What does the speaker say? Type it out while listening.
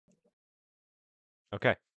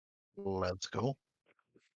Okay. Let's go.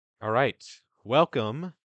 All right.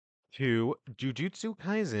 Welcome to Jujutsu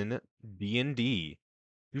Kaisen D&D.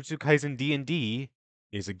 Jujutsu Kaisen D&D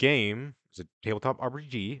is a game, it's a tabletop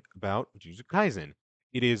RPG about Jujutsu Kaisen.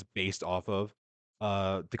 It is based off of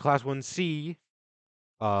the Class 1C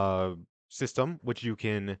uh, system, which you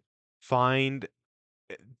can find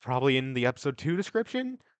probably in the episode 2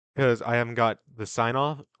 description, because I haven't got the sign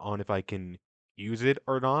off on if I can use it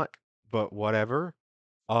or not, but whatever.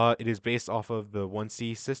 It is based off of the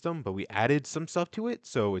 1C system, but we added some stuff to it,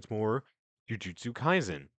 so it's more Jujutsu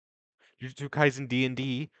Kaisen. Jujutsu Kaisen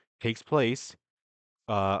D&D takes place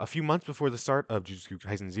a few months before the start of Jujutsu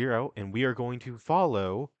Kaisen 0, and we are going to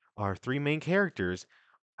follow our three main characters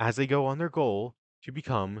as they go on their goal to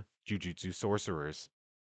become Jujutsu sorcerers.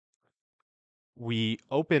 We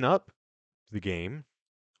open up the game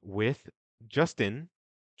with Justin,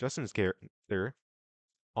 Justin's character,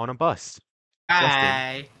 on a bus. Justin,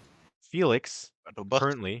 Hi. Felix, Battle bus.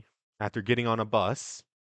 currently, after getting on a bus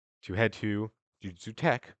to head to Jujutsu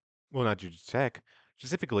Tech, well, not Jujutsu Tech,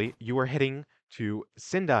 specifically, you are heading to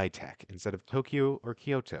Sendai Tech instead of Tokyo or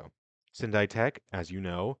Kyoto. Sendai Tech, as you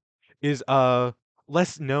know, is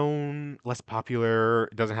less known, less popular,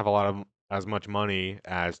 it doesn't have a lot of as much money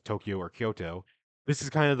as Tokyo or Kyoto. This is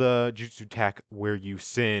kind of the Jujutsu Tech where you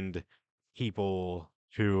send people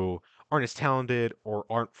who aren't as talented or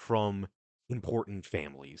aren't from important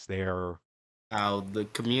families. They're Oh, the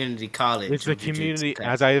community it's college the of Jujutsu community,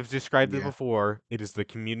 as Kaisen. I have described it Yeah. before, it is the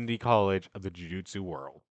community college of the Jujutsu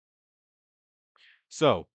world.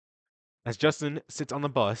 So, as Justin sits on the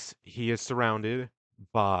bus, he is surrounded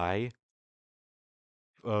by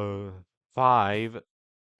uh, five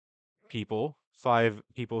five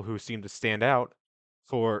people who seem to stand out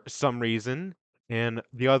for some reason, and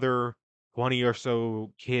the other 20 or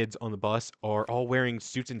so kids on the bus are all wearing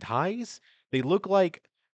suits and ties. They look like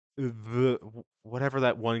whatever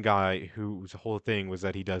that one guy whose whole thing was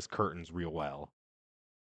that he does curtains real well.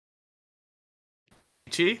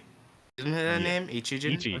 Ichi? Isn't that Yeah. name?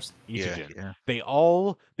 Ichijin? Yeah. Ichijin. Yeah. They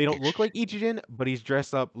don't look like Ichijin, but he's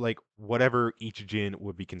dressed up like whatever Ichijin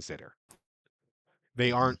would be considered. They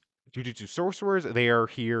Mhm. aren't Jujutsu sorcerers, they are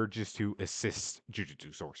here just to assist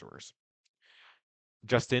Jujutsu sorcerers.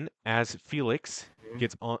 Justin, as Felix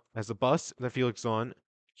gets on as the bus that Felix is on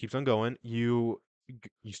keeps on going, you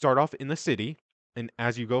start off in the city, and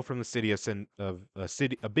as you go from the city of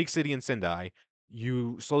a big city in Sendai,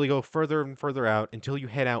 you slowly go further and further out until you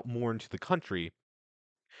head out more into the country.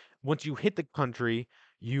 Once you hit the country,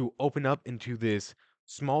 you open up into this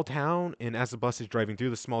small town, and as the bus is driving through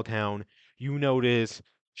the small town, you notice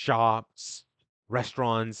shops,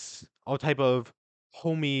 restaurants, all type of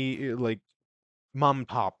homey like mom and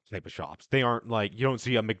pop type of shops. They aren't like you don't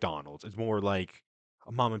see a McDonald's. It's more like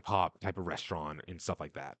a mom and pop type of restaurant and stuff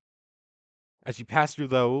like that. As you pass through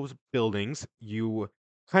those buildings, you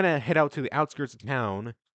kind of head out to the outskirts of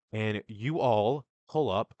town, and you all pull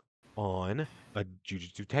up on a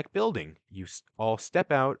Jujutsu Tech building. All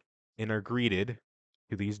step out and are greeted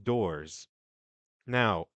to these doors.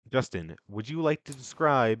 Now, Justin, would you like to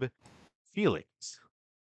describe Felix?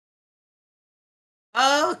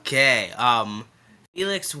 Okay.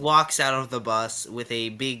 Felix walks out of the bus with a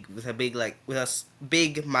big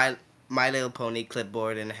My Little Pony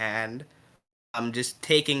clipboard in hand. Just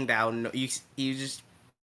taking down. You just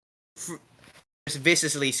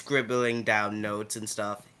viciously scribbling down notes and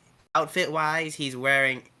stuff. Outfit wise, he's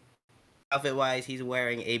wearing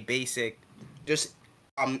a basic, just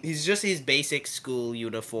he's just his basic school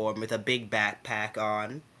uniform with a big backpack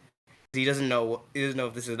on. He doesn't know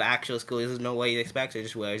if this is an actual school. He doesn't know what he expects. He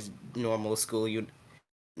just wears normal school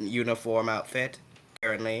uniform outfit.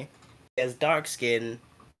 Currently, he has dark skin,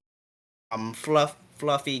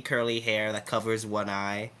 fluffy curly hair that covers one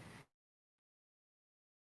eye.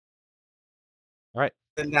 All right.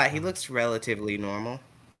 Than that, he Uh, looks relatively normal.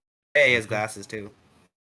 Hey, he has okay. glasses too.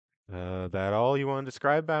 That all you want to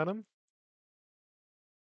describe about him?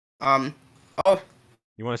 Um. Oh,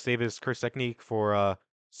 You want to save his curse technique for a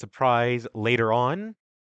surprise later on?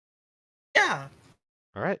 yeah.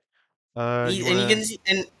 All right. You He and you want can see,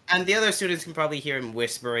 and the other students can probably hear him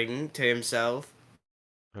whispering to himself.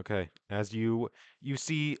 to? Okay. As you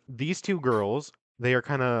see these two girls, they are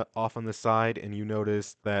kind of off on the side, and you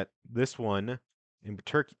notice that this one, in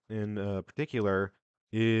particular,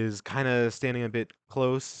 is kind of standing a bit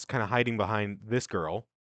close, kind of hiding behind this girl.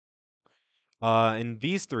 And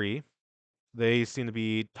these three, they seem to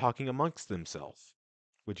be talking amongst themselves.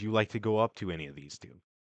 Would you like to go up to any of these two,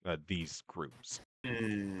 these groups?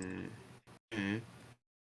 Hmm. Hmm.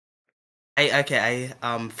 I okay.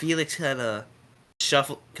 Felix kind of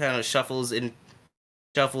shuffles in.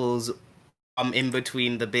 shuffles in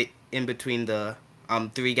between the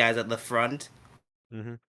three guys at the front.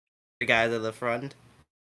 Mm-hmm. The guys at the front.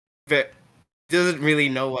 But doesn't really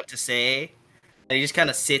know what to say. And he just kind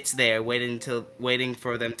of sits there waiting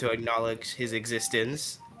for them to acknowledge his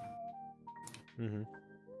existence. Mm-hmm.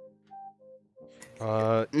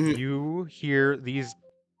 Mhm. You hear these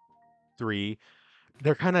three.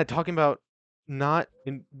 They're kind of talking about not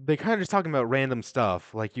in. They kind of just talking about random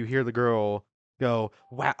stuff. Like you hear the girl go,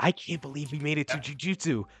 "Wow, I can't believe we made it to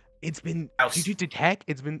Jujutsu. It's been Mouse. Jujutsu Tech.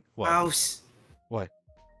 It's been what? Mouse. What?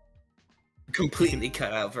 You can Completely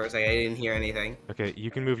cut out for a second. I didn't hear anything. okay.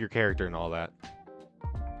 You can move your character and all that.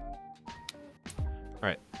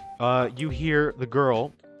 All right. You hear the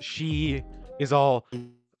girl. She is all,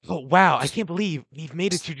 oh wow, I can't believe we've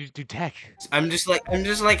made it to Jujutsu Tech. I'm just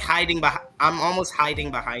like hiding behind. I'm almost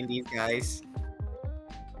hiding behind these guys.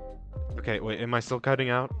 Okay, wait. Am I still cutting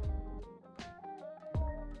out?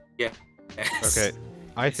 Yeah. Yes. Okay.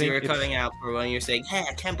 I So think you're it's cutting out for when you're saying, "Hey,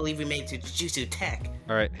 I can't believe we made it to Jujutsu Tech,"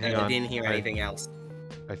 all right. Hang and I on. didn't hear anything else.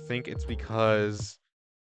 I think it's because.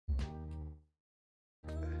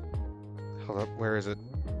 Hold up. Where is it?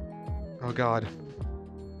 Oh God.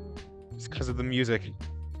 It's because of the music.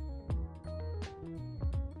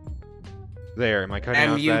 There. Am I cutting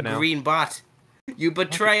Damn out you, that now? green bot! You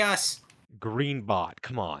betray us. Green bot.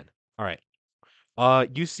 Come on. All right.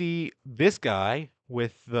 You see this guy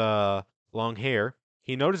with the long hair.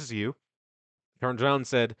 He notices you. Turns around and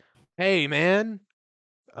said, "Hey, man.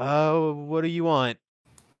 What do you want?"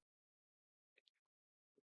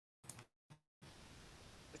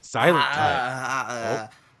 Silent type. Oh.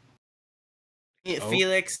 Oh.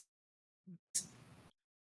 Felix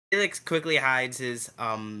Felix quickly hides his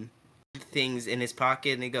things in his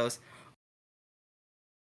pocket and he goes,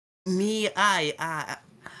 "Me, I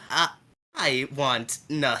want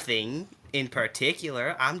nothing in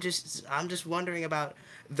particular. I'm just wondering about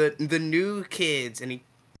the new kids and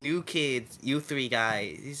new kids, you three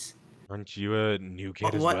guys. Aren't you a new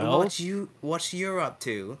kid as well? What you're up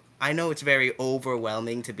to? I know it's very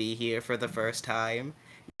overwhelming to be here for the first time,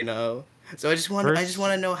 you know. So I just First.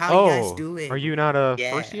 want to know how you guys Oh, do are it. you not a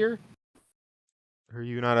first Yeah. year? Are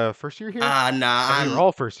you not a first year here? Nah, Thought we were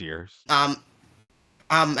all first years. um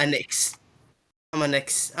I'm an ex I'm an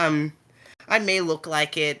ex I may look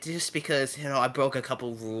like it just because, you know, I broke a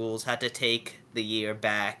couple rules, had to take the year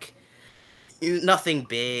back. Nothing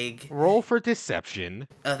big, Roll for deception,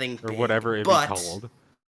 nothing or big. whatever it be But called.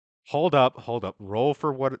 Hold up, hold up. Roll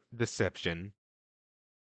for what deception,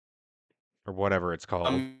 or whatever it's called.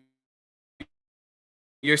 um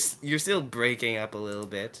you're still breaking up a little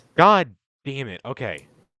bit. God damn it. Okay,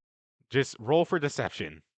 just roll for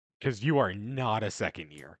deception, because you are not a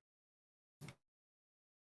second year.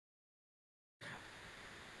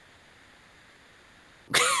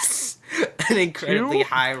 An incredibly 2?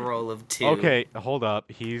 high roll of 2. Okay, hold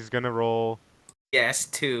up. He's gonna roll Yes,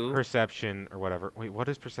 2. perception or whatever. Wait, what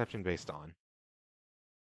is perception based on?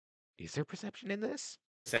 Is there perception in this?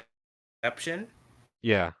 Perception?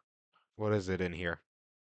 Yeah. What is it in here?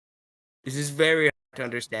 This is very hard to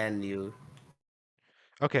understand you.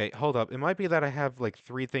 Okay, hold up. It might be that I have like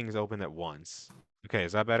 3 things open at once. Okay,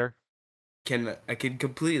 is that better? I can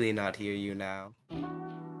completely not hear you now. Okay.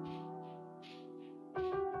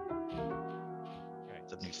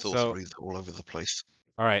 Then your thoughts So, breathe all over the place.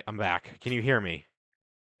 all right, I'm back. Can you hear me?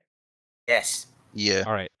 Yes. Yeah.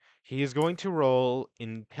 All right. He is going to roll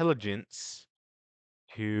intelligence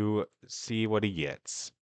to see what he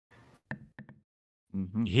gets.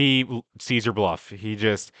 Mm-hmm. He sees your bluff. He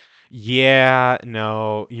just, yeah,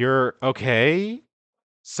 no, you're okay.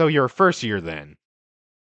 So you're first year then,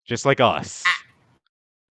 just like us.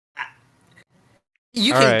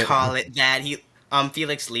 You All can right. call it that.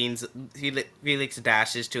 Felix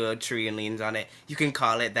dashes to a tree and leans on it. You can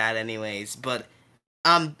call it that anyways, but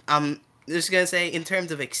I'm just gonna say in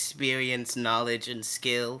terms of experience, knowledge, and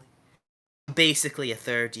skill, basically a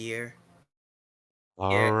third year.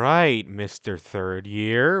 All right, Mr. Third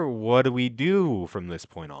Year. What do we do from this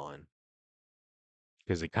point on?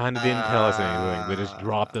 Because it kind of didn't tell us anything. They just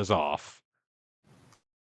dropped us off.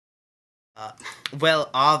 Well,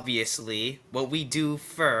 obviously, what we do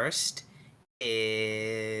first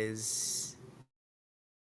is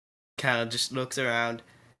kind of just looks around.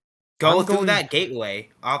 Go through that gateway,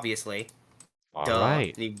 obviously. All Duh.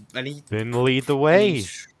 right. And he, Then lead the way.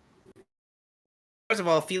 First of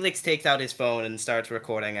all, Felix takes out his phone and starts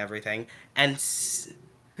recording everything, and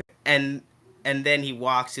then he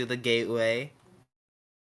walks through the gateway.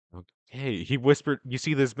 Okay, he whispered. You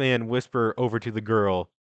see this man whisper over to the girl.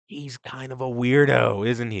 He's kind of a weirdo,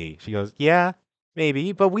 isn't he? She goes, yeah,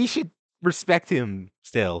 maybe, but we should Respect him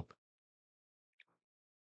still.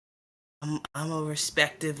 I'm a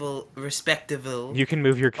respectable You can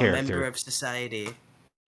move your a member character. of society.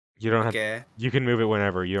 You don't have. Okay. You can move it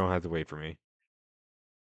whenever. You don't have to wait for me.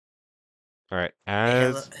 All right. Hey,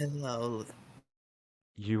 hello, As hello.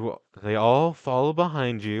 they all follow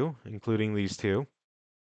behind you, including these two.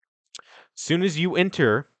 Soon as you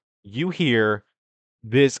enter, you hear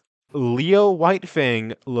this Leo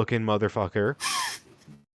Whitefang looking motherfucker.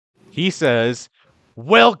 He says,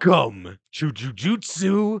 "Welcome to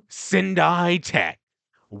Jujutsu Sendai Tech.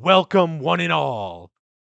 Welcome one and all."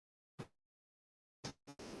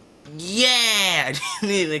 Yeah!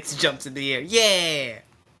 Felix jumps in the air. Yeah!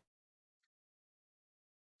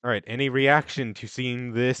 All right, any reaction to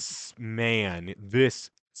seeing this man, this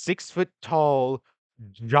 6 foot tall,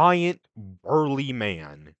 giant, burly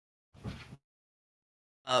man?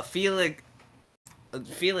 Felix.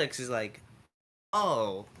 Felix is like,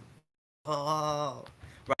 oh, oh,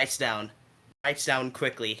 writes down, writes down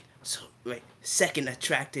quickly. So wait, second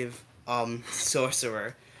attractive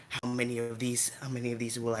sorcerer. How many of these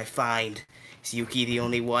will I find? Is Yuki the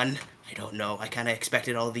only one? I don't know. I kind of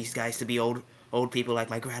expected all these guys to be old people like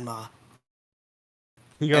my grandma.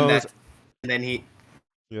 He And goes, that, and then he,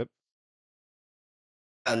 "Yep,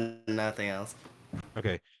 nothing else.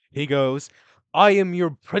 okay." He goes, "I am your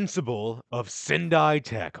principal of Sendai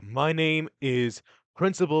Tech. My name is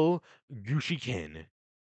Principal Gushiken.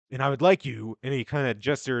 And I would like you," and he kind of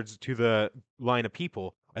gestures to the line of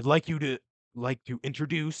people, "I'd like to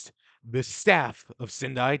introduce the staff of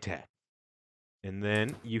Sendai Tech." And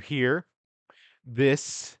then you hear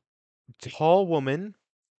this tall woman,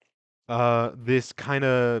 this kind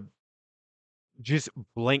of just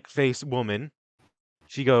blank face woman.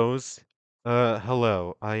 She goes,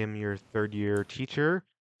 hello, I am your third year teacher.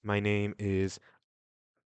 My name is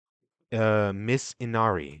Miss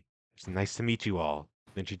Inari. It's nice to meet you all."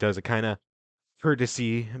 Then she does a kind of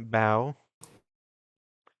courtesy bow.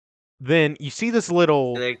 Then you see this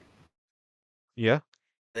little, Like, yeah,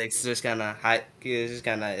 just kind of hi. He just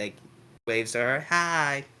kind of like waves to her.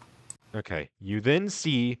 Hi. okay. You then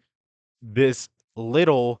see this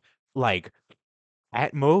little, like,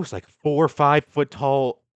 at most, like 4 or 5 foot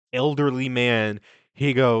tall elderly man.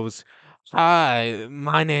 He goes, "Hi,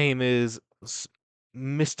 my name is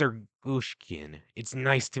Mr. Gushkin. It's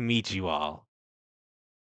nice to meet you all."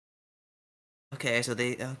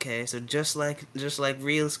 So just like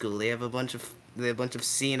real school, they have a bunch of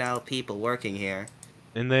senile people working here.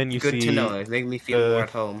 And then Good to know. It makes me feel more uh,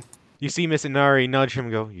 at home. you see Miss Inari nudge him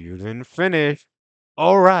and go, "You didn't finish."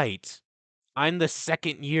 "All right. I'm the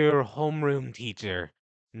second year homeroom teacher.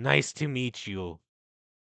 Nice to meet you."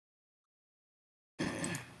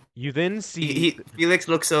 You then see, Felix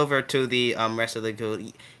looks over to the rest of the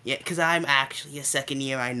group. Yeah, cause I'm actually a second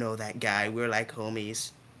year. I know that guy. We're like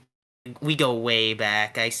homies. We go way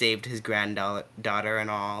back. I saved his granddaughter and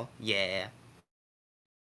all. Yeah.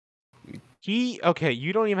 okay,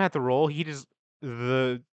 you don't even have to roll. He just,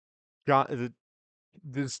 the guy,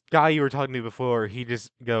 this guy you were talking to before, he just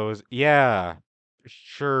goes, "Yeah,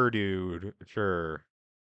 sure, dude, sure."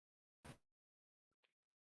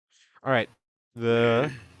 All right,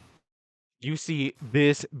 the you see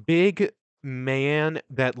this big man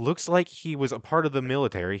that looks like he was a part of the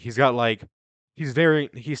military. He's got like, he's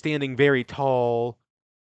standing very tall,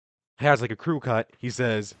 has like a crew cut. He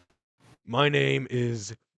says, "My name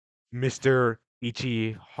is Mr.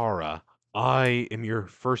 Ichihara. I am your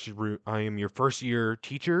first year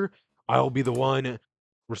teacher. I'll be the one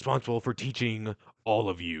responsible for teaching all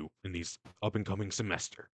of you in these up and coming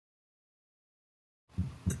semester."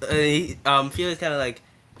 Felix kind of like,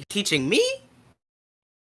 you teaching me?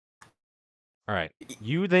 All right.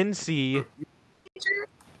 You then see Teacher?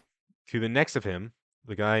 to the next of him,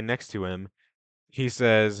 the guy next to him, he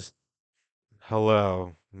says,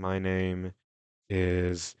 "Hello, my name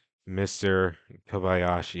is Mr.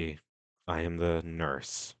 Kobayashi. I am the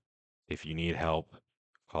nurse. If you need help,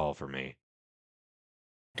 call for me."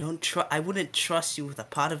 I wouldn't trust you with a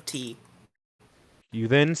pot of tea. You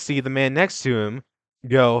then see the man next to him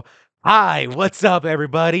go, "Hi, what's up,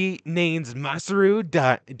 everybody? Name's Masaru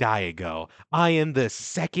Daigo. I am the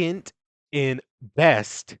second and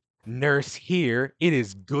best nurse here. It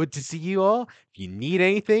is good to see you all. If you need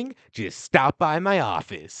anything, just stop by my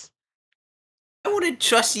office." I wouldn't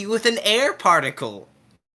trust you with an air particle.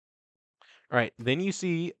 All right, then you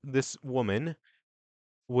see this woman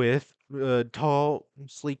with tall,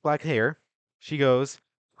 sleek black hair. She goes,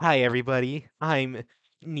 "Hi, everybody. I'm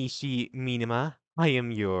Nishi Minima. I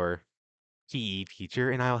am your PE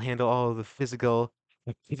teacher, and I'll handle all of the physical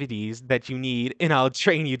activities that you need, and I'll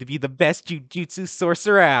train you to be the best jujutsu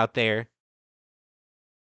sorcerer out there."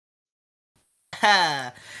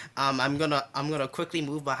 I'm gonna quickly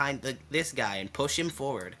move behind this guy and push him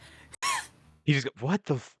forward. He just what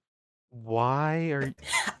the why are you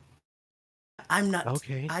I'm not.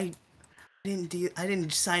 okay? I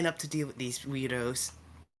didn't sign up to deal with these weirdos.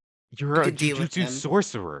 You're You a could deal with jujutsu them.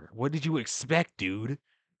 sorcerer. What did you expect, dude?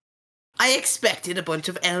 I expected a bunch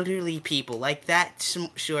of elderly people like that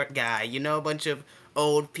short guy. You know, a bunch of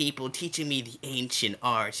old people teaching me the ancient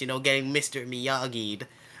arts. You know, getting Mr. Miyagi'd.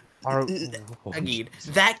 Are Miyagi'd.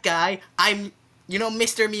 That guy. You know,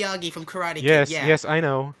 Mr. Miyagi from Karate Kid. yes, Yeah. yes, I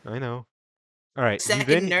know, I know. All right,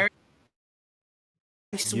 Second nerd.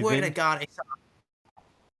 I you swear to then God, I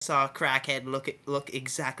saw a crackhead look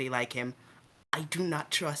exactly like him. I do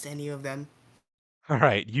not trust any of them. all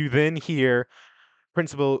right, you then hear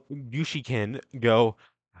Principal Yushiken go,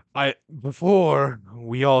 I before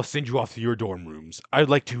we all send you off to your dorm rooms, I'd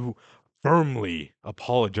like to firmly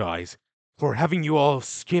apologize for having you all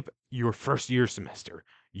skip your first year semester.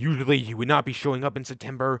 Usually you would not be showing up in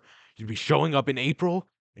September, you'd be showing up in April,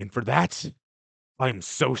 and for that, I'm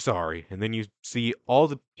so sorry. And then you see all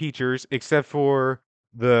the teachers except for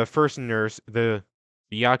the first nurse, the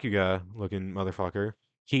Yakuga looking motherfucker.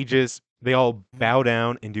 They all bow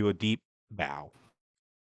down and do a deep bow.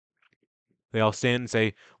 They all stand and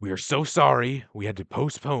say, "We are so sorry. We had to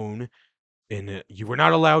postpone, and you were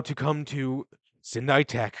not allowed to come to Sendai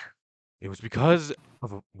Tech. It was because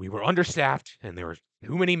we were understaffed and there were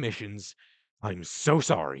too many missions. I'm so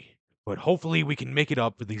sorry, but hopefully we can make it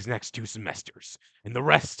up for these next 2 semesters and the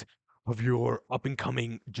rest of your up and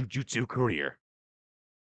coming jujutsu career."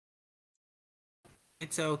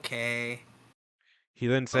 It's okay. He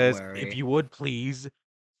then Don't says, "If worry. you would please,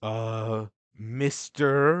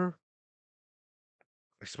 Mr.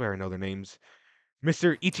 I swear I know their names.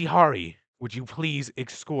 Mr. Ichihari, would you please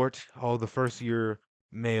escort all the first year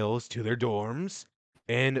males to their dorms?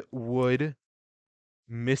 And would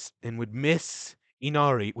Miss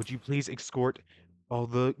Inari, would you please escort all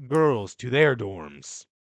the girls to their dorms?"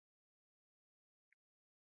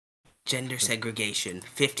 Gender segregation.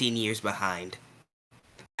 15 years behind.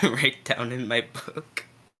 Right down in my book.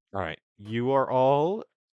 All right. You are all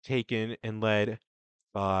taken and led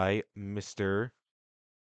by Mr.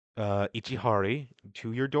 Ichihari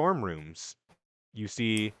to your dorm rooms. You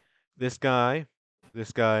see this guy,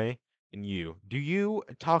 and you. Do you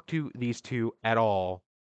talk to these two at all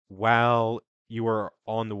while you are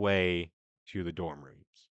on the way to the dorm rooms?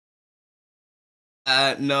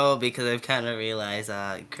 No, because I've kind of realized,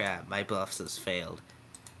 crap, my bluffs has failed.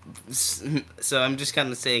 So I'm just kind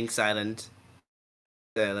of staying silent.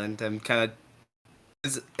 Silent. I'm kind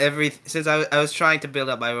of since I was trying to build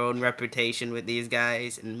up my own reputation with these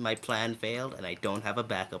guys, and my plan failed, and I don't have a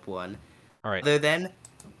backup one. All right. Other than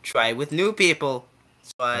try with new people.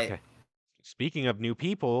 So I Okay. Speaking of new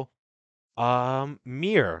people,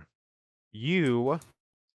 Mir, you,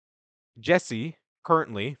 Jesse,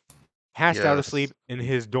 currently passed out Yes, asleep in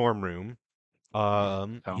his dorm room.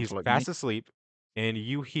 sounds He's like me. fast asleep, and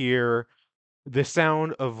you hear the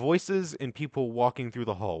sound of voices and people walking through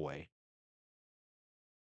the hallway.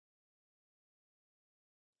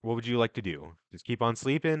 What would you like to do? Just keep on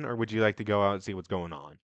sleeping, or would you like to go out and see what's going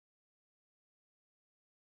on?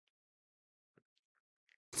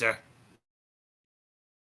 sir.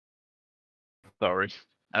 Sorry,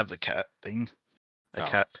 I have a cat thing. A Oh,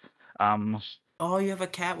 cat. Um, Oh, you have a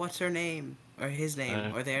cat. What's her name? Or his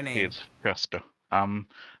name? Or their name? here's Chester.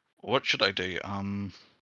 What should I do?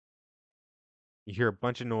 you hear a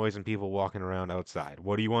bunch of noise and people walking around outside.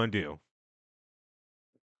 What do you want to do?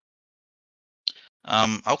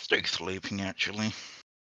 I'll stay sleeping actually.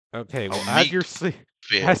 Okay, well, I'll meet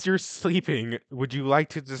Phil. as you're sleeping, would you like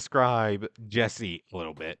to describe Jesse a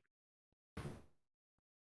little bit?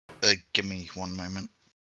 Give me one moment.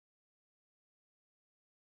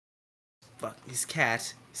 Fuck, his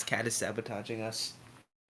cat. His cat is sabotaging us.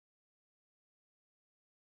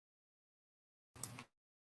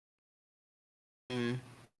 Mm.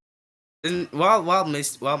 And while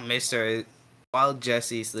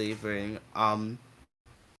Jesse's sleeping,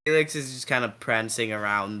 Felix is just kind of prancing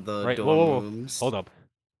around the Right, whoa, dorm whoa, whoa. rooms. Hold up.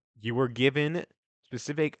 You were given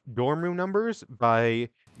specific dorm room numbers by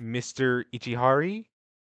Mr. Ichihari.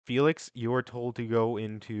 Felix, you are told to go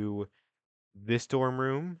into this dorm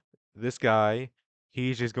room. This guy,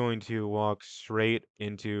 he's just going to walk straight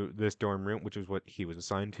into this dorm room, which is what he was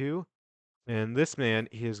assigned to. And this man,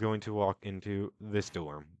 he is going to walk into this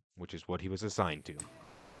dorm, which is what he was assigned to.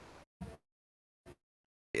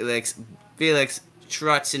 Felix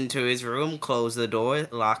struts into his room, closes the door,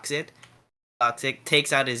 locks it,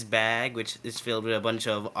 takes out his bag, which is filled with a bunch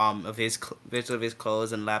of his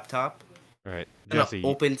clothes and laptop. All right, And Jesse,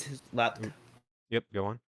 opens his laptop. Yep, go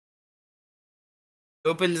on.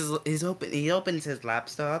 He opens his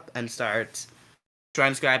laptop and starts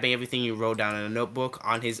transcribing everything you wrote down in a notebook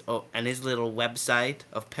on his little website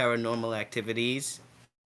of paranormal activities,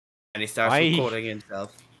 and he starts I recording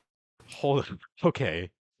himself. hold on. Okay.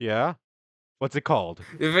 Yeah. What's it called?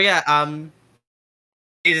 We forgot.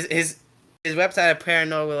 His website of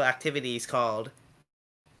paranormal activities called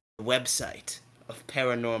website of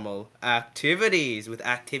paranormal activities with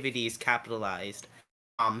activities capitalized.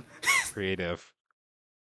 Creative.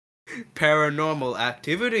 Paranormal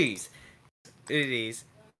activities. It is.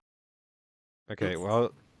 Okay,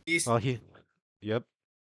 well, He's, well, yep.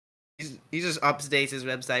 he just updates his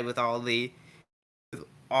website with all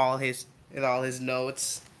his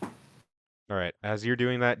notes. All right. As you're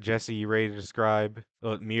doing that, Jesse, you ready to describe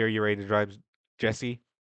me? Are you ready to describe Jesse?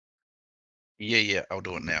 Yeah, I'll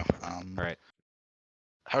do it now. All right.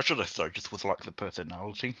 How should I start? Just with like the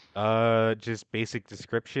personality? Just basic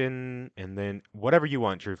description, and then whatever you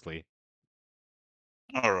want, truthfully.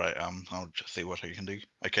 Alright, I'll just see what I can do.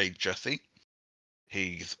 Okay, Jesse.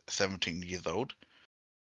 He's 17 years old.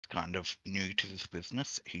 Kind of new to this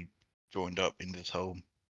business. He joined up in this whole,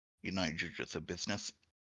 Jujutsu business.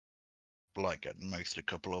 Like at most a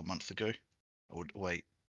couple of months ago. Wait,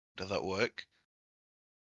 does that work?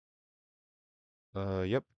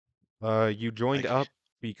 Yep. You joined Okay. up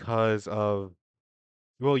because of,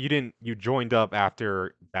 well, you didn't. You joined up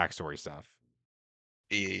after backstory stuff.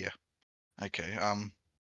 Yeah. Okay,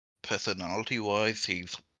 personality-wise,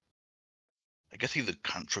 I guess he's a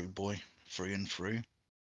country boy, through and through.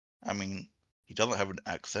 I mean, he doesn't have an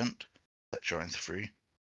accent that shines through,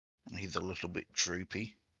 and he's a little bit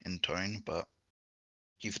droopy in tone, but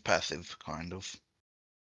he's passive, kind of.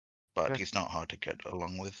 But Okay. he's not hard to get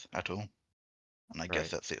along with at all. And I guess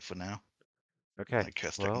Right. that's it for now. Okay. My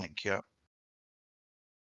curse Well, technique, yeah.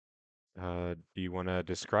 do you want to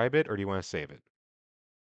describe it or do you want to save it?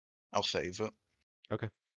 I'll save it. Okay.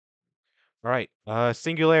 All right.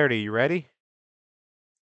 Singularity. You ready?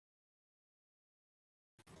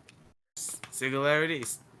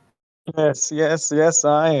 Singularities. Yes,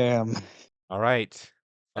 I am. All right.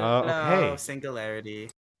 Hello, Okay. singularity.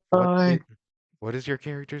 Hi. What is your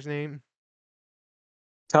character's name?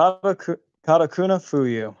 Katakuna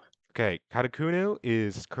Fuyu. Okay, Katakunu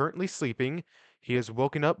is currently sleeping. He is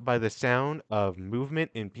woken up by the sound of movement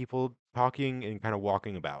and people talking and kind of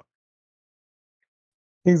walking about.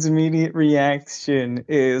 His immediate reaction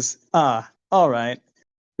is, alright.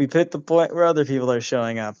 We've hit the point where other people are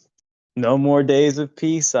showing up. No more days of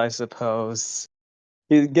peace, I suppose.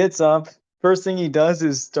 He gets up. First thing he does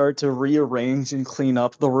is start to rearrange and clean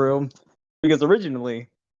up the room. Because originally,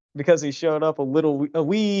 because he showed up a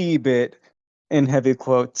wee bit, in heavy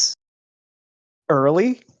quotes,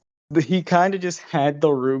 early, he kind of just had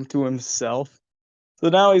the room to himself. So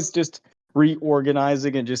now he's just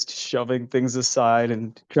reorganizing and just shoving things aside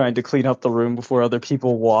and trying to clean up the room before other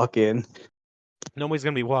people walk in. Nobody's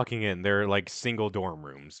gonna be walking in. They're like single dorm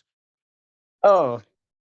rooms. Oh,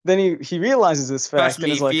 then he realizes this Trust fact and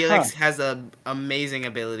me, is like, Felix has an amazing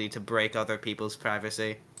ability to break other people's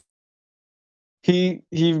privacy. He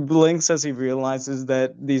blinks as he realizes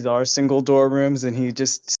that these are single door rooms, and he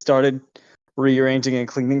just started rearranging and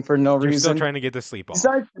cleaning for no You're still reason. trying to get the sleep off.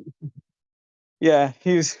 Besides, yeah,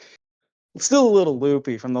 he's still a little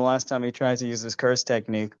loopy from the last time he tried to use his curse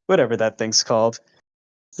technique, whatever that thing's called.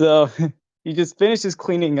 So he just finishes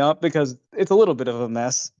cleaning up because it's a little bit of a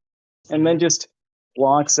mess, and then just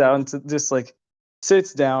walks out and just like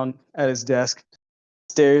sits down at his desk,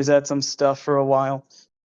 stares at some stuff for a while,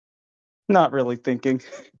 not really thinking.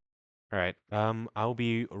 All right. I'll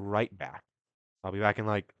be right back. I'll be back in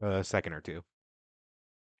like a second or two.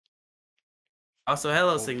 Also,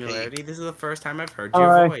 hello, Okay. singularity. This is the first time I've heard All your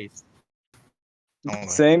right. voice. Alright.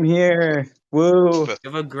 Same here. Woo! First,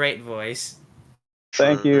 You have a great voice.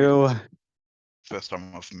 Thank true. you. First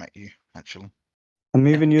time I've met you, actually. I'm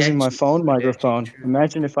even using my Attention, phone attention, microphone. true.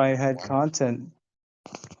 Imagine if I had Wow. content.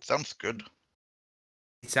 Sounds good.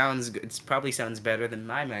 It sounds good. It probably sounds better than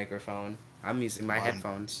my microphone. I'm using my Mine.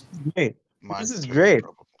 headphones. Great. Mine This is too, great.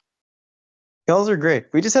 probably. Y'all's are great.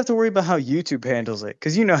 We just have to worry about how YouTube handles it,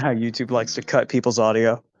 because you know how YouTube likes to cut people's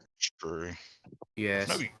audio. True. Yes.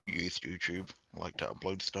 I've never used YouTube. I like to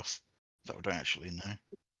upload stuff that I don't actually know.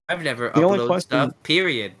 I've never The only uploaded question- stuff.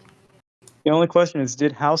 Period. The only question is,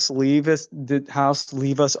 did House leave us? Did House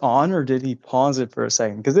leave us on, or did he pause it for a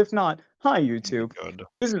second? Because if not, hi YouTube. God.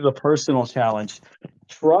 This is a personal challenge.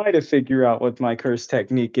 Try to figure out what my curse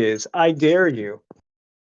technique is. I dare you.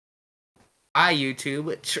 Hi,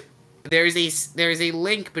 YouTube. There's a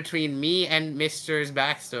link between me and Mister's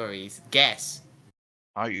backstories. Guess.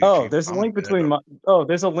 Hi, Oh, YouTube. there's a I'm link dead between up. my. Oh,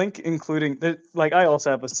 there's a link including. Like, I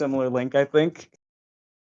also have a similar link. I think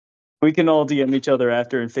we can all DM each other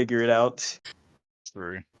after and figure it out.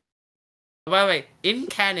 Through. By the way, in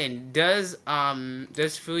canon, does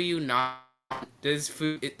Fuyu not does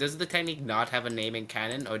the technique not have a name in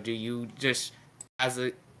canon, or do you just as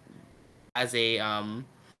a as a um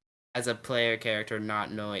as a player character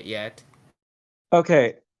not know it yet?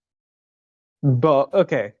 Okay, but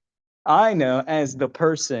okay, I know as the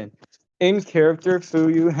person in character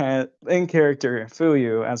Fuyu,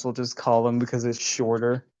 as we'll just call him because it's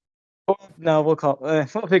shorter. No, we'll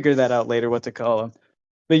figure that out later what to call him.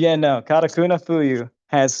 But yeah, no, Katakuna Fuyu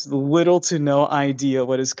has little to no idea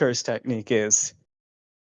what his curse technique is.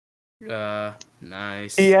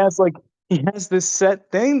 Nice. He has this set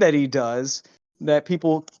thing that he does that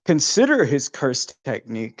people consider his curse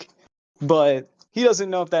technique, but he doesn't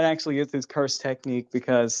know if that actually is his curse technique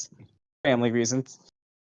because family reasons.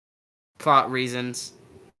 Plot reasons.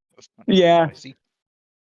 Yeah. I see.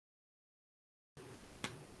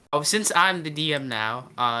 Oh, since I'm the DM now,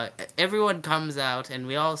 everyone comes out and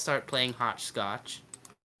we all start playing hopscotch.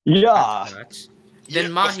 Yeah. Hopscotch. Yeah,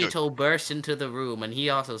 Then let's go. Mahito bursts into the room and he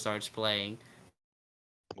also starts playing.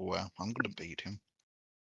 Well, I'm gonna beat him.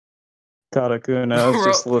 Katakuna is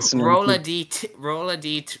just listening. Roll a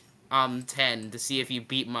d10 to see if you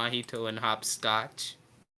beat Mahito in hopscotch.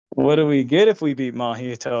 What do we get if we beat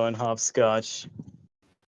Mahito and hopscotch?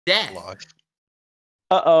 Death. Live.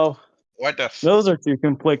 Uh-oh. Why death? Those are two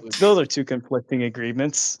conflicting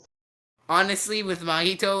agreements. Honestly, with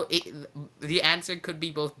Mahito, the answer could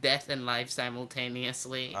be both death and life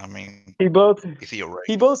simultaneously. I mean, He both is he a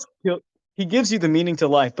race? he gives you the meaning to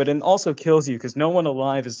life, but it also kills you because no one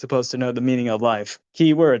alive is supposed to know the meaning of life.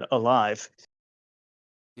 Keyword alive.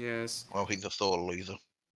 Yes. Well, he's a sore loser.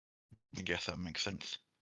 I guess that makes sense.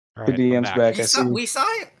 All The right, I'm DM's back. back. I see. We saw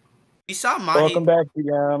Mahito. Welcome back,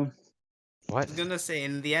 DM. I What? was gonna say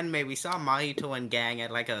in the anime we saw Mahito and gang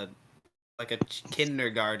at like a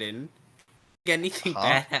kindergarten. Anything Huh?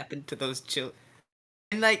 bad happened to those children?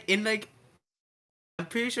 In like, I'm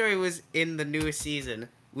pretty sure it was in the newest season.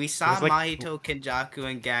 We saw was like- Mahito, Kenjaku,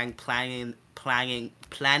 and gang planning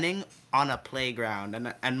on a playground,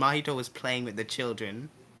 and Mahito was playing with the children.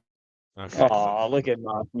 Okay. Aw, look at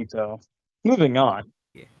Mahito. Moving on.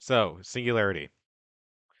 So, singularity.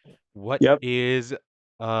 What Yep. is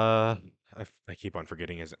I keep on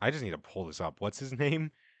forgetting his. I just need to pull this up. What's his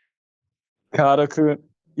name? Katakuna.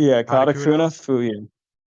 Yeah, Katakuna? Katakuna Fuyu.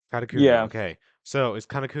 Katakuna. Yeah. Okay. So, is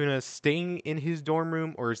Katakuna staying in his dorm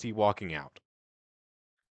room or is he walking out?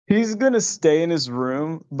 He's gonna stay in his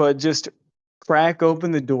room, but just crack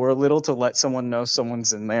open the door a little to let someone know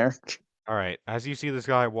someone's in there. All right. As you see this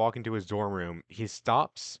guy walk into his dorm room, he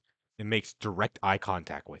stops and makes direct eye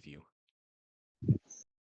contact with you.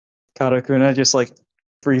 Katakuna just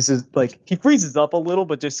freezes up a little,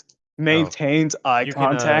 but just maintains eye You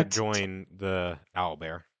can contact. join the owl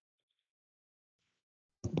bear.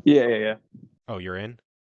 Yeah. Oh, you're in?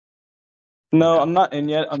 No, No. I'm not in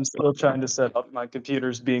yet. I'm still trying to set up. My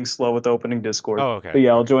computer's being slow with opening Discord. Oh, okay. But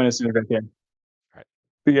yeah, I'll Okay. join as soon as I can. Alright.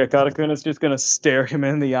 But yeah, Katakuna's just gonna stare him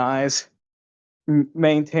in the eyes,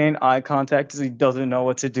 maintain eye contact as he doesn't know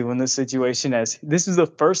what to do in this situation, as this is the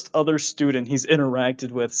first other student he's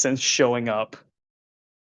interacted with since showing up.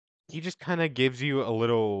 He just kind of gives you a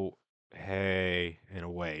little hey and a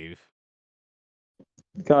wave.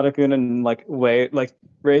 Katakuna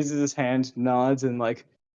raises his hand, nods, and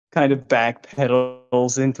kind of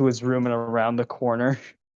backpedals into his room and around the corner.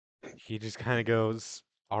 He just kind of goes,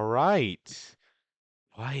 "All right.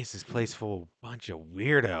 Why is this place full of a bunch of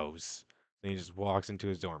weirdos?" Then he just walks into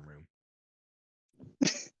his dorm room.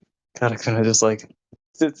 Katakuna just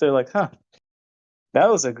sits there huh. That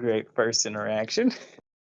was a great first interaction.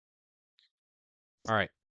 All right.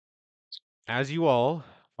 As you all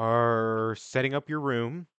are setting up your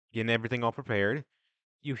room, getting everything all prepared,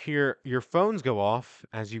 you hear your phones go off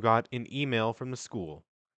as you got an email from the school.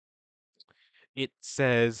 It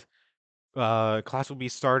says class will be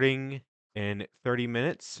starting in 30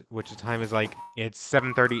 minutes, which the time is it's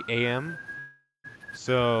 7:30 a.m.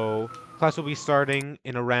 So class will be starting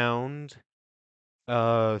in around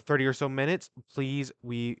 30 or so minutes. Please,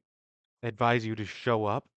 we advise you to show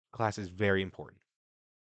up. Class is very important.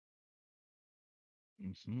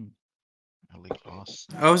 Early class.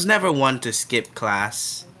 I was never one to skip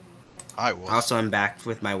class. I was. Also, I'm back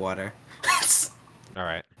with my water. All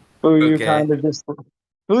right. Fuyu Okay. kind of just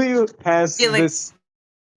Fuyu has Yeah, this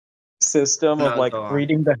system of No, go on.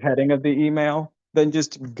 reading the heading of the email, then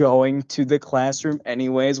just going to the classroom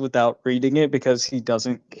anyways without reading it because he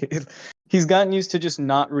doesn't he's gotten used to just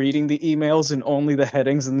not reading the emails and only the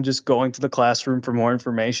headings and just going to the classroom for more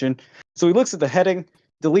information. So he looks at the heading,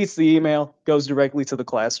 deletes the email, goes directly to the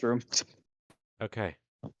classroom. Okay.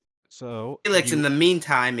 So Felix, in you, the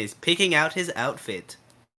meantime, is picking out his outfit.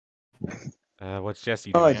 what's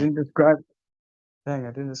Jesse Oh, I doing? didn't describe. Dang,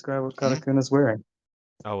 I didn't describe what Katakuna's wearing.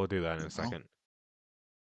 Oh, we'll do that in a Oh. second.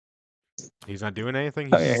 He's not doing anything.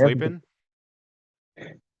 Oh, He's yeah, just he hasn't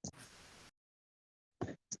sleeping.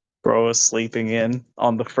 Bro was sleeping in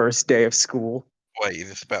on the first day of school. Wait, is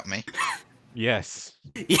this about me? Yes.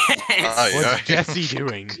 Yes. Oh, yeah. What's Jesse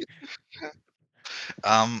doing?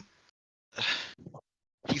 Um,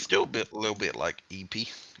 he's still a little bit like EP,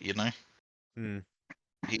 you know. Hmm.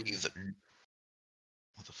 He's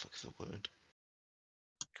what the fuck's the word?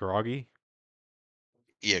 Groggy.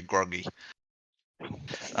 Yeah, groggy.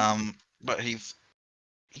 But he's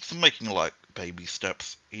making like baby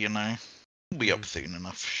steps, you know. He'll be up soon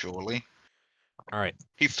enough, surely. All right.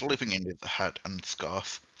 He's sleeping in with a hat and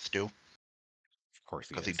scarf still, Of course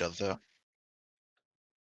he because he is. does that.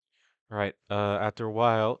 All right. After a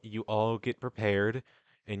while, you all get prepared,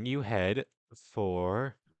 and you head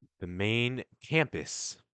for the main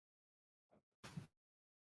campus.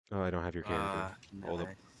 Oh, I don't have your character. Hold up.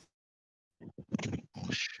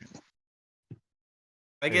 Oh shit.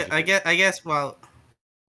 There's your character. I guess. Well,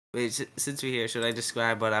 wait. Since we're here, should I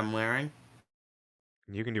describe what I'm wearing?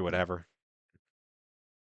 You can do whatever.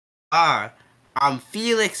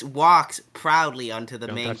 Felix walks proudly onto the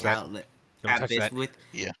Don't main touch that. Don't touch that. with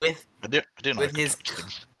Yeah. with I didn't know I with could his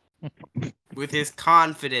touch things. with his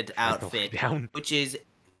confident Write the outfit, down. which is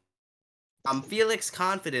Felix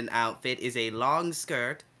confident outfit is a long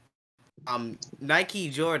skirt,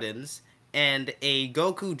 Nike Jordans, and a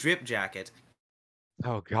Goku drip jacket.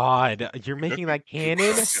 Oh God, you're making that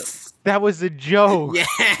canon? That was a joke.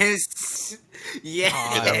 Yes. Yes.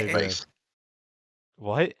 Yeah, that's God. based.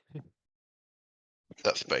 What?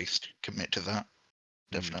 That's based. Commit to that.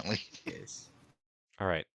 Definitely. Yes. All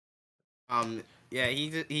right. Yeah,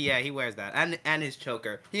 he wears that and his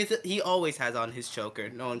choker. He always has on his choker.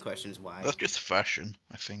 No one questions why. That's just fashion,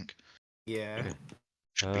 I think. Yeah.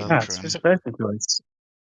 Should be on Um, the Yeah, it's trend. just a fashion choice.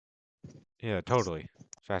 Yeah, totally.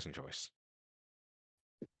 Fashion choice.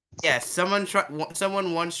 Yes,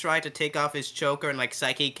 someone once tried to take off his choker and like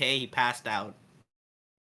Psyche K, he passed out.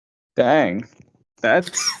 Dang,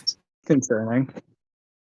 that's concerning.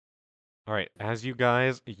 All right, as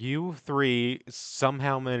you three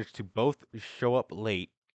somehow managed to both show up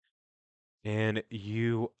late, and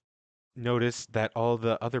you notice that all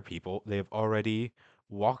the other people, they've already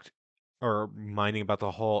walked or minding about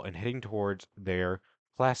the hall and heading towards their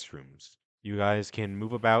classrooms. You guys can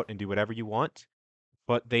move about and do whatever you want,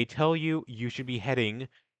 but they tell you you should be heading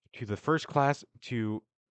to the first class to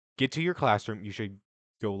get to your classroom. You should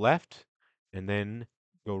go left and then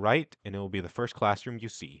go right, and it will be the first classroom you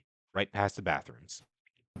see, right past the bathrooms.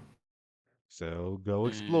 So go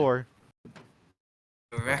explore.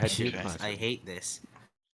 Or head to your Directions. I classroom. hate this.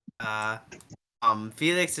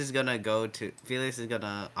 Felix is gonna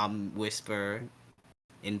whisper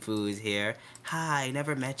in Fu's here. Hi,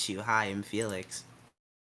 never met you. Hi, I'm Felix.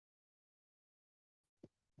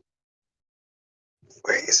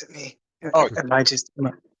 Wait, is it me? Oh, am I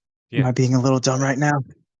Yeah. being a little dumb right now?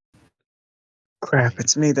 Crap,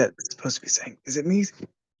 it's me that's supposed to be saying. Is it me?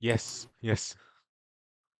 Yes. Yes.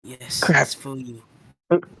 Yes, Crap. it's Fu.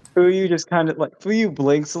 Fuyu just kind of like Fuyu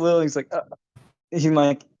blinks a little. He's like, he's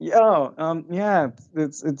like, yo, yeah,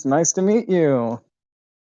 it's nice to meet you.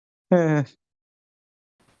 Very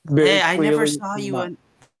Hey, I never clearly saw you not. on.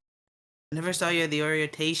 I never saw you at the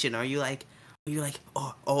orientation. Are you like?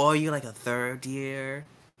 Oh, are you like a third year?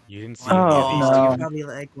 You didn't see Oh, any of these. no. You're probably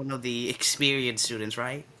like one of the experienced students,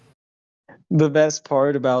 right? The best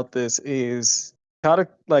part about this is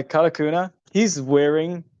Katakuna, he's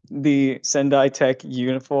wearing the Sendai Tech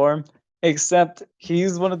uniform, except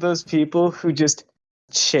he's one of those people who just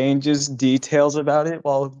changes details about it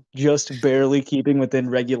while just barely keeping within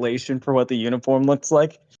regulation for what the uniform looks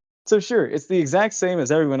like. So sure, it's the exact same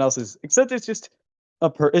as everyone else's, except it's just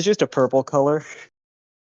it's just a purple color.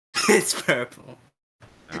 It's purple.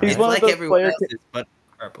 All He's It's right. one of like those everyone player else's, but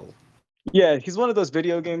purple. Yeah, he's one of those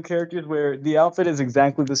video game characters where the outfit is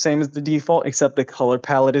exactly the same as the default, except the color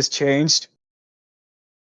palette is changed.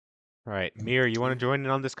 All right. Mir, you want to join in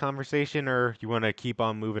on this conversation, or you want to keep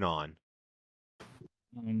on moving on?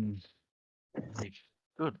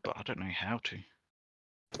 Good, but I don't know how to.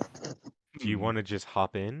 Do you want to just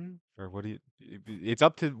hop in, or what do you? It's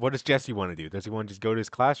up to what does Jesse want to do? Does he want to just go to his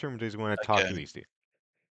classroom, or does he want to talk to Okay. these two?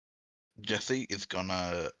 Jesse is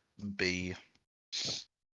gonna be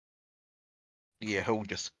Yeah, he'll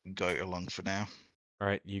just go along for now. All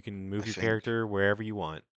right, you can move I your think. character wherever you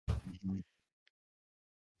want. Mhm.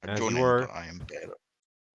 I'm As you joining, are, but I am better.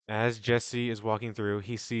 as Jesse is walking through,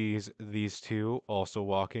 he sees these two also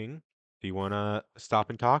walking. Do you want to stop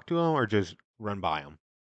and talk to them, or just run by them?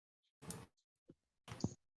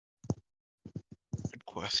 Good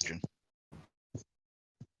question.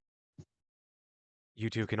 You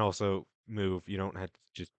two can also move. You don't have to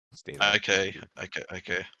just stay there.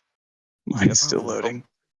 Okay. Mine's Yep. still Oh. loading.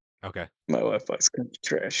 Okay. My Wi-Fi's kind of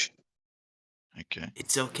trash. Okay.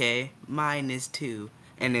 It's okay. Mine is too.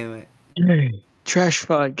 Anyway, Yay! Trash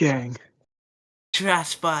Fight Gang. Trash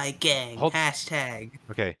Spy Gang. Hold- Hashtag.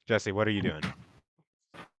 Okay, Jesse, what are you doing?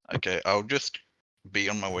 Okay, I'll just be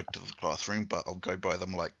on my way to the classroom, but I'll go by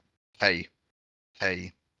them like, hey,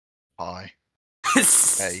 hi,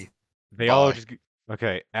 hey. They all Bye. just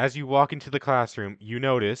okay. As you walk into the classroom, you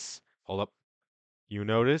notice. Hold up. You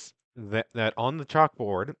notice that on the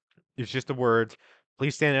chalkboard is just the words,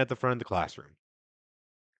 "Please stand at the front of the classroom."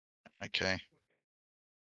 Okay.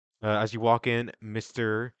 As you walk in,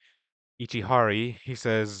 Mr. Ichihari, he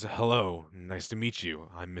says, "Hello, nice to meet you.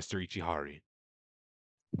 I'm Mr. Ichihari."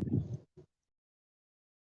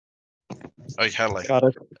 Oh, hello. Got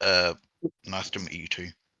it. Nice to meet you too,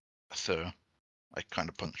 sir. I kind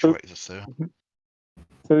of So, punctuate the sir.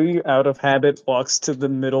 so you, out of habit, walks to the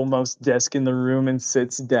middlemost desk in the room and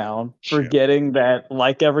sits down, Sure. forgetting that,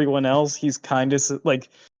 like everyone else, he's kind of like,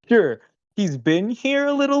 sure, he's been here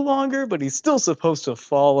a little longer, but he's still supposed to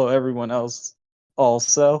follow everyone else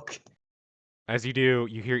also. As you do,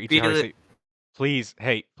 you hear Feel Ichihari it. say, "Please,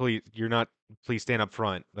 hey, please, you're not. Please stand up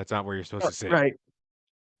front. That's not where you're supposed to sit." Right,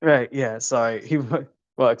 right, yeah, sorry. He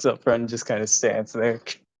walks up front and just kind of stands there.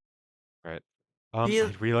 Right. Fel-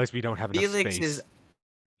 I realize we don't have enough Felix space. is.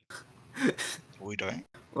 We don't.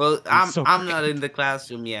 Well, It's so I'm not great. in the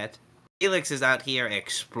classroom yet. Felix is out here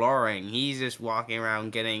exploring. He's just walking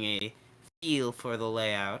around getting a feel for the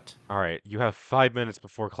layout. All right, you have 5 minutes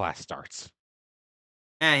before class starts.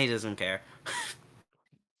 And he doesn't care.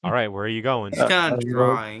 All right, where are you going? He's kind of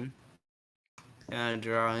Lord.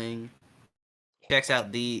 drawing. Checks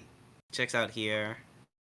out here.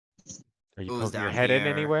 Are you Goes poking your down head in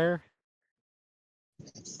here. anywhere?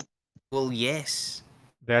 Well, yes.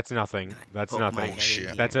 That's nothing. And I That's poke my nothing. head in shit.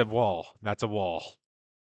 here. That's a wall. That's a wall.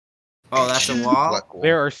 Oh, that's a Ancient wall? black wall.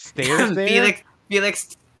 There are stairs there.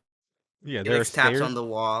 Felix Yeah, there are taps stairs, on the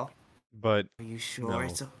wall. but Are you sure no,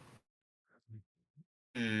 it's a...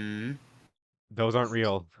 Hmm. those aren't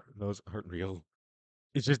real. Those aren't real.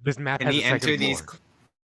 It's just this map Can has he a second enter these floor.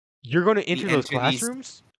 You're going to Can he enter those enter these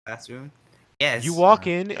classrooms. classroom? Yes. You walk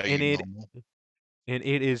in, Are and you it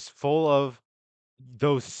normal? is full of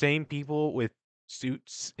those same people with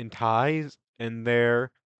suits and ties, and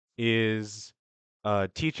there is a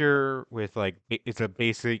teacher with like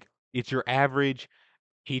it's your average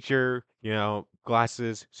teacher,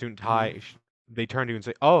 glasses, suit and tie. They turn to you and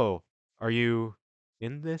say, "Oh, are you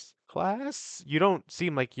in this class? You don't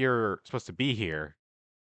seem like you're supposed to be here.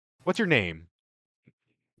 What's your name?"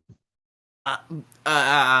 Uh,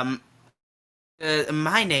 uh,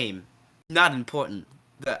 my name, not important.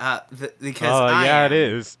 Because I Yeah, it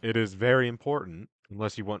am. is. It is very important,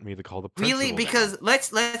 unless you want me to call the Really? principal now. Because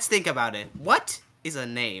let's think about it. What is a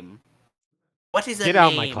name? What is a Get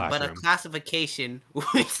out of my name but a classroom. classification?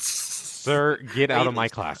 Sir, get out of my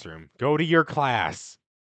classroom. Go to your class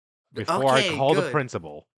before I Okay, call the good.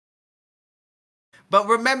 principal. But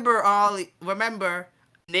remember,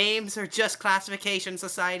 names are just classification.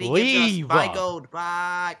 Society gives Leave! us. Bye, gold.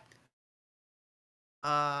 Bye.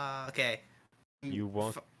 Okay. You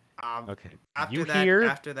won't. Okay. After You that, here?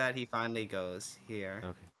 after that, he finally goes here.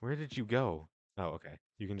 Okay. Where did you go? Oh, okay.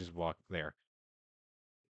 You can just walk there.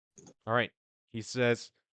 All right. He says,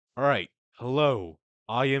 "All right. Hello.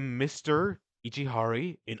 I am Mr.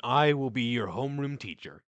 Ichihari, and I will be your homeroom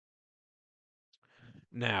teacher.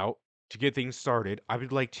 Now, to get things started,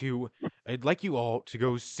 I'd like you all to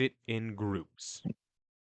go sit in groups.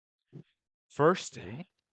 First,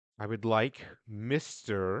 I would like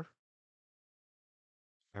Mr.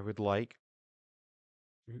 I would like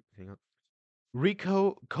hang on.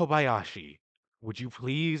 Riko Kobayashi. Would you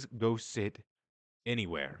please go sit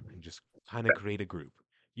anywhere and just kind of create a group?"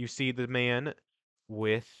 You see the man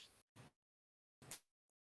with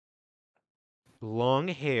long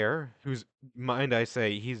hair, who's, mind I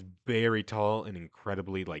say, he's very tall and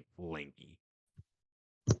incredibly lanky.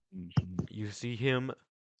 You see him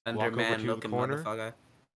walk over Underman to the looking corner motherfucker.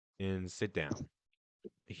 and sit down.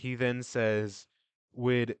 He then says,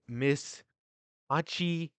 "Would Miss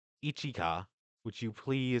Achi Ichika, would you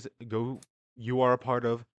please go? You are a part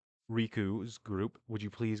of Riku's group. Would you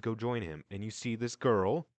please go join him? And you see this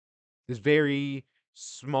girl, this very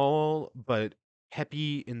small but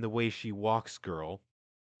peppy in the way she walks girl.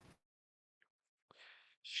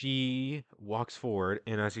 She walks forward,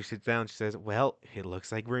 and as she sits down, she says, "Well, it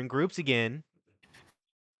looks like we're in groups again."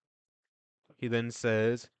 He then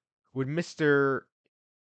says, "Would Mr.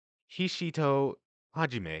 Hishito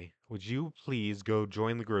Hajime, would you please go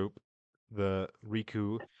join the group, the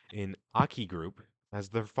Riku in Aki group, as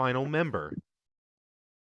their final member?"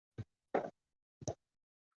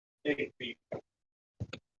 And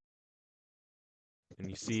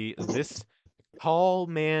you see this tall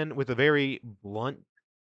man with a very blunt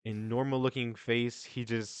and normal looking face. He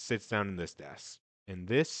just sits down in this desk. And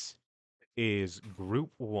this is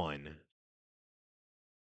group 1.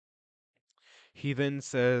 He then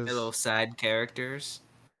Little says, side characters.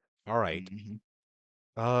 "All right.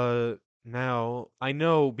 Mhm. Now I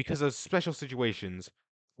know because of special situations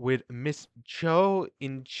with Miss Cho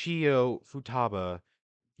and Chio Futaba,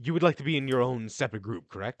 you would like to be in your own separate group,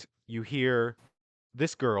 correct?" You hear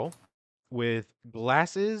this girl with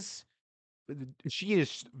glasses. She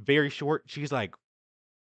is very short. She's like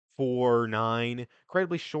 4'9",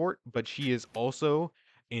 incredibly short, but she is also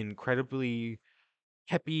incredibly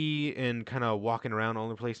peppy and kind of walking around all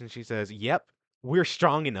over the place. And she says, "Yep, we're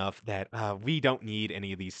strong enough that we don't need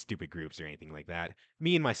any of these stupid groups or anything like that.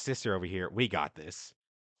 Me and my sister over here, we got this."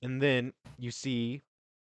 And then you see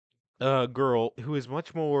a girl who is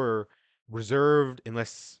much more reserved and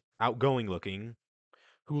less outgoing looking,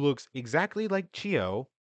 who looks exactly like Chio,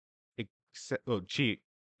 except she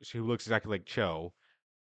looks exactly like Cho,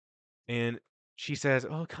 and she says,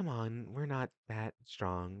 "Oh, come on, we're not that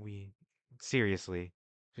strong. We seriously."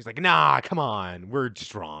 She's like, "Nah, come on, we're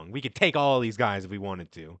strong. We could take all these guys if we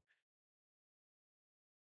wanted to."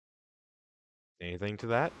 Anything to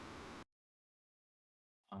that?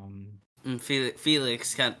 Felix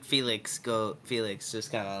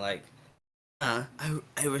just kind of like, I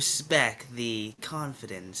respect the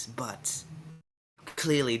confidence, but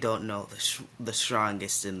clearly don't know the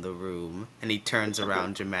strongest in the room. And he turns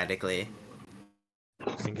around dramatically.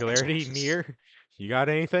 Singularity, Near, you got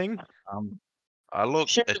anything? I look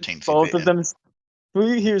Hears a teensy both bit. of them.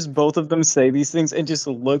 Who hears both of them say these things and just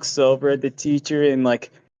looks over at the teacher and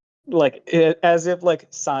as if like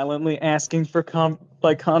silently asking for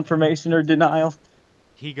confirmation or denial.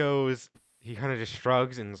 He goes, he kind of just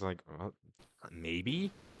shrugs and is like,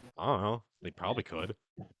 maybe? I don't know. They probably could.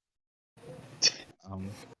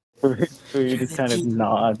 Who just kind of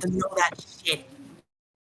nods. Know that shit.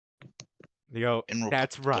 They go, In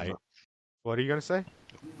 "That's response to right." What are you gonna say?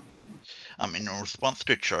 in response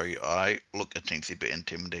to Cho, I look a teensy bit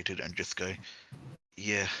intimidated and just go,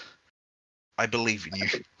 "Yeah, I believe in you."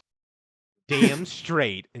 Damn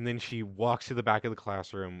straight. And then she walks to the back of the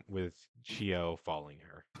classroom with Chio following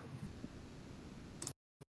her.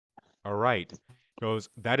 All right. Goes,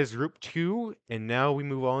 that is group 2, and now we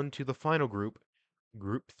move on to the final group,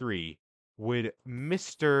 group 3, with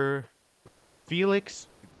Mr. Felix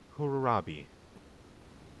Hururabi.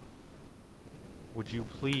 Would you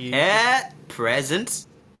please... Present.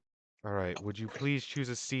 All right. Would you please choose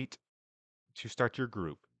a seat to start your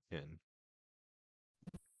group in?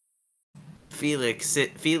 Felix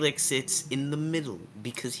sits in the middle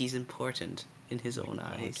because he's important in his own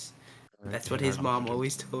eyes. That's what his mom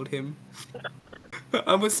always told him.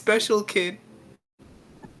 I'm a special kid.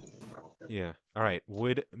 Yeah. All right.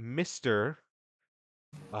 Would Mr.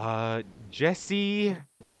 Jesse...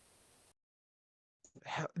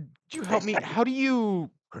 Do you help me? How do you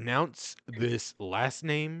pronounce this last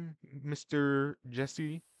name, Mr.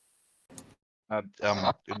 Jesse?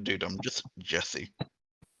 Dude, I'm just Jesse.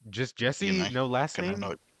 Just Jesse? You know, No last Can I name?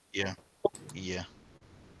 know? Yeah.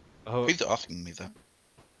 Oh, Who's asking me that?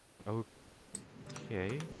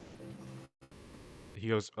 okay. He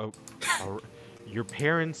goes, "Oh, your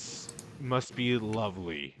parents must be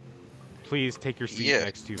lovely. Please take your seat Yeah.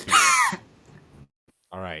 next to Felix."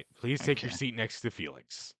 All right. Please take your Okay. seat next to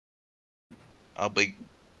Felix. I'll be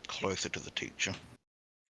closer to the teacher.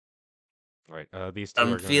 All right. These two are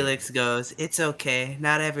gonna... Felix goes, "It's okay.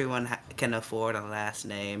 Not everyone can afford a last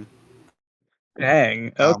name."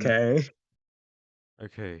 Dang. Okay.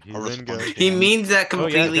 Okay. He I'll then respond goes... to He him. means that Oh,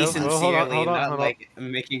 yeah, completely no, hold on, sincerely, hold on, not hold on. like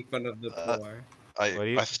making fun of the poor. What do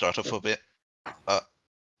you- I start off a bit.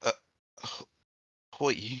 Who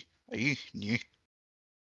are you? Are you new?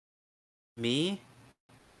 Me?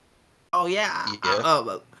 Oh yeah.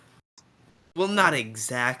 Yeah. Well, not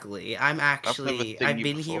exactly. I've I've you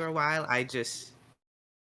been before. here a while. Are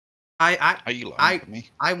you lying to me?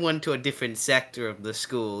 I went to a different sector of the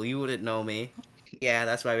school. You wouldn't know me. Yeah,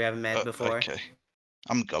 that's why we haven't met before. Okay.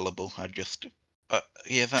 I'm gullible. I just.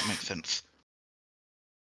 Yeah, that makes sense.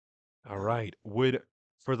 All right.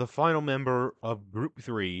 For the final member of Group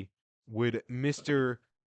 3, would Mr.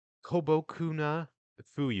 Kobokuna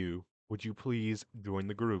Fuyu, would you please join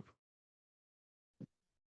the group?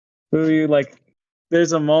 Who you like?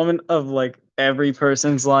 There's a moment of like every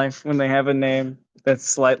person's life when they have a name that's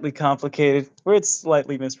slightly complicated, where it's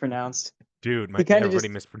slightly mispronounced. Dude, He kind of everybody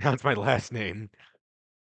just, mispronounced my last name.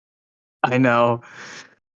 I know.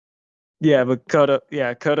 Yeah, but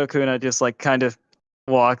Kodo Kuna just like kind of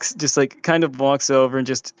walks over and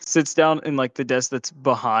just sits down in like the desk that's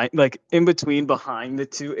behind, like in between behind the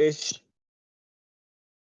two ish.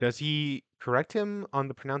 Does he correct him on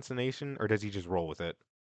the pronunciation, or does he just roll with it?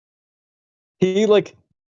 He like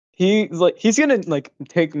he's gonna like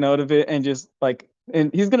take note of it and just like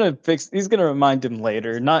and he's gonna remind him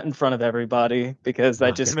later, not in front of everybody, because that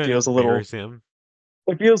Not just gonna feels a little, embarrass him.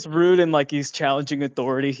 it feels rude and like he's challenging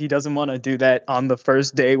authority. He doesn't want to do that on the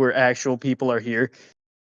first day where actual people are here.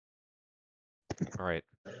 All right.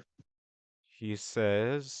 He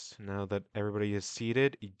says, now that everybody is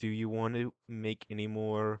seated, do you want to make any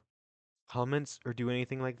more comments or do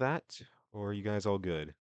anything like that? Or are you guys all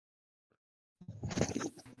good?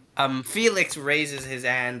 Felix raises his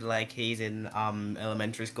hand like he's in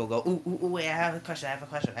elementary school. Go, ooh, wait, I have a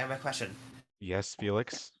question. Yes,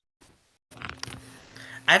 Felix?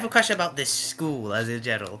 I have a question about this school as in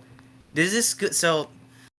general. Does this school, so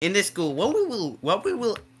in this school, what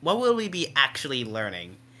will we be actually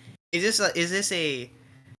learning? Is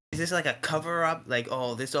this like a cover up? Like,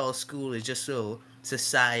 oh, this all school is just so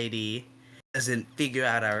society doesn't figure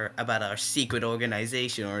out about our secret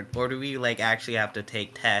organization, or do we like actually have to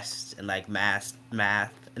take tests and like math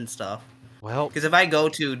and stuff? Well, Because if I go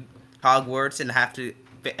to Hogwarts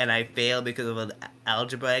and I fail because of an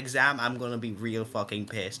algebra exam, I'm gonna be real fucking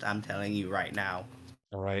pissed. I'm telling you right now.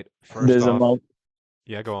 all right. First There's a off, mo-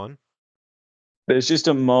 yeah, go on. there's just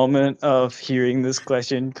a moment of hearing this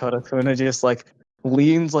question. Kodakuna just like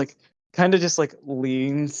leans, like kind of just like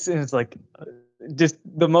leans, and it's like just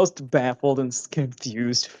the most baffled and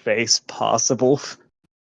confused face possible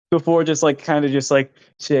before just like kind of just like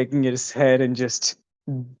shaking his head and just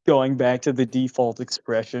going back to the default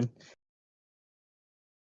expression.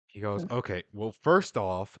 He goes, okay, well, first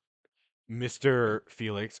off, Mr.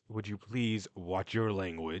 Felix, would you please watch your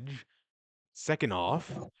language? Second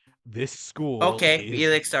off, this school Okay, is.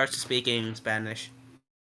 Felix starts speaking Spanish.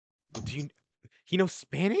 Do you. He knows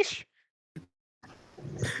Spanish?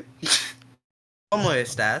 ¿Cómo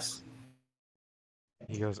estás?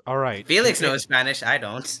 He goes, all right. Felix knows Spanish. I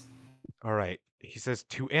don't. All right. He says,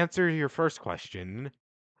 to answer your first question,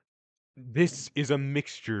 this is a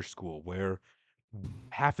mixture school where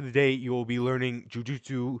half of the day you will be learning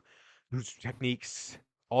jujutsu techniques,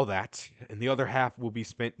 all that, and the other half will be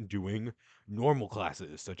spent doing normal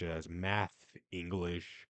classes such as math,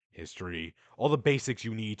 English, history, all the basics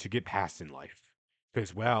you need to get past in life.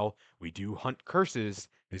 Because, well, we do hunt curses,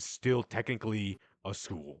 it's still technically a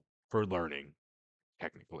school for learning,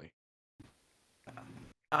 technically.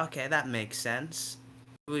 Okay, that makes sense.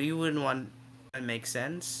 You wouldn't want that makes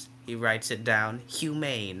sense. He writes it down.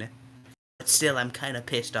 Humane. But still, I'm kind of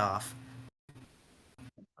pissed off.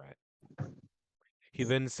 Right. He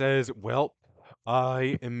then says, well,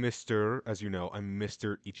 I am as you know, I'm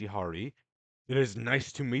Mr. Ichihari. It is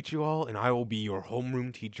nice to meet you all, and I will be your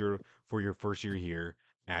homeroom teacher for your first year here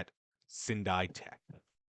at Sendai Tech.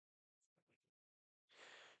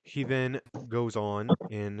 He then goes on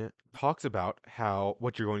and talks about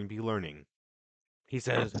what you're going to be learning. He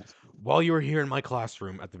says, while you're here in my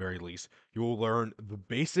classroom, at the very least, you will learn the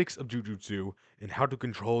basics of Jujutsu and how to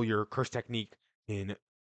control your curse technique in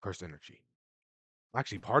curse energy.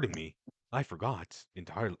 Actually, pardon me, I forgot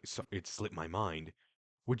entirely. So it slipped my mind.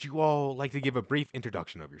 Would you all like to give a brief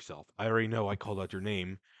introduction of yourself? I already know I called out your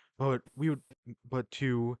name, but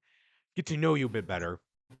to get to know you a bit better.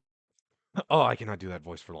 Oh, I cannot do that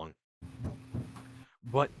voice for long.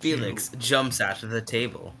 But Felix jumps out of the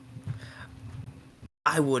table.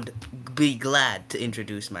 I would be glad to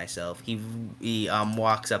introduce myself. He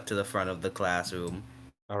walks up to the front of the classroom.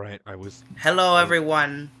 All right, I was. Hello,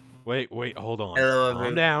 everyone. Wait, hold on. Hello,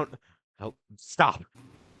 Calm down. Stop.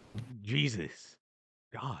 Jesus.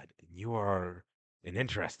 God, you are an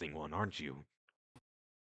interesting one, aren't you?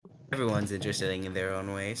 Everyone's interested in their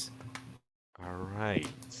own ways. All right.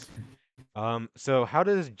 So how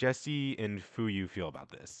does Jesse and Fuyu feel about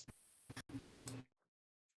this?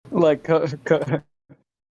 Like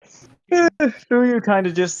Fuyu kind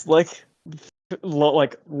of just like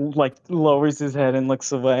lowers his head and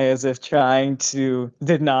looks away as if trying to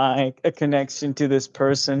deny a connection to this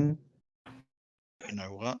person. you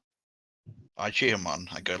know what? I cheer him on.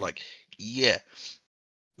 I go like, yeah,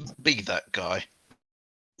 be that guy.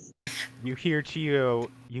 You hear Cho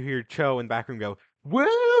in the background go,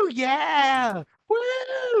 "Woo, yeah,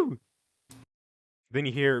 woo!" Then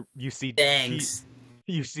you see Thanks.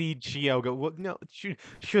 Chio go, "Well, no,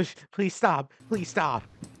 shush, please stop, please stop."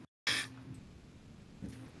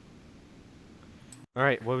 All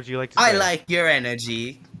right, what would you like to say? I like your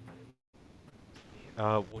energy.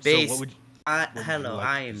 So what Base. would you Hello, like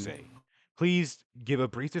to I'm. say? Please give a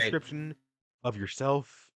brief description of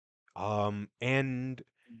yourself, and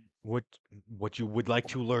what you would like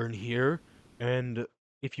to learn here, and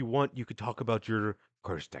if you want, you could talk about your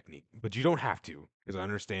curse technique, but you don't have to, because I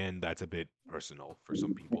understand that's a bit personal for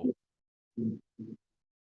some people.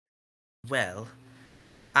 Well,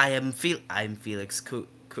 I'm Felix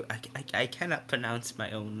I cannot pronounce my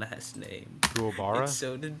own last name. Kuwabara? It's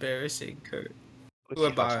so embarrassing, Kurt. Let's see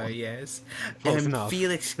if that's Kuwabara, one. yes. Close I'm enough.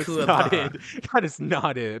 Felix That's not Kuwabara. it. That is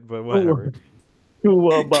not it, but whatever.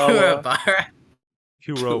 Kuwabawa. Kuwabara.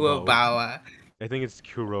 Kurobo. Kuwabawa. I think it's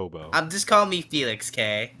Kurobo. Just call me Felix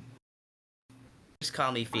K. Just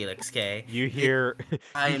call me Felix K. You hear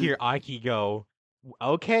I'm- you hear Aiki go,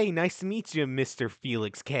 "Okay, nice to meet you, Mr.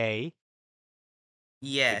 Felix K."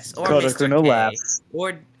 Yes, It's or Koto Mr. Kuno K, laughs.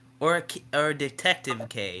 or Detective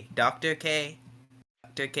K, Doctor K,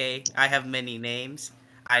 Doctor K. I have many names.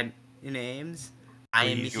 I am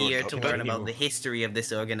Please here to learn continue. about the history of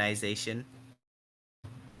this organization.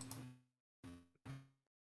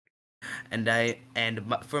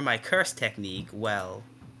 For my curse technique, well,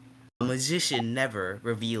 a magician never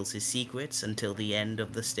reveals his secrets until the end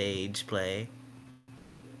of the stage play.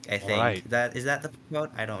 I think Alright. is that the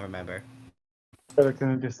quote? I don't remember. Koto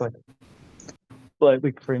Kuno just like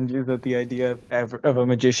slightly cringes at the idea of a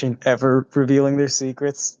magician ever revealing their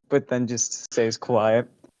secrets, but then just stays quiet.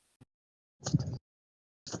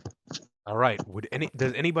 All right.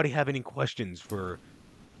 Does anybody have any questions for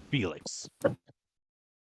Felix?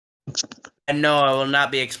 And no, I will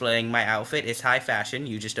not be explaining my outfit. It's high fashion.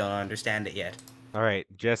 You just don't understand it yet. All right,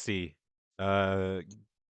 Jesse,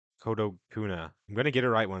 Kodo Kuna. I'm gonna get it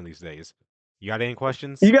right one of these days. You got any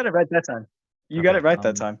questions? You got it right that time. You got Okay. it right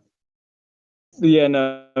that time. Yeah,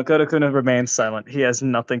 no, Koto Kuno remains silent. He has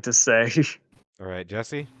nothing to say. All right,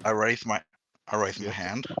 Jesse. I raise my Yes.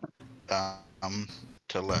 hand,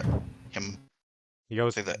 to let him. He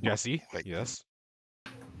goes, Say that. Jesse. Wait. Yes.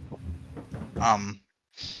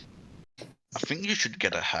 I think you should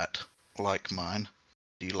get a hat like mine.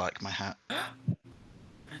 Do you like my hat? I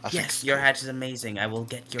think Yes, it's your cool. hat is amazing. I will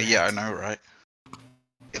get your Yeah, hat. I know, right?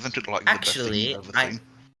 Isn't it like Actually, the best thing you've ever seen?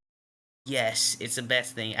 Yes, it's the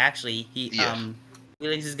best thing. Actually, Yeah.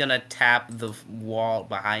 Felix is gonna tap the wall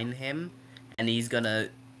behind him, and he's gonna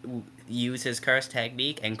use his curse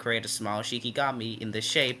technique and create a small shikigami in the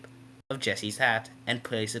shape of Jesse's hat and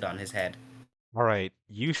place it on his head. All right.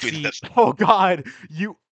 You Dude, see. that's- Oh God.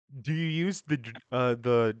 Do you use the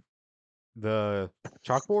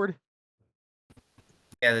chalkboard?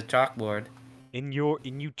 Yeah, the chalkboard. And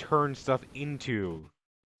you turn stuff into,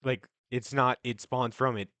 like, it's not, it spawns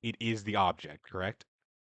from it. It is the object, correct?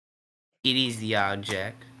 It is the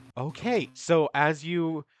object. Okay, so as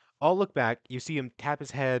you all look back, you see him tap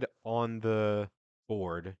his head on the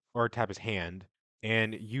board, or tap his hand,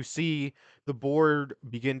 and you see the board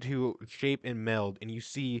begin to shape and meld, and you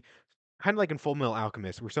see, kind of like in Full Metal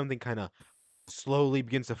Alchemist, where something kind of slowly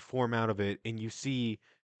begins to form out of it, and you see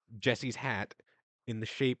Jesse's hat in the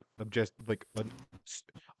shape of just like an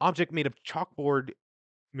object made of chalkboard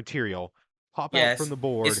material pop out from Yes, the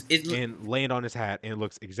board it and land on his hat, and it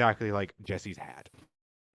looks exactly like Jesse's hat.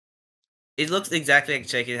 it looks exactly like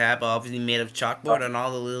Jesse's hat, but obviously made of chalkboard, and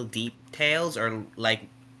all the little details are like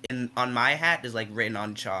on my hat is like written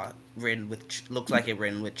on chalk, looks like it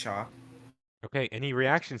written with chalk. Okay, any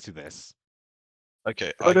reactions to this?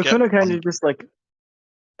 Okay, I Koto get. Kuno kind of just like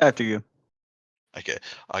after you. Okay,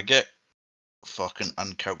 I get fucking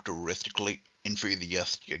uncharacteristically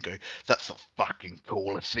enthusiastic and go, "That's the fucking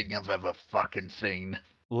coolest thing I've ever fucking seen."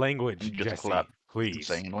 Language, And just Jesse, clap please.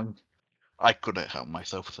 insanely. I couldn't help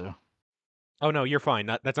myself, so. Oh no, you're fine.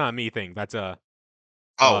 That's not a me thing. That's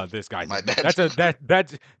Oh, this guy my thing.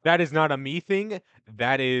 bad. That is not a me thing.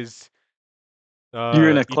 That is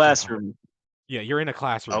You're in a Ichiha- classroom. Yeah, you're in a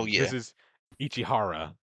classroom. Oh, yeah. This is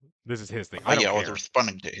Ichihara. This is his thing. Oh I don't yeah, I was care.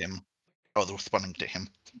 responding to him.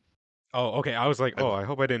 Oh, okay. I was like, I- oh, I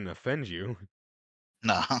hope I didn't offend you.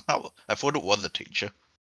 Nah, I thought it was the teacher,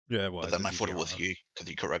 Yeah, it was. but then I it's thought it was Ichihara. you because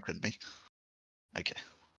he corrected me. Okay.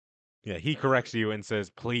 Yeah, he corrects you and says,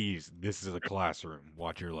 "Please, this is a classroom.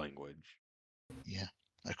 Watch your language." Yeah,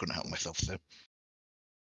 I couldn't help myself, so.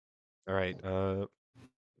 All right.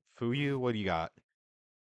 Fuyu, what do you got?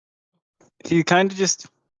 He kind of just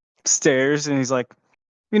stares and he's like,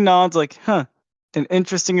 he nods like, huh, an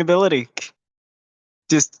interesting ability.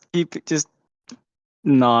 Just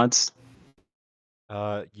nods.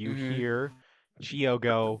 You Mhm. hear Chio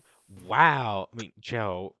go, wow. I mean,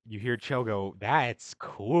 you hear Cho go, that's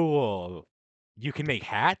cool. You can make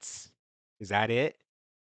hats? Is that it?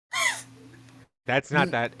 That's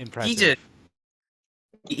not that He impressive. just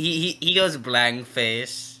he goes blank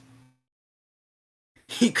face.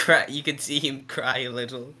 He cry. You can see him cry a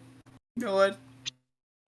little. You know what?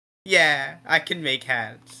 Yeah, I can make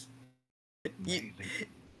hats. You, Amazing.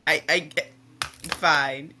 I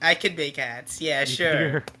fine. I can make hats. Yeah,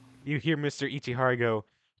 sure. You hear Mr. Ichihara go,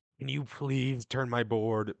 can you please turn my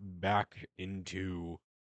board back into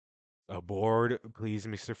a board, please,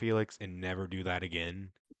 Mr. Felix, and never do that again?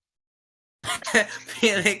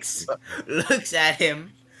 Felix looks at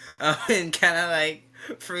him and kind of like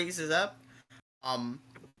freezes up.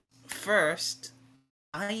 First,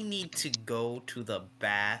 I need to go to the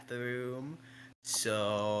bathroom.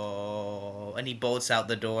 So, and he bolts out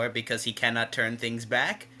the door because he cannot turn things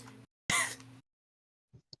back.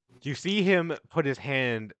 You see him put his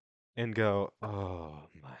hand and go, oh,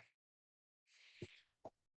 my.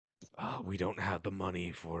 Oh, we don't have the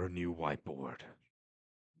money for a new whiteboard.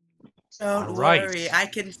 Don't All worry, right.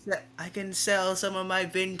 I can sell some of my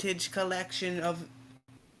vintage collection of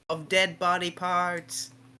dead body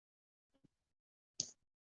parts.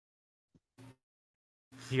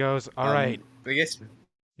 He goes, all right. I guess.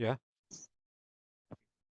 Yeah.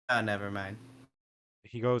 Oh, never mind.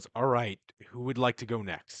 He goes, all right. Who would like to go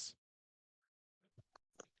next?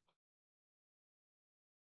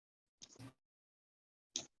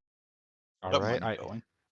 All Don't right. mind going.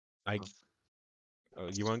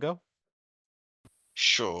 You want to go?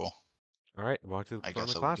 Sure. All right. Walk to the I front of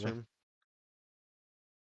guess the I will go. classroom.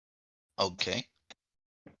 Okay.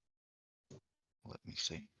 Let me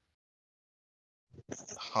see.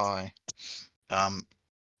 Hi. I'm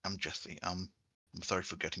Jesse. I'm sorry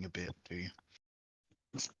for getting a bit too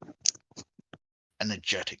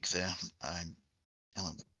energetic there. I'm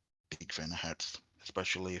a big fan of hats,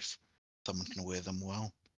 especially if someone can wear them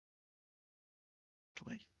well.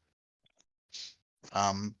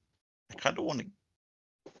 I kind of want to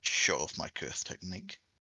show off my curse technique,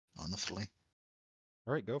 honestly.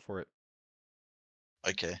 All right. Go for it.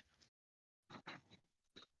 Okay.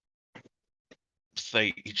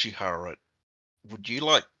 Say, Ichihara, would you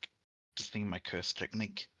like to see my curse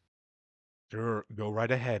technique? Sure. Go right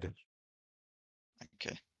ahead.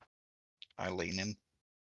 Okay. I lean in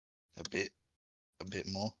a bit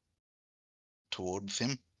more towards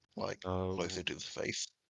him, like closer to the face.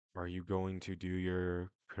 Are you going to do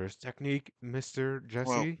your curse technique, Mr.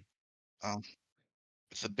 Well, Jesse?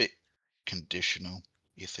 it's a bit conditional,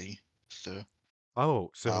 you see, sir.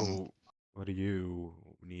 Oh, so what do you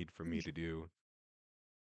need for me to do?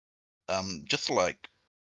 Just like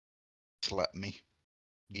slap me,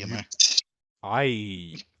 you know.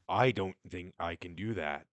 I don't think I can do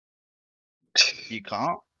that. You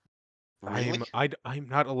can't really. I'm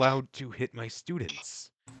not allowed to hit my students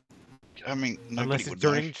I mean, nobody unless it's would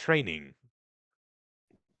know, during training.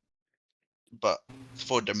 but it's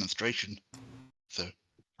for demonstration, so.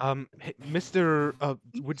 Mr.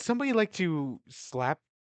 Would somebody like to slap?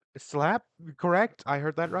 Correct? I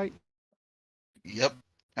heard that right? Yep.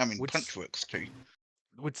 I mean, Would punch works too.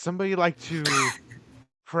 would somebody like to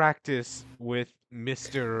practice with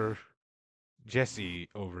Mr. Jesse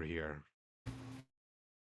over here?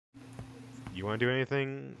 You want to do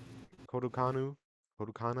anything, Kodukana?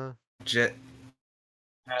 Jet.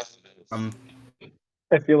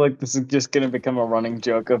 I feel like this is just gonna become a running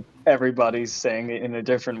joke of everybody's saying it in a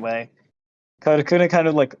different way. Katakuna kind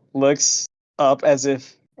of like looks up as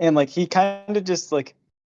if, and like he kind of just like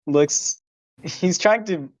looks. He's trying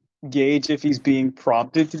to gauge if he's being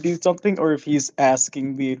prompted to do something or if he's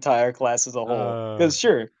asking the entire class as a whole. Because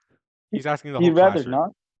sure, He's asking the whole he'd rather classroom.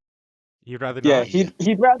 not. You'd rather Yeah, not?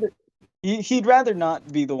 he'd rather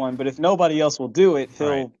not be the one. But if nobody else will do it,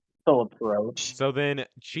 Alright. he'll approach. So then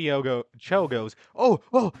Cho goes, oh,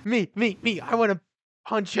 me, I want to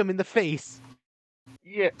punch him in the face.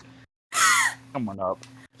 Yeah. Come on up.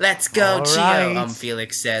 Let's go, All Chio. right.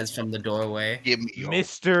 Felix says from the doorway. Give me your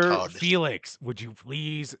Mr. card. Felix, would you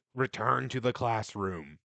please return to the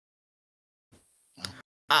classroom?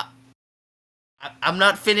 I'm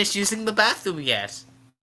not finished using the bathroom yet.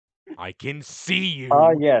 I can see you.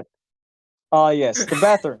 Yes. Yes. The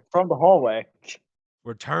bathroom from the hallway.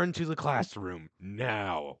 Return to the classroom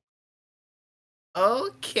now.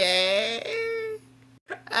 Okay.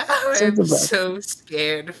 I Send am it back. so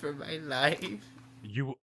scared for my life.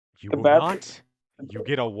 You You The will bathroom- not. You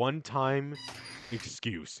get a one-time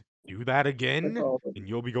excuse. Do that again, and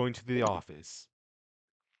you'll be going to the office.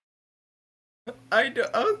 I know.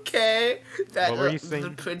 Okay. That What were you the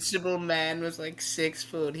saying? principal man was like 6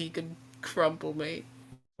 foot. He could crumple me.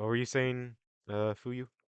 What were you saying, Fuyu?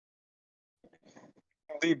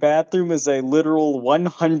 The bathroom is a literal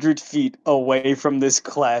 100 feet away from this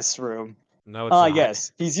classroom. No, it's not.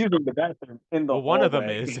 Yes, he's using the bathroom in the Well, one of them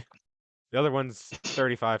hallway. is. The other one's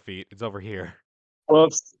 35 feet. It's over here.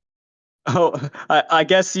 Whoops. Oh, I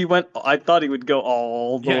guess he went. I thought he would go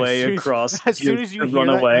all the Yeah, way across as soon to as you hear run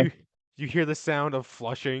that, away. you hear the sound of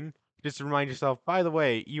flushing. Just to remind yourself, by the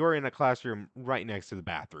way, you are in a classroom right next to the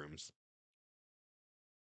bathrooms.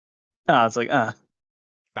 It's like,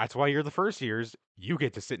 That's why you're the first years. You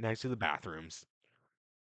get to sit next to the bathrooms.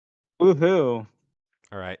 woohoo.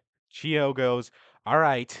 All right. Chio goes, all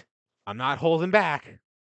right, I'm not holding back.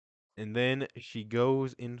 And then she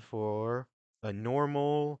goes in for a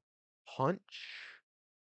normal punch.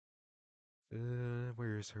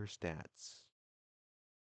 Where's her stats?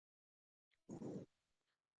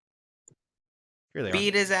 Here they are.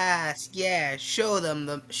 Beat his ass. Yeah. Show him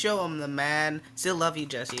the man. Still love you,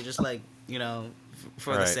 Jesse. Just like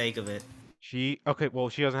for the Alright. sake of it. Okay, well,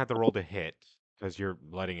 she doesn't have to roll to hit because you're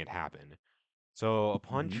letting it happen. So a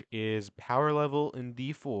punch is power level in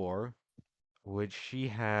D4, which she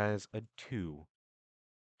has a 2.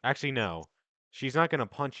 Actually, no. She's not going to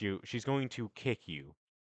punch you. She's going to kick you,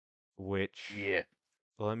 which... Yeah.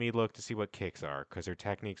 Let me look to see what kicks are, because her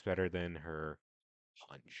technique's better than her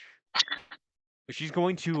punch. She's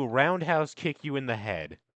going to roundhouse kick you in the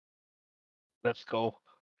head, Let's go.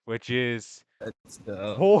 which is Let's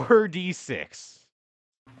go. 4d6.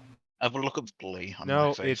 Have a look at the glee on my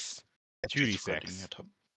No, face. it's She's spreading 2d6. it up.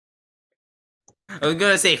 I was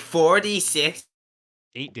gonna say 46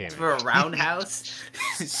 8 damage. for a roundhouse.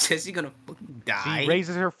 Jesse gonna fucking die. She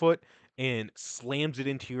raises her foot and slams it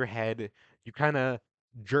into your head. You kind of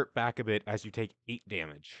jerk back a bit as you take 8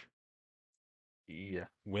 damage. Yeah.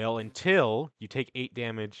 Well, until you take 8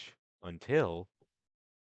 damage until...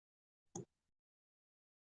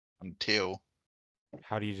 Until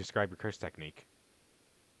How do you describe your curse technique?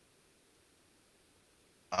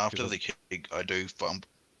 after the kick, I do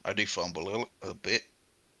fumble a bit,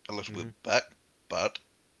 a little bit back, but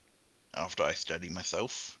after I steady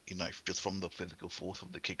myself, just from the physical force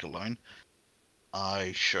of the kick alone,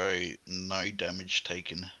 I show no damage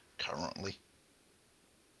taken currently.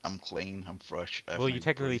 I'm clean, I'm fresh. Well, you no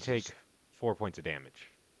technically bruises. take 4 points of damage.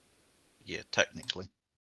 Yeah, technically.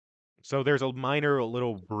 So there's a minor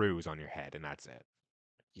little bruise on your head, and that's it.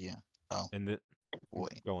 Yeah. Oh, And the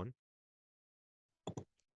wait. go on.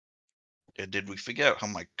 Did we figure out how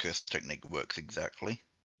my curse technique works exactly?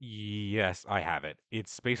 Yes, I have it.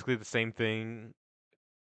 It's basically the same thing.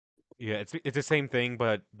 Yeah, it's the same thing,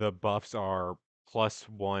 but the buffs are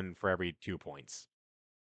 +1 for every 2 points.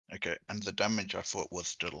 Okay, and the damage I thought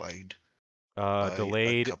was delayed. by a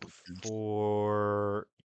Delayed couple turns. for.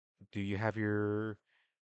 Do you have your?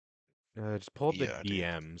 Just pull up Yeah, I the do.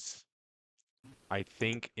 DMs. I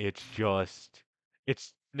think it's just.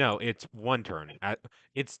 It's 1 turn.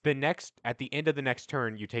 It's the next at the end of the next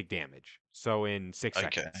turn you take damage. So in 6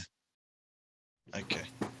 Okay. seconds. Okay,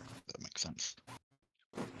 that makes sense.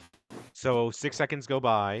 So 6 seconds go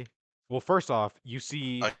by. Well, first off, you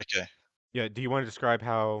see. Okay. Yeah. Do you want to describe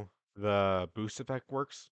how the boost effect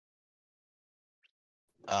works?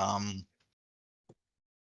 I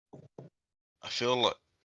feel like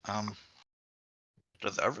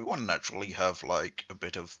does everyone naturally have like a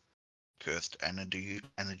bit of cursed energy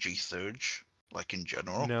surge, like in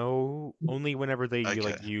general? No, only whenever they like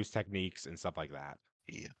Okay. use techniques and stuff like that.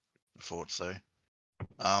 Yeah, I thought so.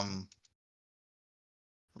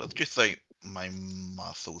 Let's just say my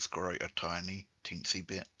muscles grow a tiny, teensy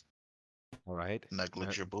bit, All right.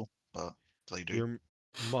 negligible, but they do. Your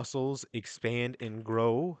muscles expand and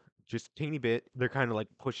grow just a teeny bit. They're kind of like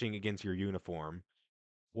pushing against your uniform.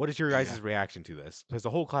 What is your Yeah. guys' reaction to this? Because the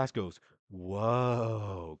whole class goes,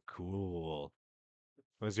 "Whoa, cool."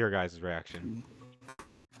 What's your guys' reaction?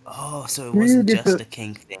 Oh, so it Ryu wasn't gets just a- a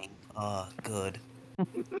king thing. Oh, good.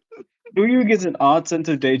 Ryu gets an odd sense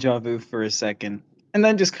of deja vu for a second, and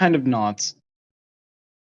then just kind of nods.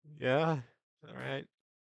 Yeah. All right.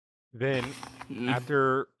 Then, Mm.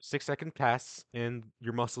 after 6 seconds pass and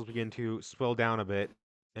your muscles begin to swell down a bit,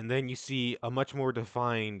 and then you see a much more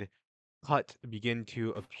defined cut begin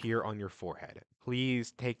to appear on your forehead.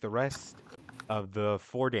 Please take the rest of the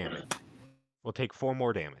 4 damage. We'll take 4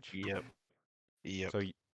 more damage. Yep. Yep. So,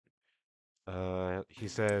 he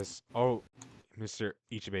says, "Oh, Mr.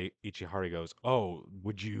 Ichihari goes, oh,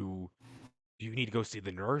 would you Do you need to go see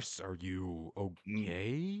the nurse? Are you Mm,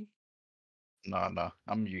 okay? nah.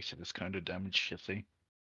 I'm used to this kind of damage, you see.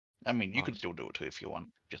 I mean, you Uh, can still do it too if you want.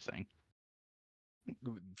 Just saying.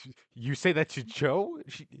 you say that to Joe?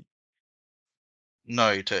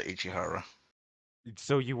 No to Ichihara.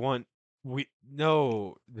 So you want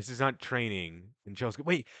no, this is not training. And Joe's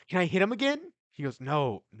wait, can I hit him again? He goes,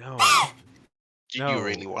 no, Do you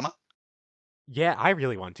really no. wanna? Yeah, I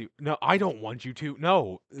really want to. No, I don't want you to.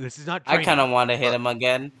 No, this is not I kind training. of want to hit But him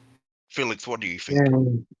again. Felix, what do you think?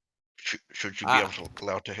 Mm. Should you be I able to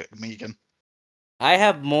allowed to hit me again? I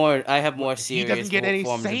have more. I have What, more he doesn't serious get any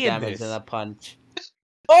forms of say in damage than this. a punch.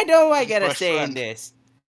 Why don't I He's get a my say in friend. this?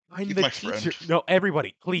 I'm He's the my teacher. friend. No,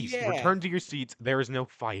 everybody, please Yeah. return to your seats. There is no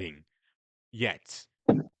fighting yet.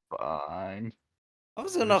 Fine. I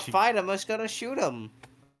was And then gonna she, fight him. I was gonna shoot him.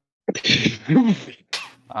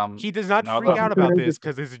 he does not Now freak that out about this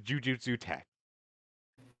because it's a jujutsu tech.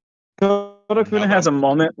 Kodakuna that has a I'm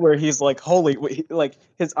moment where he's like, "Holy!" Like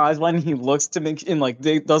his eyes widen. He looks to make and like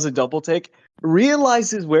does a double take,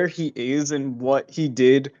 realizes where he is and what he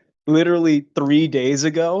did literally 3 days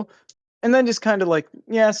ago, and then just kind of like,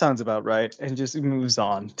 "Yeah, sounds about right," and just moves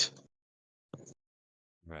on.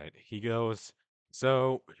 Right. He goes,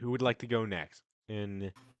 so who would like to go next?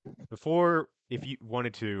 And before, if you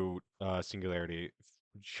wanted to, singularity,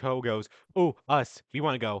 Cho goes, oh, us, we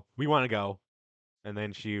want to go, we want to go. And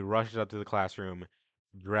then she rushes up to the classroom,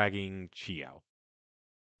 dragging Chio.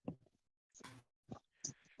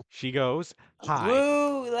 She goes, hi,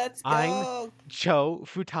 Woo! Let's I'm go. Cho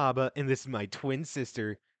Futaba, and this is my twin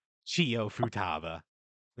sister, Chio Futaba.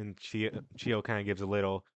 And Chio kind of gives a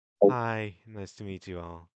little, hi, nice to meet you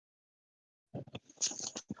all.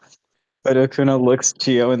 Kodakuna looks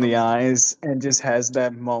Chio in the um eyes and just has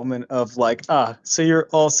that moment of like, "Ah, so you're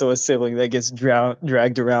also a sibling that gets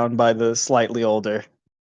dragged around by the slightly older."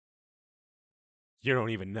 You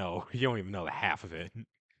don't even know. You don't even know the half of it.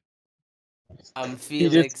 He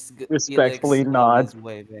just Felix. respectfully Is nods.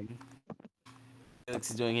 waving.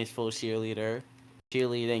 Felix is doing his full cheerleading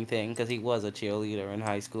thing because he was a cheerleader in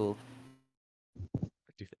high school.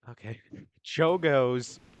 Okay. Cho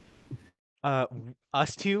goes,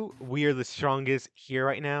 us two, we are the strongest here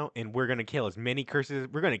right now, and we're gonna kill as many curses.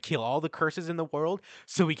 We're gonna kill all the curses in the world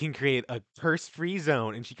so we can create a curse-free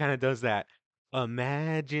zone. And she kind of does that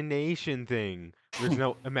imagination thing. There's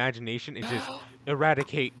no imagination, it's just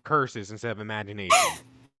eradicate curses instead of imagination.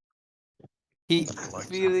 He I like that.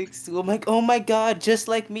 Felix. Oh my God! Just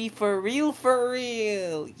like me, for real, for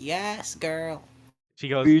real. Yes, girl. She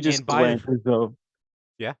goes, He just and by the glances over.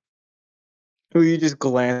 yeah, He just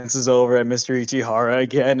glances over at Mr. Ichihara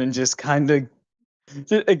again and just kind of,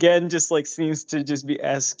 again, just like seems to just be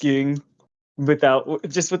asking without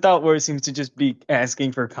words, seems to just be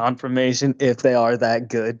asking for confirmation if they are that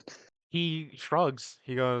good. he shrugs.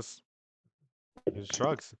 He just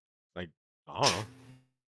shrugs. Like, I don't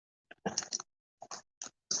know.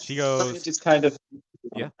 She He goes, just kind of,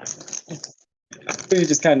 yeah, he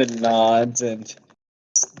just kind of nods and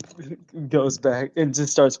goes back and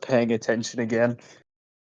just starts paying attention again.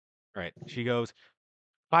 right. She goes,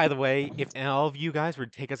 by the way, if all of you guys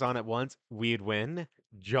would take us on at once, we'd win.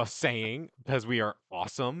 Just saying, because we are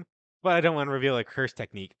awesome. But I don't want to reveal a curse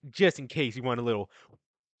technique, just in case you want a little.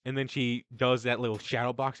 And then she does that little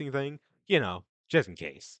shadow boxing thing, just in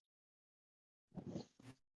case. And then,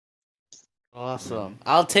 Awesome.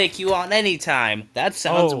 I'll take you on anytime. That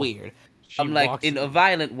sounds oh, weird. she I'm like walks. in a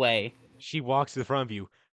violent way. She walks to the front of you.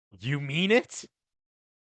 You mean it?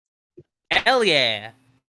 Hell yeah.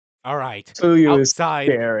 All right. Fuyu is Outside,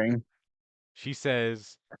 staring. she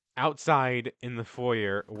says, outside in the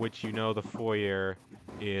foyer, which the foyer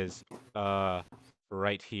is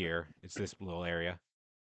right here. It's this little area.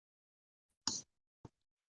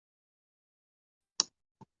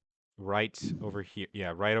 Right over here.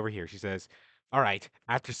 Yeah, right over here. She says, all right,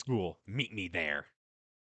 after school, meet me there.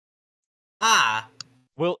 Ah.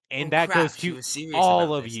 Well, Oh and that goes crap. She to was serious all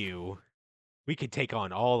about of this. you. We could take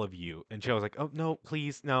on all of you. And Joe's like, oh, no,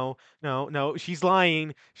 please, no, no, no. She's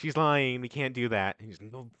lying. She's lying. We can't do that. And he's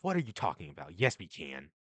like, no, what are you talking about? Yes, we can.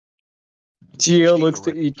 Chio She looks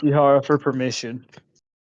to correct. Ichihara for permission.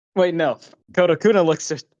 Wait, no. Kodakuna looks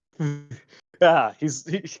to.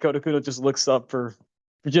 Kodakuna just looks up for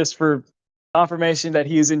confirmation that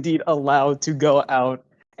he is indeed allowed to go out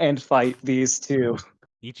and fight these two.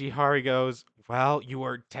 Ichihara goes, well, you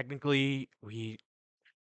are technically,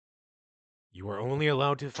 you are only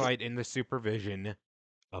allowed to fight in the supervision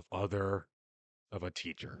of of a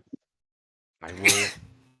teacher. I will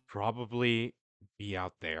probably be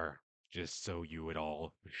out there just so you would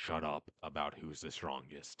all shut up about who's the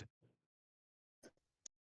strongest.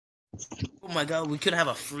 Oh my god, we could have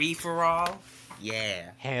a free for all.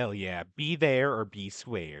 Yeah. Hell yeah, be there or be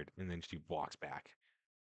squared. And then she walks back.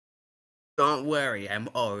 Don't worry, I'm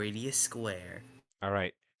already a square. All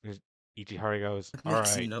right. Ichihara goes, all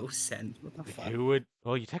Makes right. no sense. What the fuck? Who would?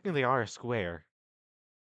 Well, you technically are a square.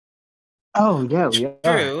 Oh yeah, we are.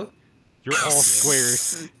 True. You're all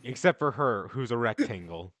squares except for her, who's a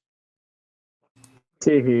rectangle.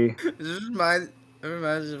 Teehee. This reminds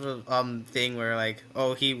me of a thing where like,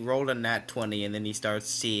 oh, he rolled a nat 20 and then he starts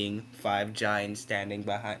seeing 5 giants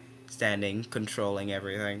standing controlling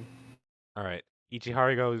everything. All right.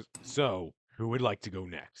 Ichihara goes, so who would like to go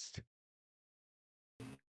next?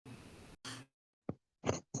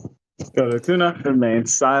 Kodokuna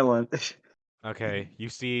remains silent. Okay, you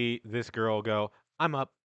see this girl go, I'm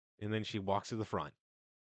up, and then she walks to the front.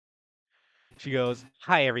 She goes,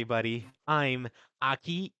 hi everybody, I'm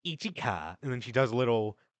Aki Ichika, and then she does a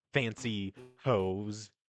little fancy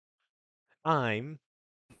pose. I'm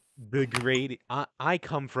the great, I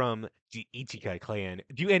come from the Ichika clan.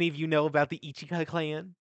 Do any of you know about the Ichika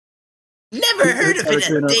clan? Never heard of it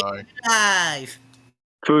a Kodokuna- day No. alive.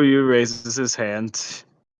 Fuyu raises his hand.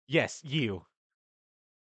 Yes, you.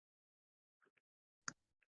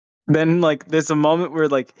 Then like there's a moment where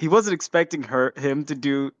like he wasn't expecting him to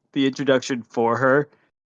do the introduction for her.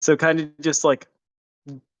 So kind of just like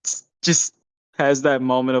just has that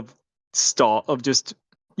moment of stall of just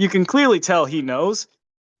you can clearly tell he knows.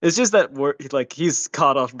 It's just that like he's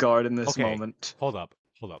caught off guard in this Okay. moment. Hold up.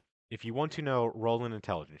 If you want to know, roll an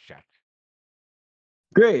intelligence check.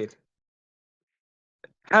 Great.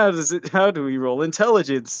 How do we roll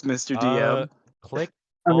intelligence, Mr. DM? Click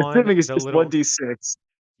I'm on assuming it's the just little 1d6.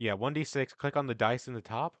 Yeah, 1d6. Click on the dice in the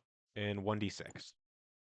top, and 1d6.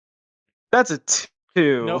 That's a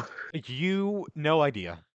 2. Nope. You no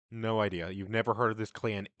idea. No idea. You've never heard of this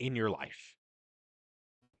clan in your life.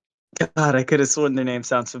 God, I could have sworn their name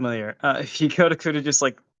sounds familiar. Hikoda could have just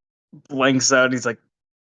like blanks out. He's like,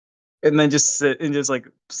 and then just sit and just like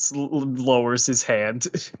lowers his hand.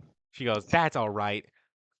 She goes, "That's all right.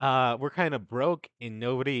 We're kind of broke, and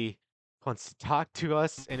nobody wants to talk to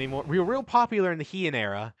us anymore. We were real popular in the Heian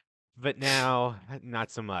era, but now not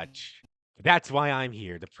so much. That's why I'm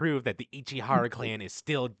here, to prove that the Ichihara clan is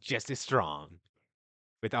still just as strong.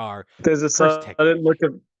 With our There's a curse sudden technique." look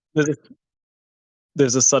of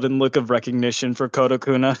there's a sudden look of recognition for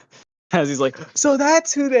Kodokuna as he's like, so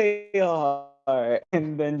that's who they are,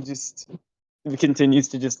 and then just continues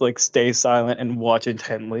to just like stay silent and watch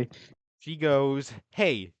intently. She goes,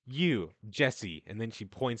 "Hey, you, Jesse," and then she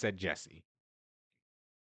points at Jesse.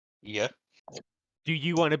 Yeah. "Do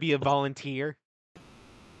you want to be a volunteer?"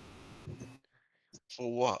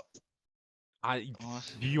 For what?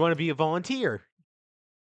 Do you want to be a volunteer?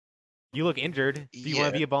 You look injured. Do you want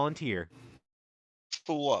Yeah. to be a volunteer?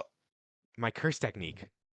 For what? My curse technique.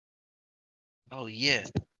 Oh yeah.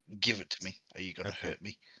 Give it to me. Are you gonna Okay. hurt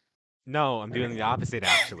me? No, I'm doing the opposite,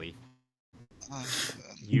 actually. Uh,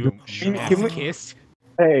 You Can we- masochist.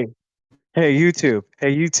 Hey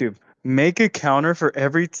YouTube. Make a counter for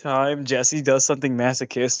every time Jesse does something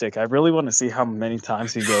masochistic. I really want to see how many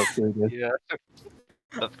times he goes through this. yeah.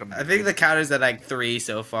 That's gonna I be think good. the counter's at like 3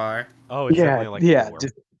 so far. Oh, it's definitely like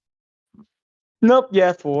 4. Nope,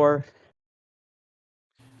 yeah, 4.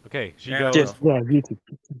 Okay, she Yeah, goes. Just- YouTube.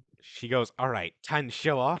 She goes, all right, time to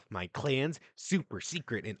show off my clan's super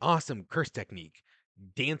secret and awesome curse technique,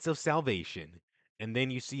 Dance of Salvation. And then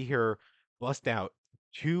you see her bust out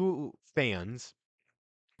 2 fans,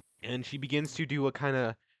 and she begins to do a kind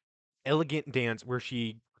of elegant dance where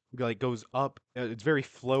she like goes up. It's very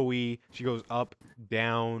flowy. She goes up,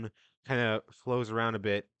 down, kind of flows around a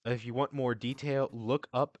bit. If you want more detail, look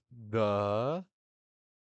up the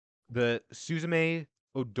Suzume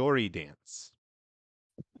Odori dance.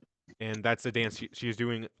 And that's the dance she is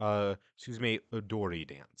doing, Suzume Odori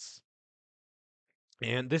dance.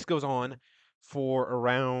 And this goes on for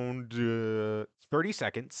around 30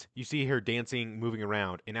 seconds. You see her dancing, moving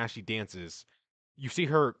around, and as she dances, you see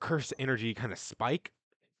her curse energy kind of spike,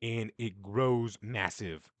 and it grows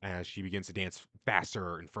massive as she begins to dance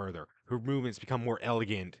faster and further. Her movements become more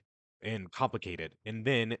elegant and complicated, and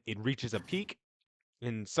then it reaches a peak,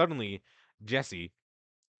 and suddenly, Jesse,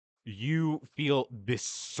 you feel this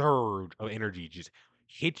surge of energy just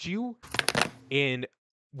hit you. And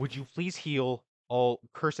would you please heal all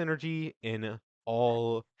curse energy and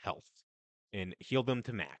all health, and heal them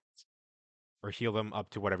to max, or heal them up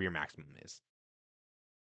to whatever your maximum is?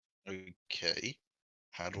 Okay.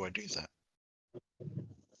 How do I do that?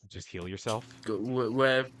 Just heal yourself.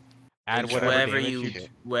 Add whatever wherever damage you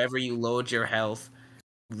wherever you load your health,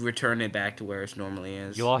 return it back to where it normally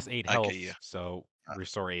is. You lost 8 health, Okay, yeah. so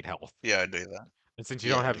restore 8 health. Yeah, I do that. And since you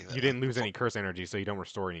Yeah, don't I have, do that. you didn't lose any curse energy, so you don't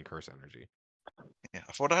restore any curse energy. Yeah,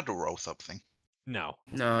 I thought I had to roll something. No.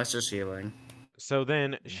 No, it's just healing. So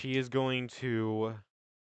then she is going to.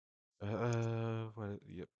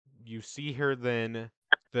 Yep. You see her then.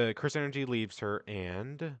 The curse energy leaves her,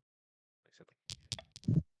 and.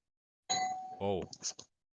 Oh.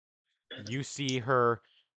 You see her.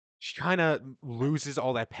 She kind of loses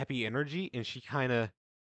all that peppy energy, and she kind of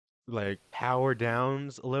like power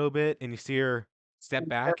downs a little bit, and you see her step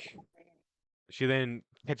back. She then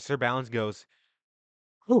catches her balance, goes,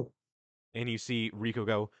 "Oh!" And you see Rico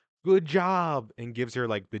go, "Good job!" and gives her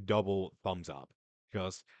like the double thumbs up. She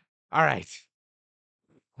goes, "All right,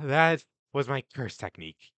 that was my curse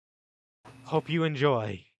technique. Hope you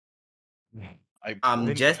enjoy." I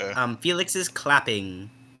pulled Then for her. Felix is clapping.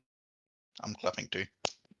 I'm clapping too.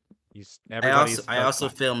 everybody I starts also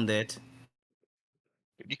clapping. filmed it.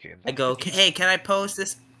 Did you hear I that? go, Did you- hey, can I post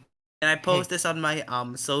this? Can I post Hey. this on my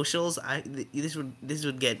socials? This would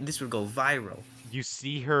go viral. You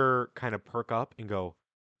see her kind of perk up and go,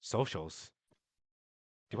 "Socials?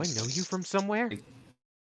 Do I know you from somewhere? He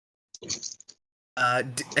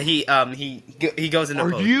goes in the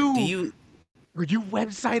Are post. Do you you?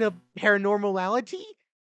 website of paranormality?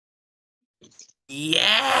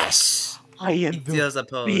 Yes. I He am the does a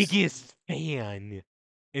post. biggest fan."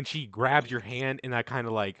 And she grabs your hand in that kind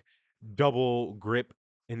of like double grip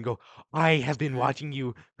and go, "I have been watching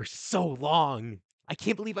you for so long. I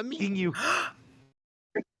can't believe I'm meeting you."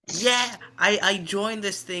 Yeah, I joined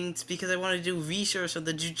this thing because I want to do research on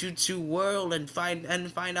the Jujutsu world and find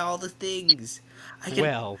all the things. I can.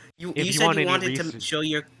 Well, You if you said want you any wanted to research, show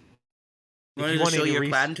your if you want any research,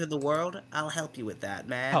 clan to the world. I'll help you with that,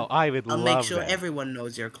 man. oh, I would I'll make love sure that. everyone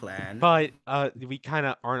knows your clan. But we kind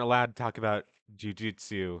of aren't allowed to talk about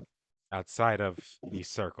jujutsu outside of these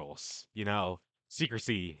circles. You know,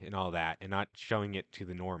 secrecy and all that, and not showing it to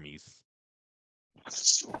the normies.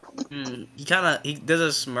 He does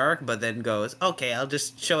a smirk, but then goes, "Okay, I'll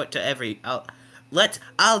just show it to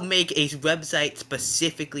I'll make a website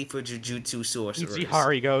specifically for Jujutsu sorcerers.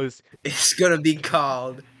 Ichihari goes, It's gonna be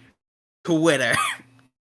called Twitter."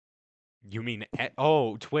 "You mean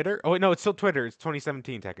Twitter? Oh no, it's still Twitter. It's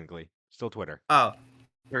 2017 technically. Still Twitter." Oh,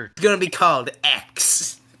 Or- it's gonna be called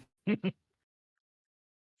X.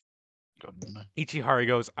 God, no. Ichihari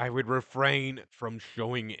goes, "I would refrain from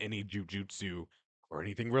showing any jujutsu or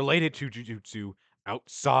anything related to jujutsu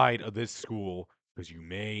outside of this school because you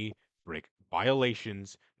may break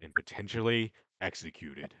violations and potentially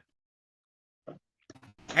executed."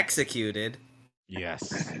 Executed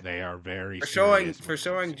Yes, they are very for serious when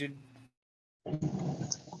showing. it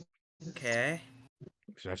comes Okay.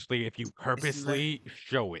 especially if you This is purposely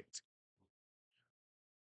show it.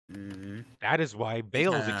 Mm, That is why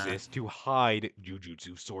veils Uh. exist to hide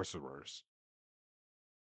jujutsu sorcerers.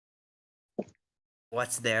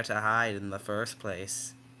 what's there to hide in the first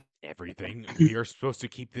place? Everything. We are supposed to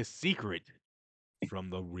keep this secret from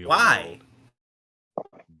the real Why? world.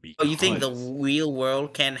 Oh, you think the Because real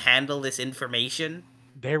world can handle this information?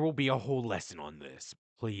 there will be a whole lesson on this.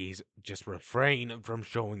 Please just refrain from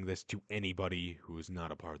showing this to anybody who is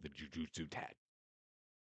not a part of the Jujutsu tag.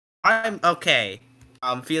 I'm okay.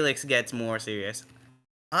 Felix gets more serious.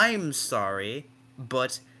 I'm sorry,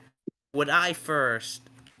 but when I first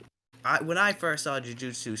saw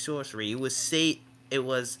Jujutsu Sorcery, it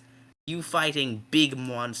was you fighting big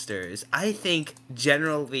monsters. I think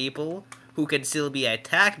general people who can still be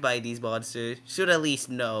attacked by these monsters should at least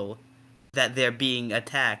know that they're being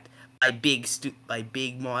attacked by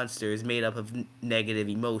big monsters made up of negative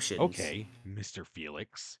emotions. Okay, Mr.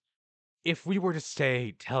 Felix. If we were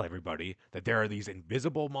to tell everybody that there are these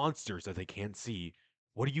invisible monsters that they can't see,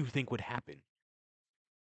 what do you think would happen?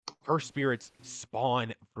 Her spirits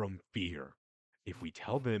spawn from fear. If we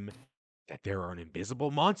tell them that there are invisible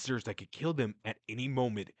monsters that could kill them at any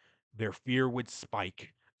moment, their fear would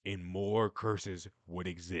spike and more curses would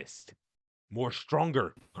exist. More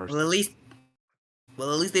stronger curses.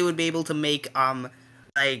 Well, at least they would be able to make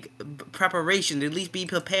preparation. At least be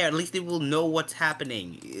prepared. At least they will know what's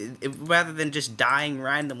happening, rather than just dying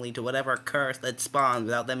randomly to whatever curse that spawns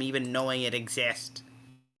without them even knowing it exists.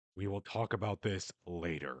 We will talk about this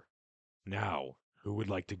later. Now, who would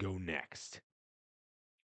like to go next?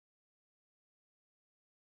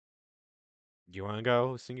 Do you want to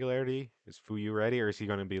go, Singularity? Is Fuyu ready, or is he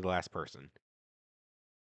going to be the last person?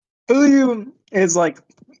 Fuyu is like,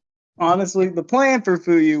 honestly, the plan for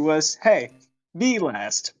Fuyu was, hey, be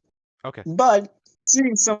last. Okay. But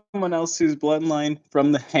seeing someone else whose bloodline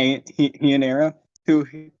from the Heian era, who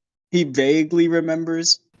he vaguely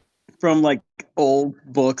remembers, from like old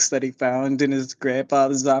books that he found in his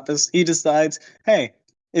grandfather's office. He decides, hey,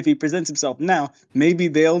 if he presents himself now, maybe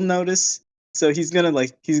they'll notice. So he's gonna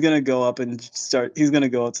go up and start. He's gonna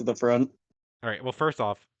go up to the front. All right. Well, first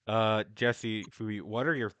off, Jesse, Fui, what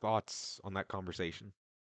are your thoughts on that conversation?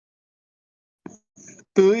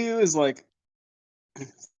 Fuyu is like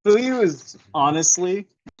Fuyu is honestly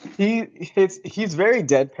he's very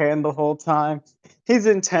deadpan the whole time. He's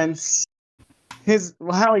intense. His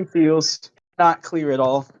how he feels not clear at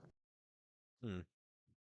all.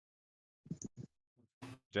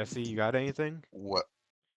 Jesse, you got anything? Well,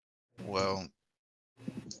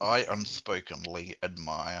 I unspokenly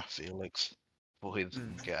admire Felix for his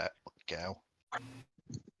gal.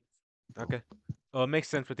 Okay. Well, it makes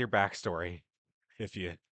sense with your backstory, if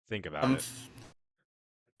you think about it.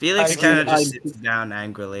 Felix I kind of do- just I- sits down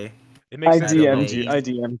angrily. It makes I sense. DM'd you. Adelaide. I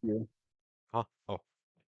DM'd you. Huh? Oh.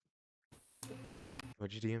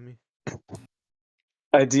 What'd you DM me?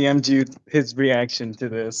 I DM'd you his reaction to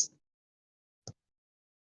this.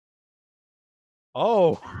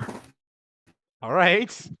 Oh. All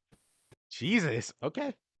right. Jesus.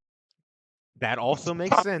 Okay. That also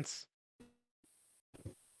makes sense.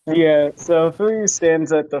 Yeah, so Fuyu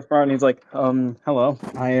stands at the front. He's like, hello,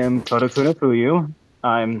 I am Kodokuna Fuyu.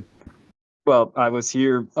 I was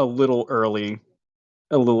here a little earlier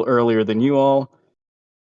than you all.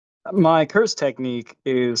 My curse technique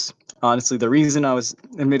is honestly the reason I was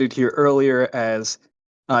admitted here earlier, as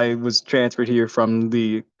I was transferred here from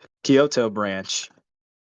the Kyoto branch.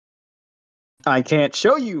 I can't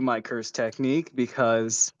show you my curse technique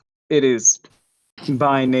because it is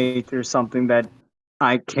by nature something that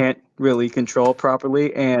I can't really control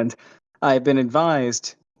properly, and I've been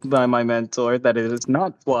advised by my mentor that it is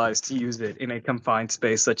not wise to use it in a confined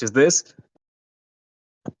space such as this.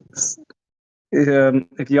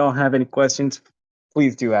 If y'all have any questions,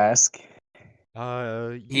 please do ask.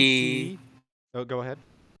 You He- see. Oh, go ahead.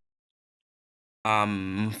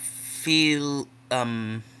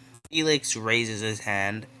 Felix raises his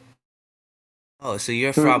hand. Oh, so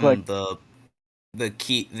you're Who, from like- the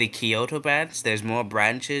Kyoto branch? There's more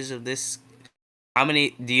branches of this. How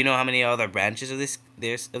many? Do you know how many other branches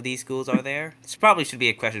of these schools are there? This probably should be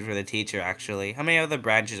a question for the teacher. Actually, how many other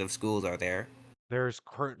branches of schools are there? There's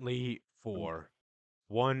currently 4.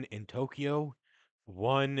 1 in Tokyo,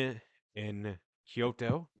 1 in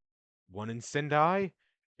Kyoto, 1 in Sendai,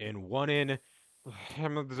 and 1 in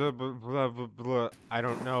I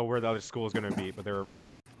don't know where the other school is going to be, but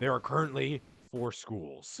there are currently 4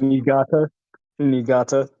 schools. Niigata.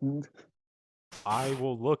 I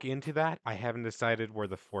will look into that. I haven't decided where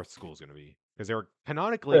the 4th school is going to be because there are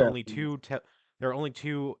canonically Yeah. only 2 there are only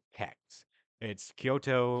 2 techs. It's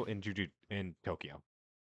Kyoto and and Tokyo.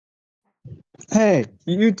 Hey,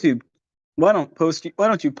 YouTube, why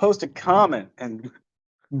don't you post a comment and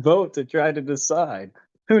vote to try to decide?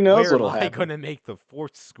 Who knows Where what'll am I happen? going to make the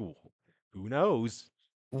 4th school? Who knows?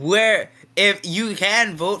 Where, if you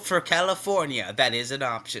can vote for California, that is an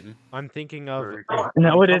option. I'm thinking of No, I'm it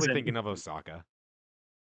probably isn't. thinking of Osaka.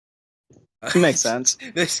 Makes sense.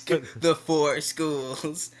 The 4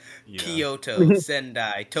 schools: Yeah. Kyoto,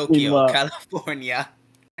 Sendai, Tokyo, Meanwhile- California.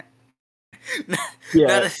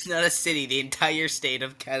 Yeah. Not a city, the entire state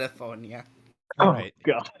of California. All Oh right.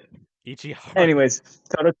 god. Ichihara. Anyways,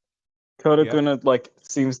 Kodokuna like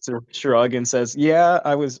seems to shrug and says, "Yeah,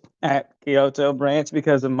 I was at Kyoto branch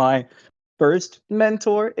because of my first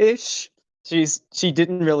mentor-ish. She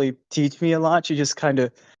didn't really teach me a lot. She just kind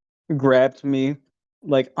of grabbed me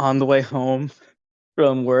like on the way home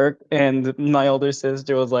from work, and my older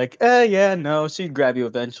sister was like, yeah, no, she'd grab you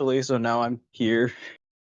eventually, so now I'm here."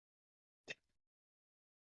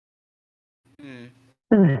 Hmm.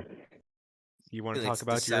 You want to Felix talk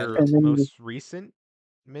about decided- your And then- most recent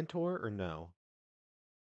mentor or no?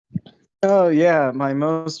 Oh yeah, my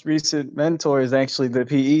most recent mentor is actually the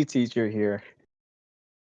PE teacher here.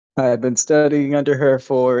 I've been studying under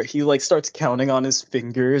her he like starts counting on his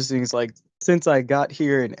fingers, and he's like, since I got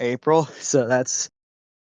here in April, so that's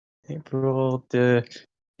April.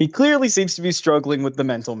 He clearly seems to be struggling with the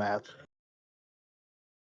mental math.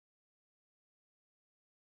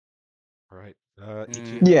 All right. Mm.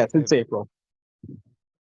 Ichihara. Yeah, since April.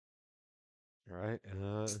 All right.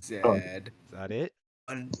 Sad. Is that it?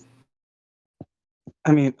 I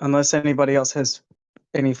mean, unless anybody else has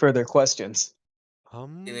any further questions.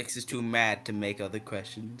 Felix is too mad to make other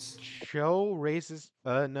questions. Cho raises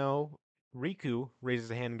no. Riku raises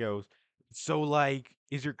a hand and goes, so like,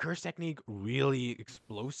 is your curse technique really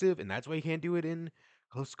explosive and that's why you can't do it in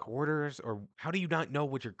close quarters? Or how do you not know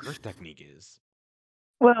what your curse technique is?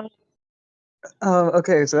 Well,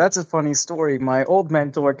 Okay, so that's a funny story. My old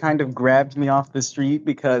mentor kind of grabbed me off the street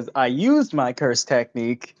because I used my curse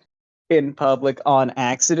technique in public on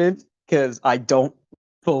accident because I don't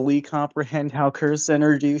fully comprehend how curse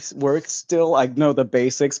energy works still. I know the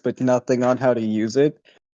basics, but nothing on how to use it.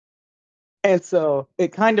 And so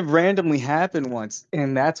it kind of randomly happened once,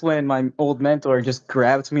 and that's when my old mentor just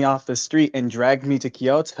grabbed me off the street and dragged me to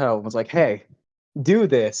Kyoto and was like, "Hey, do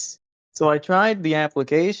this." So I tried the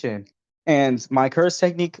application, and my curse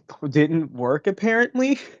technique didn't work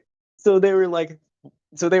apparently. So they were like,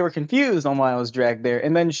 so they were confused on why I was dragged there,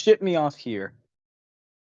 and then shipped me off here.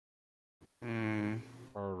 Hmm.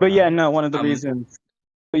 But yeah, Alright. no, one of the Um, reasons.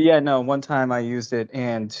 But yeah, no, one time I used it,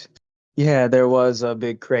 and yeah, there was a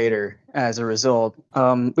big crater as a result.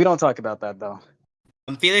 We don't talk about that though.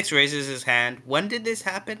 Felix raises his hand. When did this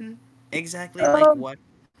happen exactly? Like Um, what?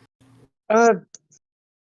 uh,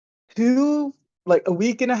 like a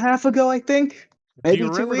week and a half ago, I think. Do you Maybe two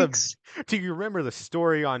remember the weeks. do you remember the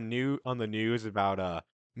story on the news about a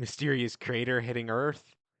mysterious crater hitting Earth?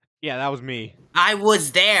 Yeah, that was me. I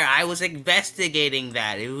was there. I was investigating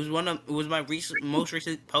that. It was my most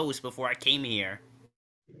recent post before I came here.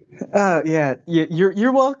 Yeah,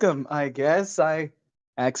 you're welcome. I guess I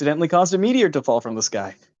accidentally caused a meteor to fall from the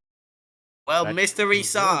sky. Well, That mystery could work.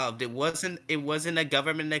 solved. It wasn't a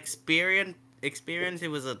government experience. It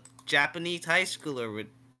was a Japanese high schooler with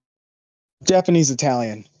Japanese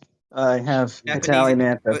Italian. I have Japanese. Italian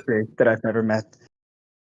ancestry that I've never met.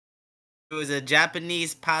 It was a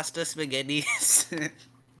Japanese pasta spaghetti. Sorry.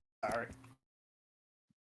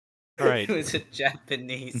 Alright. It was a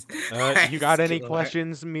Japanese You got any schooler.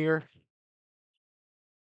 questions, Mir?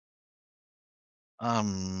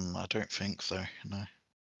 I don't think so. No.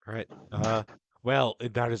 Alright. Well,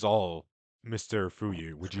 that is all. Mr.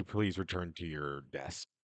 Fuyu, would you please return to your desk?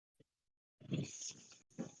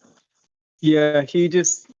 Yeah, he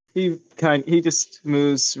just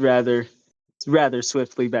moves rather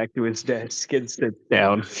swiftly back to his desk and sits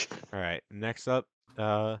down. Alright, next up,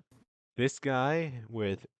 this guy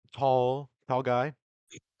with tall guy,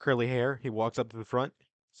 curly hair, he walks up to the front,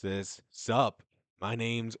 says, "Sup, my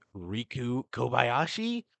name's Riku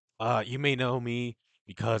Kobayashi. You may know me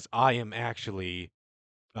because I am actually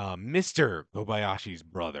Mr. Kobayashi's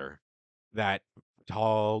brother. That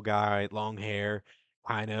tall guy, long hair,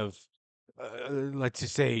 kind of, let's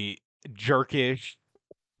just say, jerkish.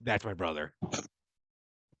 That's my brother.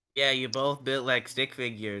 Yeah, you both built like stick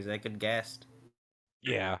figures. I could guess.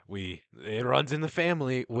 Yeah, it runs in the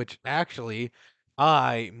family, which actually,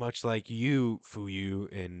 I, much like you, Fuyu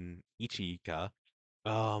and Ichika,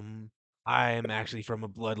 um, I am actually from a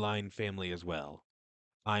bloodline family as well.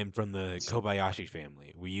 I'm from the Kobayashi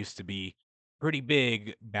family. We used to be pretty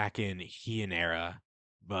big back in Heian era,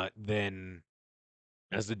 but then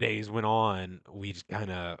as the days went on, we just kind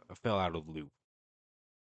of fell out of the loop.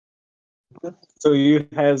 So he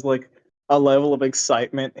has like a level of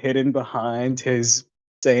excitement hidden behind his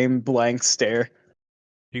same blank stare.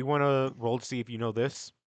 Do you want to roll to see if you know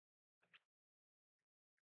this?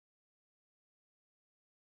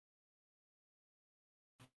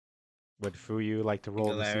 Would Fuyu like to roll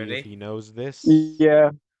to see if Singularity. he knows this?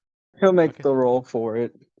 Yeah, he'll make Okay. the roll for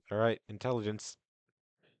it. All right. Intelligence.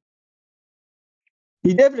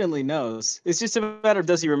 He definitely knows. It's just a matter of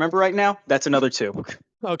does he remember right now? That's another two.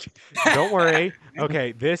 Okay. Don't worry.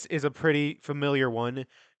 Okay. This is a pretty familiar one.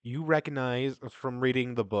 You recognize from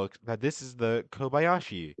reading the book that this is the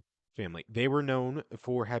Kobayashi family. They were known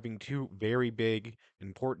for having two very big,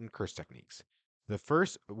 important curse techniques. The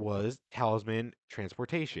first was talisman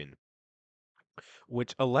transportation,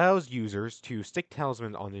 which allows users to stick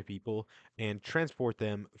talismans on their people and transport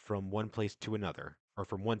them from one place to another, or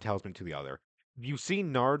from one talisman to the other. If you've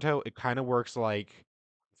seen Naruto, it kind of works like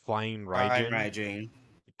flying Fine, Raijin, Raijin.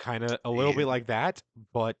 kind of a little bit Yeah. like that,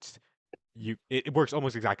 but it works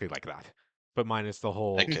almost exactly like that, but minus the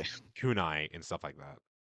whole Okay. kunai and stuff like that.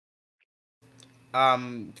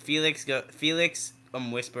 Felix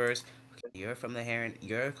whispers, okay, you're from the Heron.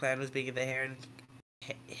 Your clan was big in the Heron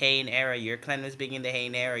Hain era. Your clan was big in the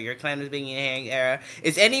Hain era. Your clan was big in the Hain era.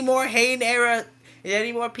 Is any more Hain era? Is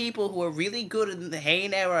any more people who are really good in the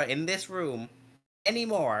Hain era in this room? Any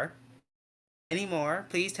more? Any more?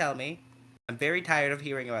 Please tell me. I'm very tired of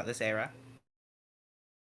hearing about this era.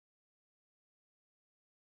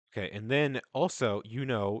 Okay, and then also,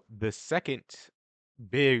 the second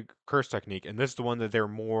big curse technique, and this is the one that they're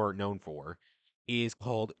more known for, is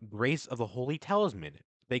called Grace of the Holy Talisman.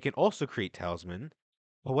 They can also create talisman.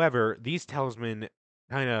 However, these talisman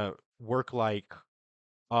kind of work like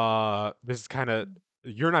this is kind of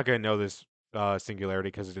you're not gonna know this singularity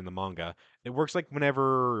because it's in the manga. It works like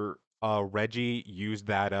whenever Reggie used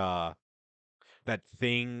that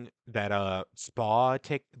thing that spa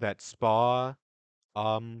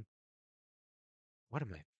um what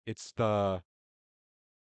am I? It's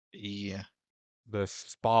Yeah. the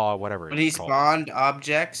spa whatever When it's he called. spawned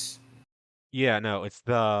objects. Yeah, no, it's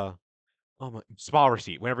the spa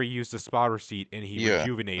receipt. Whenever he used the spa receipt and he Yeah. The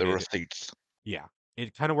rejuvenated, receipts. yeah,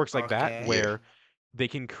 it kind of works like that, Okay. Yeah. where they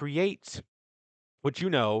can create. What you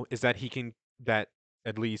know is that he can that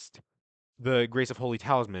at least the grace of holy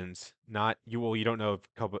talismans. Not you. Well, you don't know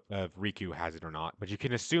if Riku has it or not, but you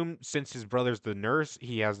can assume since his brother's the nurse,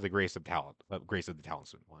 he has the grace of the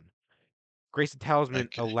talisman one. Grace of talisman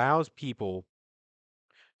Okay. allows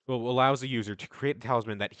the user to create a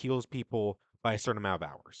talisman that heals people by a certain amount of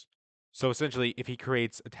hours. So essentially, if he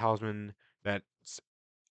creates a talisman that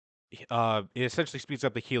it essentially speeds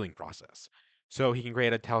up the healing process. So he can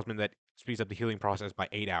create a talisman that speeds up the healing process by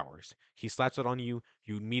 8 hours. He slaps it on you,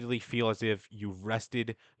 you immediately feel as if you've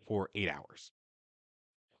rested for 8 hours.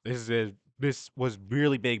 This was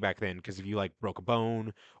really big back then because if you like broke a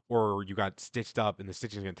bone or you got stitched up and the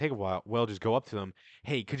stitching is gonna take a while, well, just go up to them.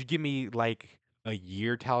 Hey, could you give me like a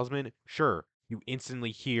year talisman? Sure. You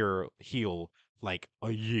instantly heal like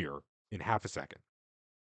a year in half a second.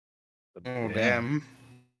 Oh Damn. damn.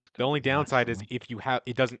 The only Nice for downside is me. if you have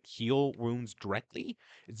it doesn't heal wounds directly.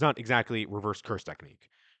 It's not exactly reverse curse technique.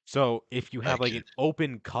 So if you have like Okay. an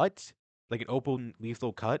open cut, like an open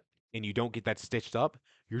lethal cut, and you don't get that stitched up,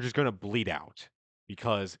 you're just gonna bleed out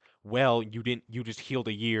because well you just healed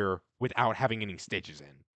a year without having any stitches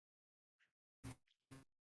in.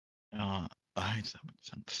 I that makes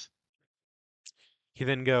sense. He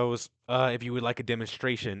then goes, if you would like a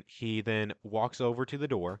demonstration, he then walks over to the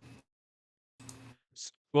door.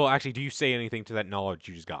 Well, actually, do you say anything to that knowledge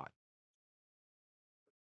you just got?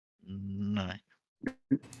 No.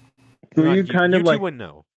 Who Not you you. kind You of two like would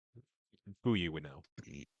know. Who you would know.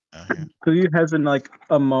 Yeah. who you has in like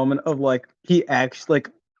a moment of like he actually like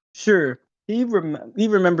sure he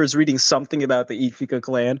remembers reading something about the Ifika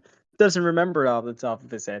clan, doesn't remember it off the top of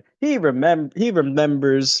his head. He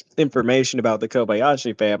remembers information about the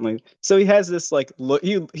Kobayashi family, so he has this like look.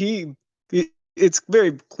 It's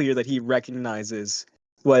very clear that he recognizes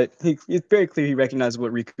it's very clear he recognizes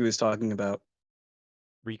what Riku is talking about.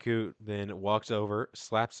 Riku then walks over,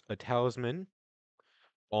 slaps a talisman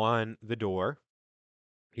on the door.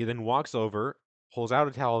 He then walks over, pulls out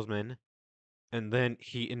a talisman, and then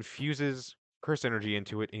he infuses curse energy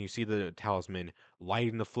into it, and you see the talisman light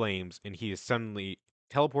in the flames, and he is suddenly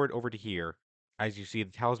teleported over to here as you see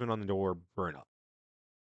the talisman on the door burn up.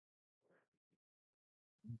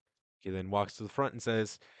 He then walks to the front and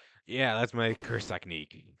says, yeah, that's my curse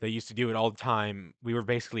technique. They used to do it all the time. We were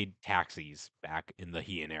basically taxis back in the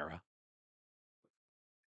Heian era.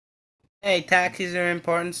 Hey, taxis are an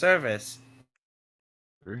important service.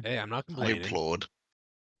 Hey, I'm not I complaining. applaud.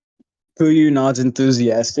 Who nods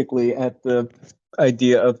enthusiastically at the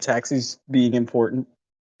idea of taxis being important.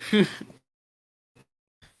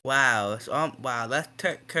 Wow. So, wow,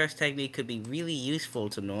 that curse technique could be really useful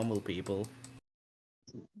to normal people.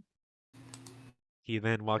 He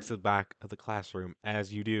then walks to the back of the classroom.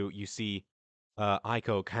 As you do, you see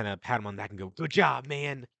Aiko kind of pat him on the back and go, good job,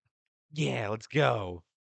 man. Yeah, let's go.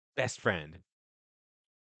 Best friend.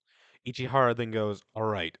 Ichihara then goes, all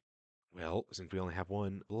right, well, since we only have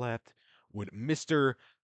one left, would Mr.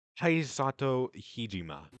 Haisato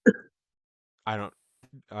Hijima.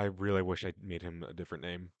 I really wish I made him a different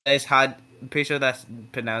name. It's I'm pretty sure that's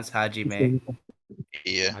pronounced Hajime.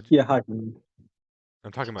 Yeah. Yeah, Hakim.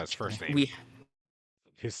 I'm talking about his first name. We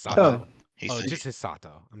Hisato. Oh. He's Oh, just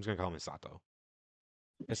Hisato. I'm just gonna call him Hisato.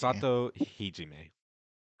 Hisato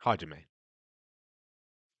Hajime.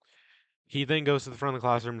 He then goes to the front of the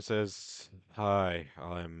classroom and says, hi,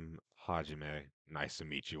 I'm Hajime. Nice to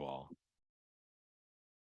meet you all.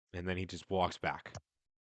 And then he just walks back.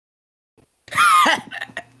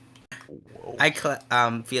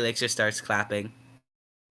 Whoa. Felix just starts clapping.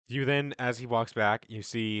 You then, as he walks back, you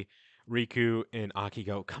see Riku and Aki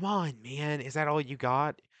go, come on, man, is that all you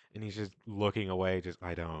got? And he's just looking away, just,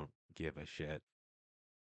 I don't give a shit.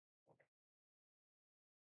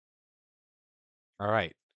 All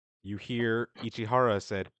right. You hear Ichihara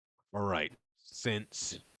said, all right,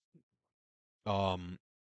 um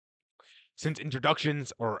since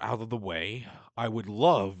introductions are out of the way, I would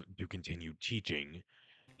love to continue teaching.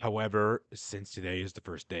 However, since today is the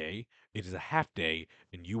first day, it is a half day,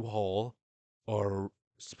 and you all are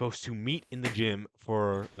supposed to meet in the gym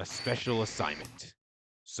for a special assignment.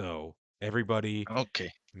 So, everybody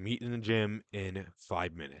Okay. meet in the gym in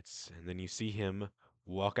 5 minutes. And then you see him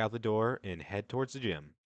walk out the door and head towards the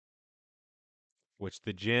gym. which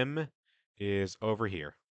the gym is over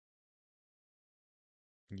here.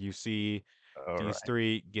 You see All these right.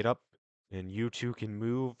 three get up, and you two can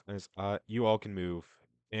move as you all can move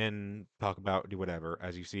and talk about do whatever.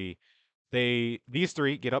 As you see, these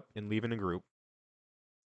three get up and leave in a group,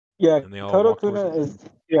 Yeah, and they all Kodo walk towards. Kuna is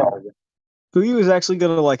yeah. Fuyu is actually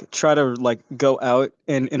gonna like try to like go out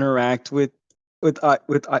and interact with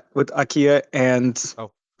Akia and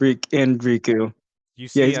Oh, Riku. you Yeah,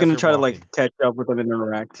 see he's as gonna they're try to like walking. catch up with them and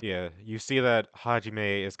interact. Yeah, you see that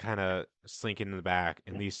Hajime is kind of slinking in the back,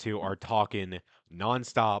 and these two are talking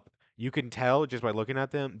nonstop. You can tell just by looking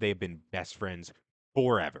at them, they've been best friends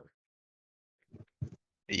forever.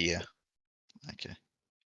 Yeah. Okay.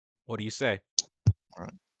 What do you say? All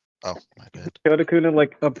right. Oh, my bad. Kodo Kuna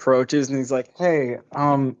like approaches and he's like, "Hey,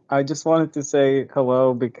 I just wanted to say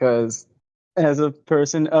hello because as a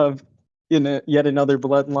person of yet another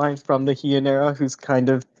bloodline from the Heian era who's kind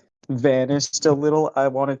of vanished a little, I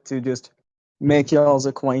wanted to just make y'all's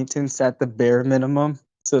acquaintance at the bare minimum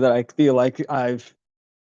so that I feel like I've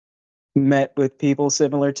met with people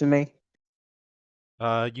similar to me."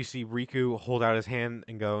 You see Riku hold out his hand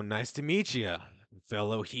and go, "Nice to meet you,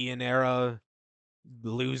 fellow Heian era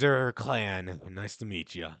loser clan. Nice to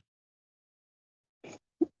meet you."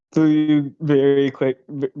 Fuyu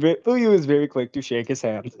is very quick to shake his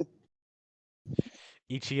hand.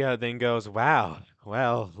 Ichiya then goes, "Wow,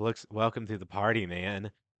 well, looks welcome to the party,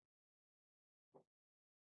 man.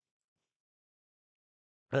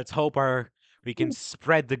 Let's hope we can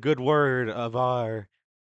spread the good word of our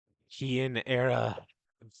Heian era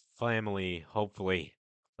family. Hopefully,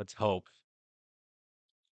 let's hope."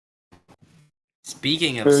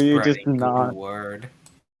 Speaking of Fuyu just spreading good nods. word.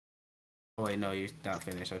 Oh wait, no, you're not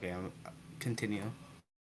finished. Okay, I'm continue.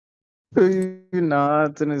 Fuyu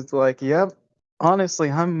nods and is like, "Yep. Honestly,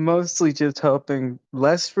 I'm mostly just hoping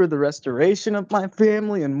less for the restoration of my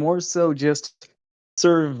family and more so just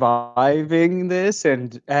surviving this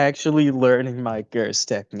and actually learning my curse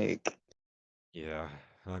technique." Yeah,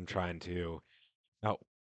 I'm trying to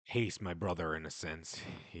outpace my brother in a sense.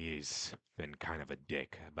 He's been kind of a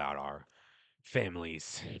dick about our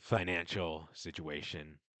family's financial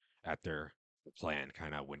situation after the plan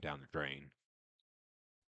kind of went down the drain.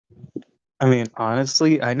 I mean,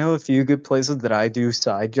 honestly, I know a few good places that I do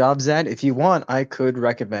side jobs at. If you want, I could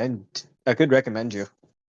recommend you.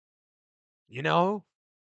 You know,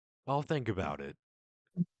 I'll think about it.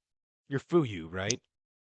 You're Fuyu, right?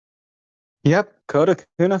 Yep, Koda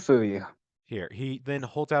Kuna Fuyu. Here, he then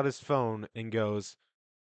holds out his phone and goes,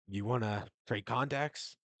 "You want to trade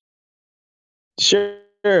contacts?" Sure,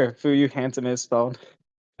 Fuyu hands him his phone.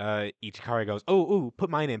 Ichikari goes, "Oh, ooh, put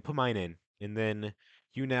mine in." And then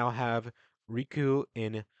you now have Riku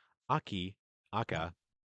and Aka. I'm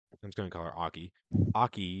just going to call her Aki.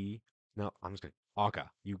 No, I'm just going to Aka.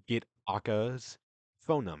 You get Aka's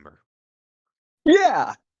phone number.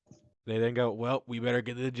 Yeah. They then go, "Well, we better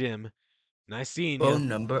get to the gym. Nice seeing you." Phone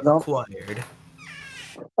number Nope. acquired.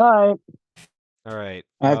 All right. All right.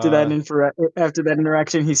 After that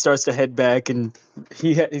interaction, he starts to head back, and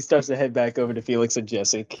he starts to head back over to Felix and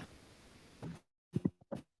Jessica.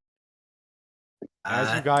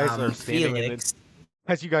 As you guys are standing in the Felix.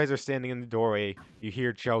 as you guys are standing in the doorway, you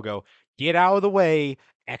hear Cho go, "Get out of the way,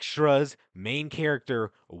 extras, main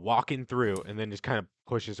character walking through," and then just kind of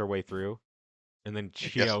pushes her way through. And then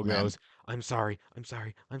Yes, Chio ma'am. goes, "I'm sorry, I'm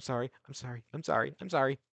sorry, I'm sorry, I'm sorry, I'm sorry, I'm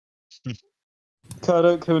sorry."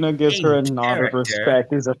 Kodo Kuna gives her a Main nod of character.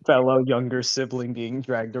 respect as a fellow younger sibling being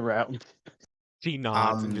dragged around. She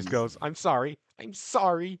nods and just goes, "I'm sorry, I'm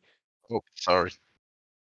sorry." Oh, sorry.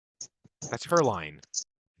 That's her line.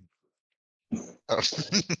 Oh,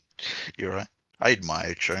 you're right. I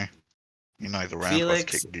admire Cho. You know, the roundhouse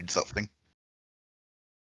Felix. kick did something.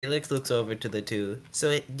 Felix looks over to the two.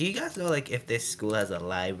 So, do you guys know like if this school has a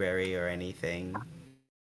library or anything?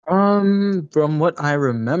 From what I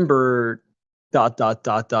remember, dot.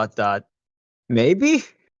 Maybe?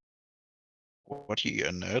 What are you,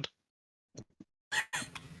 a nerd?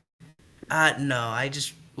 No, I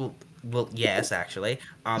just well, yes, actually.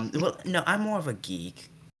 Well, no, I'm more of a geek.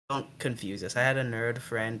 Don't confuse us. I had a nerd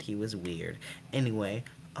friend. He was weird. Anyway,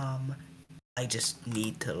 I just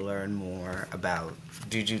need to learn more about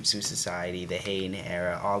Jujutsu Society, the Heian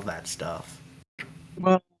era, all that stuff.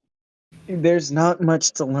 Well, there's not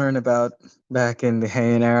much to learn about back in the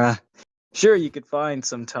Heian era. Sure, you could find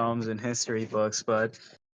some tomes in history books, but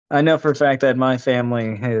I know for a fact that my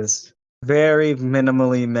family is very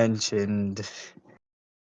minimally mentioned.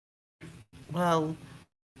 Well,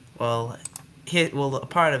 well, well, a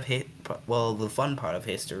part of well, the fun part of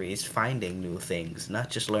history is finding new things, not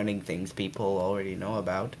just learning things people already know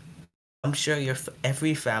about. I'm sure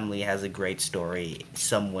every family has a great story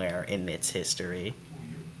somewhere in its history.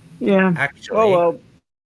 Yeah. Actually, Oh well.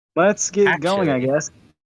 Let's get going, I guess.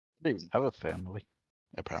 They didn't have a family,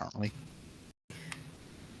 apparently.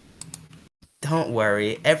 don't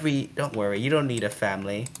worry. Don't worry. You don't need a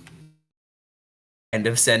family. End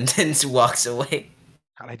of sentence. Walks away.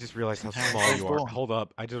 God, I just realized how Yeah, small so you are. cool. Hold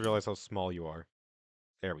up. I just realized how small you are.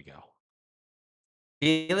 There we go.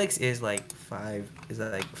 Felix is like 5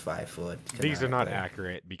 foot. These are not canonically.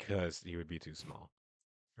 accurate because you would be too small.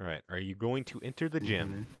 All right. Are you going to enter the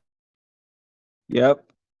gym? Yep.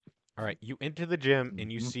 All right. You enter the gym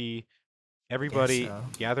and you Mhm. see everybody so.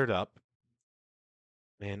 gathered up.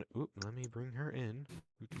 And let me bring her in.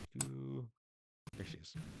 There she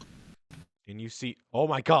is. And you see, oh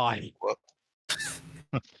my God. What?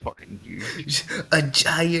 Fucking huge. A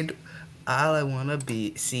giant. All I wanna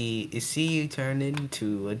see you turn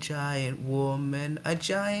into a giant woman. A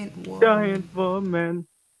giant woman. Giant woman.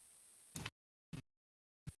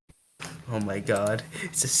 Oh my God!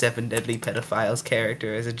 It's a Seven Deadly Pedophiles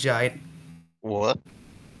character as a giant. What?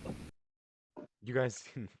 You guys.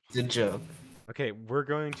 It's a joke. Okay, we're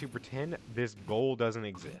going to pretend this goal doesn't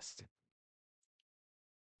exist.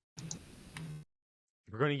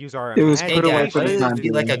 We're going to use our It was Hey put away guys, for why the does time it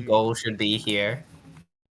feel like a being. goal should be here?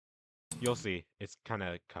 You'll see. It's kind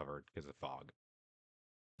of covered because of fog.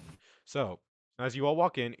 So, as you all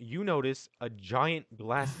walk in, you notice a giant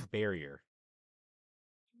glass barrier.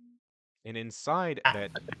 And inside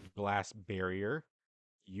that glass barrier,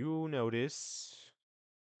 you notice...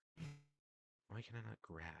 Why can I not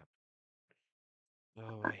grab?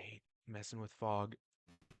 Oh, I hate messing with fog.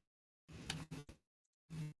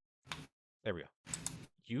 There we go.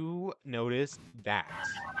 You notice that.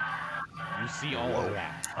 You see all of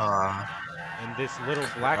that. And this little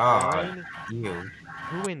black line. You.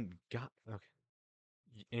 Who in God? Okay.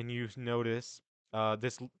 And you notice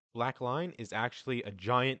this black line is actually a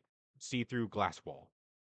giant see-through glass wall.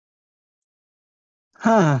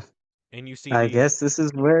 Huh. And you see I these. guess this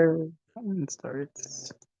is where it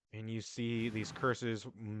starts. And you see these curses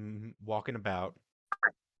walking about,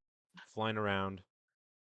 flying around,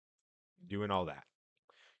 doing all that.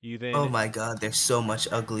 You then Oh my God, they're so much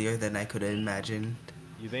uglier than I could have imagined.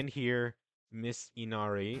 You then hear Miss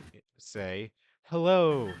Inari say,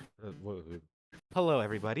 "Hello, hello,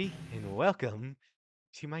 everybody, and welcome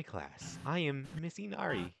to my class. I am Miss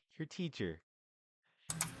Inari, your teacher.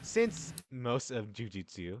 Since most of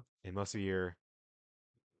Jujutsu and most of your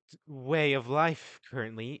way of life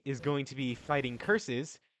currently is going to be fighting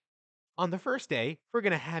curses, on the first day, we're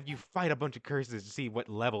gonna have you fight a bunch of curses to see what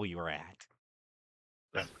level you are at.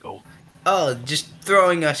 Let's go. Oh, just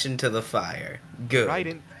throwing us into the fire. Good. Right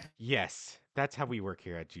in. Yes, that's how we work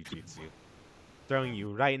here at Jujutsu. Throwing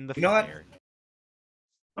you right in the You know what? fire."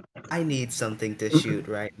 I need something to shoot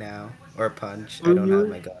right now. Or punch. I don't have Who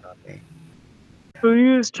my gun on me.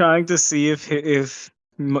 is trying to see if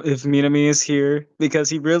Minami is here because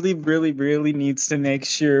he really, really, really needs to make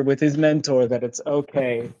sure with his mentor that it's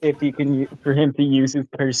okay if he can for him to use his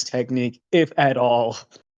curse technique, if at all.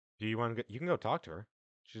 Do you want to? You can go talk to her.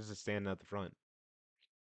 She's just standing at the front.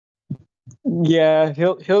 Yeah,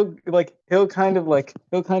 he'll kind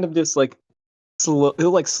of just like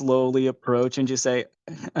slowly approach and just say,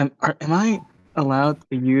 am I allowed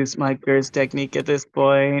to use my curse technique at this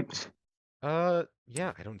point?"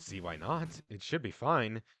 Yeah, I don't see why not. It should be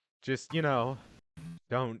fine. Just,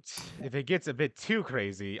 don't. If it gets a bit too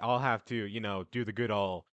crazy, I'll have to, do the good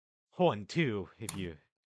old 1-2 if you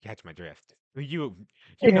catch my drift. You know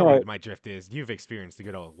Yeah, what my drift is. You've experienced the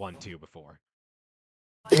good old 1-2 before.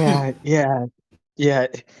 yeah.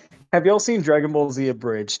 Have y'all seen Dragon Ball Z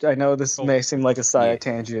Abridged? I know this Oh, may seem like a Yeah. side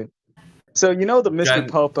tangent. So you know the Mr. Dragon-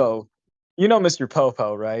 Popo, Mr.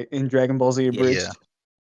 Popo, right? In Dragon Ball Z Yeah. Abridged.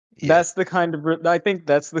 Yeah. That's the kind of I think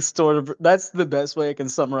that's the best way I can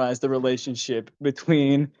summarize the relationship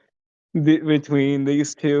between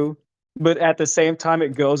these two. But at the same time, it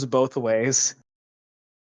goes both ways.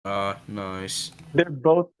 Nice. They're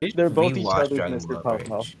both each Rewatch other's Dragon Mr. Ball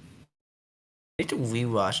Popo. Bridge. I need to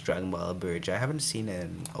rewatch Dragon Ball Bridge. I haven't seen it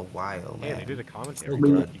in a while, man. yeah, they did a commentary. So So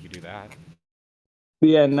good. you could do that. But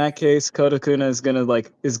yeah, in that case, Kodakuna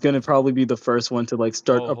is gonna probably be the first one to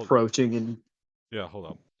start Oh, approaching and. Yeah, hold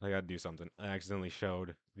up. I gotta do something. I accidentally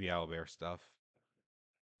showed the owlbear stuff.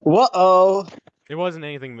 Whoa! It wasn't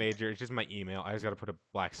anything major. It's just my email. I just gotta put a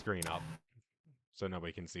black screen up so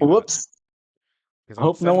nobody can see that. Whoops! Because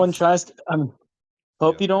Hope no one tries to.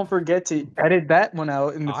 Hope Yeah. you don't forget to edit that one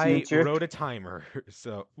out in the I future. wrote a timer,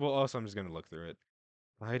 so also I'm just gonna look through it.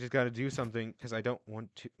 I just gotta do something because I don't want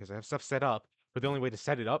to because I have stuff set up. But the only way to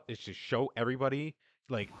set it up is to show everybody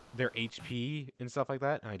like their HP and stuff like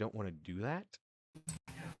that, and I don't want to do that.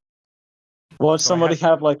 Watch So I somebody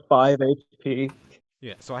have like 5 HP.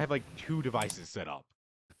 Yeah, so I have like 2 devices set up.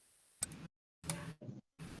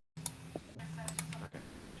 Okay.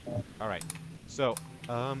 All right. So,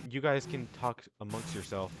 you guys can talk amongst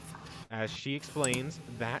yourself as she explains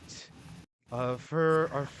that for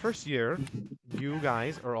our first year, you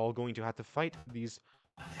guys are all going to have to fight these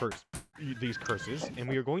curses, and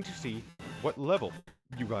we are going to see what level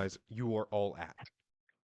you are all at.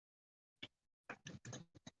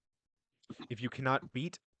 If you cannot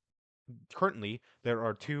beat, currently there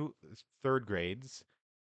are 2 third grades.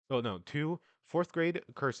 Oh no, 2 fourth grade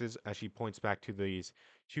curses as she points back to these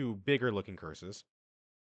 2 bigger looking curses.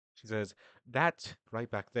 She says that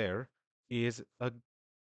right back there is a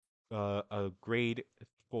grade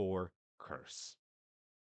 4 curse.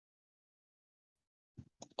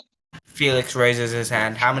 Felix raises his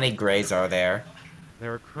hand. How many grades are there?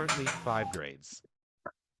 There are currently 5 grades.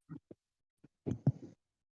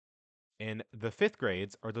 And the 5th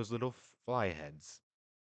grades are those little fly heads.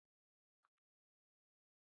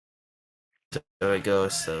 So it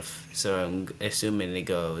goes. So I'm assuming it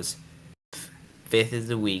goes. 5th is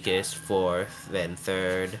the weakest. 4th, then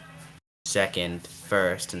 3rd, 2nd,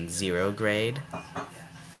 1st, and 0 grade.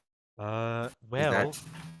 Well,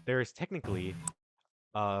 there is technically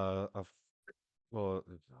well, oh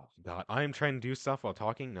God, I'm trying to do stuff while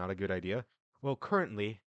talking, not a good idea. Well,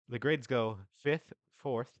 currently, the grades go 5th,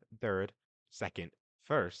 4th, 3rd, 2nd,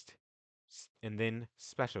 1st, and then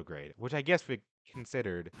special grade, which I guess we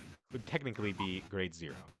considered would technically be grade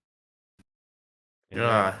 0. And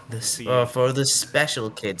then For the special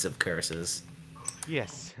kids of curses.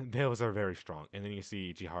 yes, those are very strong. And then you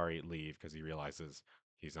see Jihari leave because he realizes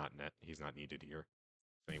he's not needed here.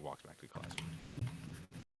 And he walks back to the classroom.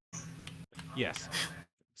 Yes,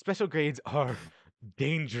 special grades are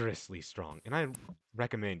dangerously strong, and I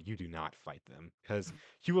recommend you do not fight them because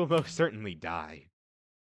you will most certainly die.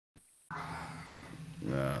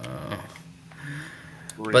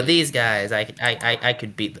 But these guys, I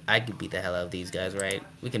could beat the hell out of these guys, right?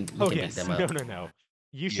 We can beat them up. No.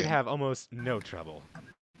 You should have almost no trouble.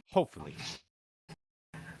 Hopefully.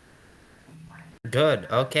 Good.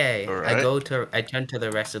 Okay. Right. I turn to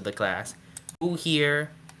the rest of the class. Who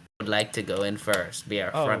here would like to go in first? Be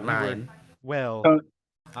our front line.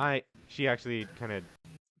 She actually kind of.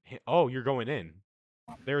 Oh, you're going in.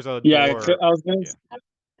 There's a Yeah, door.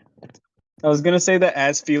 I was gonna say that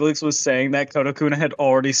as Felix was saying that, Kodokuna had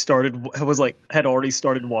already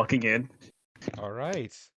started walking in. All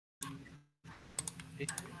right.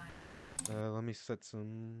 Let me set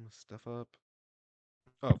some stuff up.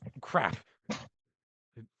 Oh crap! I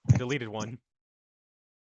deleted one.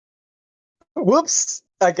 Whoops!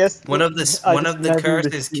 I guess one of the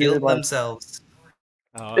curses killed themselves.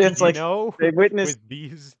 It's like they witnessed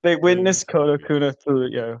Kodokuna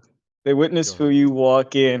Fuyo. They witnessed Fuyu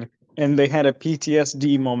walk in, and they had a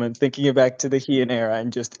PTSD moment thinking back to the Heian era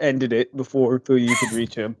and just ended it before Fuyu could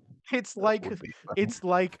reach him. It's like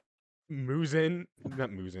Muzan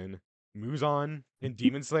in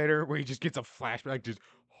Demon Slayer, where he just gets a flashback. Just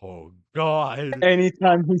oh god!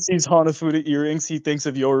 Anytime he sees Hanafuda earrings, he thinks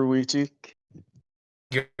of Yoruichi.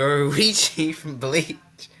 Yoruichi from Bleach.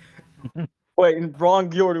 Wait, wrong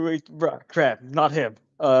Yoruichi. Crap, not him.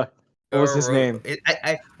 What was his name?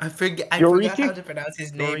 I forgot how to pronounce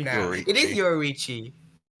his name now. It is Yoruichi.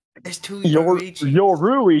 There's 2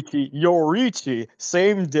 Yoruichi. Yoruichi.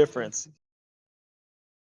 Same difference.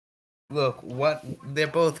 Look, they're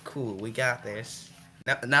both cool. We got this.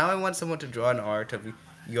 Now I want someone to draw an art of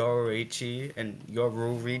Yoruichi and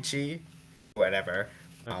Yoruichi. Whatever.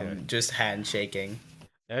 Okay. Just handshaking.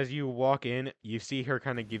 As you walk in, you see her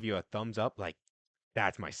kind of give you a thumbs up, like,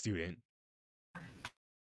 that's my student.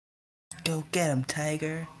 Go get him,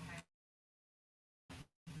 Tiger.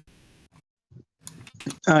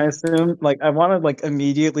 I assume, I want to,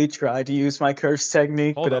 immediately try to use my curse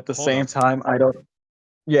technique, but at the same time, I don't...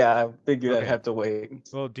 Yeah, I figured I'd have to wait.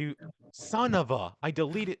 Well, son of a... I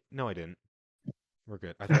deleted... No, I didn't. We're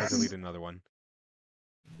good. I thought I deleted another one.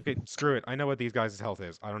 Okay, screw it. I know what these guys' health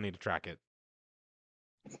is. I don't need to track it.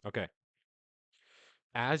 Okay.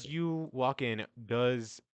 As you walk in,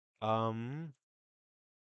 does... You're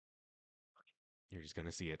just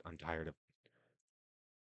gonna see it. I'm tired of...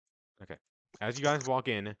 Okay. As you guys walk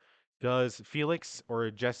in, does Felix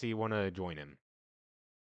or Jesse want to join him?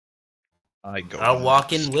 I'll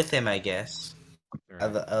walk in with him, I guess.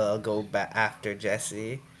 Right. I'll go back after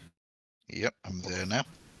Jesse. Yep, I'm there now.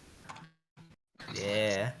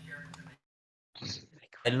 Yeah.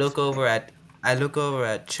 I look over at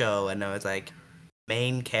Cho and I was like,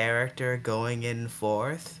 main character going in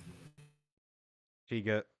fourth.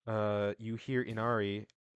 You hear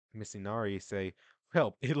Miss Inari say,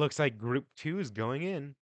 "Well, it looks like Group 2 is going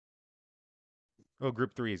in." Oh,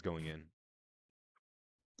 Group 3 is going in.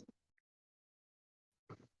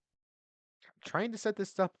 Trying to set this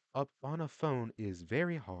stuff up on a phone is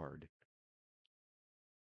very hard.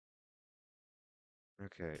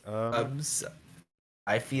 Okay.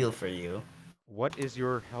 I feel for you. What is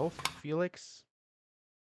your health, Felix?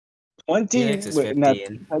 20. Felix is Wait, not,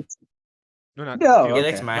 15. that's, No, not no, Felix.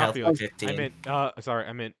 Felix, okay. my Not health is Felix. 15.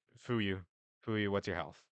 I meant Fuyu. Fuyu, what's your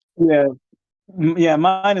health? Yeah, yeah,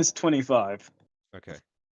 mine is 25. Okay.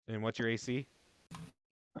 And what's your AC?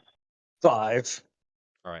 5.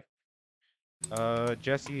 All right.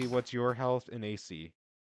 Jesse, what's your health and AC?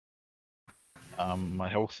 My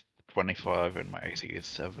health 25 and my AC is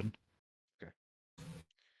 7.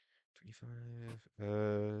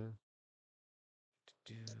 25.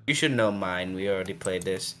 You should know mine. We already played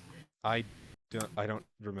this. I don't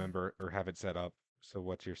remember or have it set up. So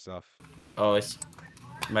what's your stuff? Oh, it's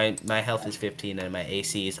my health is 15 and my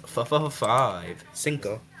AC is 5.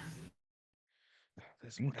 Cinco.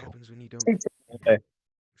 This is what happens when you don't. Okay.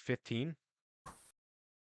 15.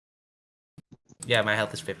 Yeah, my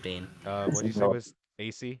health is 15. What did you say was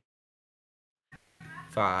AC?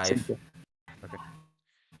 5.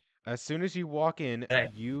 As soon as you walk in, Hey.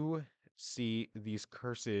 you see these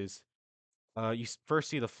curses. You first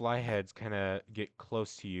see the fly heads kind of get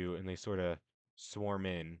close to you, and they sort of swarm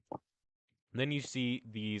in. Then you see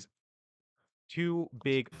these 2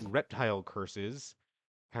 big reptile curses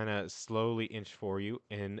kind of slowly inch for you,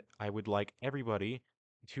 and I would like everybody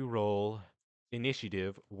to roll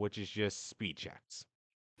initiative, which is just speed checks.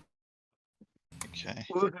 Okay.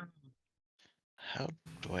 How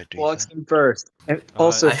do I do Walks that? in first. And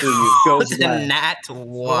also I for you, goes It's a last. nat Oh,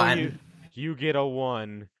 1. you get a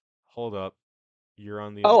 1. Hold up. You're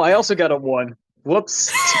on the. Oh, I also got a 1.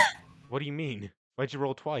 Whoops. What do you mean? Why'd you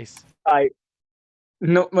roll twice?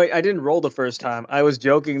 No, wait, I didn't roll the first time. I was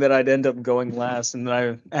joking that I'd end up going last, and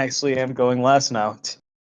I actually am going last now.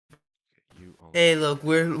 You all. Hey, look,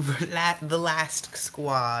 we're the last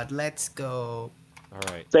squad. Let's go. All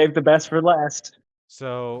right. Save the best for last.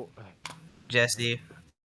 So, Jesse.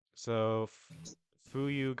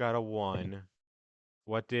 Fuyu got a 1.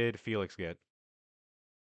 What did Felix get?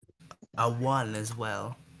 A 1 as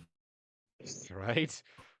well. Right?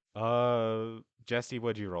 Jesse,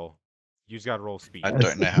 what'd you roll? You just gotta roll speed. I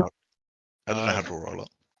don't know how. I don't know how Uh, to roll it.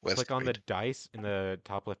 Where's Click on the speed? dice in the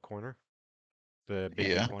top left corner. The big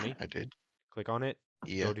Yeah, D20. I did. Click on it.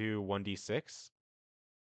 Yeah. Go to 1d6.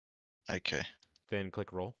 Okay. Then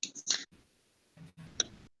click roll.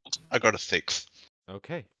 I got a 6.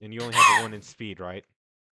 Okay. And you only have a 1 in speed, right?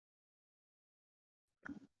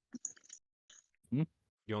 Hmm?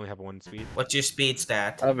 You only have a 1 in speed? What's your speed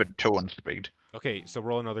stat? I have a 2 on speed. Okay, so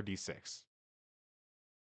roll another d6.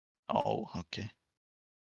 Oh, okay.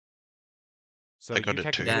 So I got you a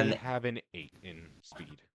 2. technically Then- have an 8 in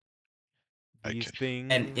speed. These Okay.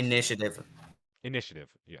 things. And initiative. Initiative,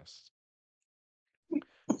 yes.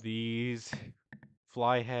 These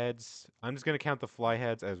fly heads. I'm just gonna count the fly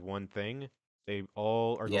heads as one thing. They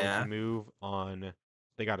all are going Yeah. to move on.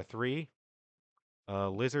 They got a 3.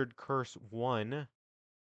 Lizard curse 1,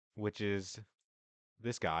 which is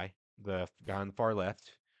this guy, the guy on the far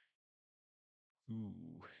left.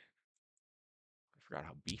 Ooh, I forgot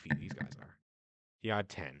how beefy these guys are. He got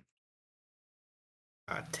 10.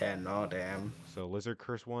 10. Oh, damn. So lizard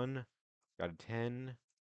curse 1 got a 10.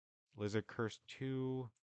 Lizard curse 2.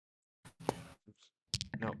 Oops.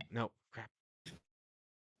 No, crap.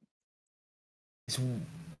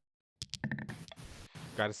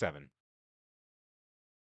 Got a 7.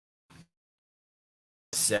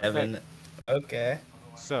 7. Okay.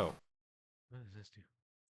 So, what does this do?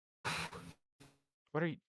 What are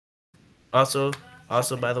you? Also,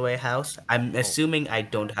 by the way, House, I'm assuming I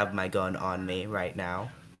don't have my gun on me right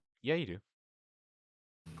now. Yeah, you do.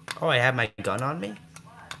 Oh, I have my gun on me?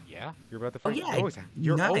 Yeah, you're about to Oh, fight. yeah,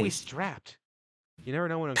 You're always nice. strapped. You never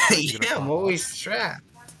know when a gun's gonna Yeah, pop I'm off. always strapped.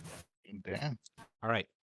 Damn. All right.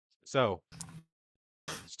 So,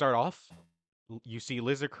 start off. You see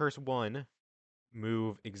Lizard Curse 1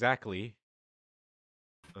 move exactly.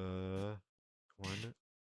 1,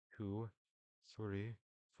 2, 3,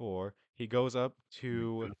 4. He goes up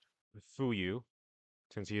to Fuyu,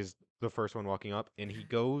 since he is the first one walking up, and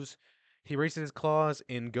he raises his claws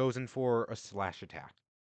and goes in for a slash attack,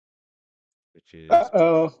 which is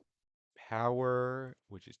Uh-oh. power,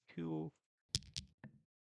 which is 2.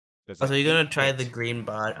 Does Also, an you're gonna 8 try the hit. green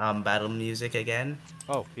battle music again?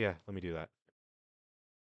 Oh, yeah, let me do that.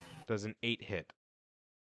 Does an 8 hit.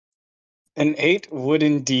 An 8 would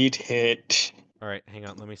indeed hit. All right, hang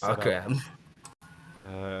on. Let me set Okay. up.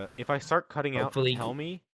 If I start cutting out, Hopefully- tell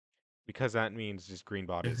me, because that means just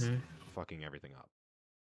Greenbot is Mhm. fucking everything up.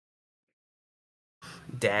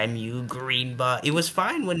 Damn you, Greenbot. It was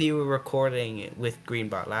fine when you were recording with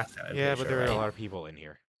Greenbot last time. I'm Yeah, pretty but sure, there are a right? lot of people in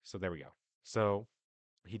here. So there we go. So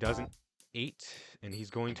he does an 8, and he's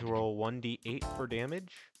going to roll 1d8 for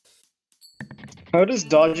damage. How does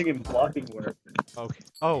dodging and blocking work? Okay.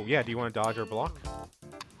 Oh yeah. Do you want to dodge or block?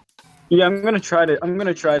 Yeah, I'm gonna try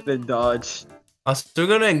to dodge. Also, we're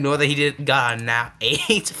gonna ignore that he got a nat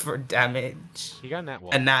 8 for damage. He got a nat A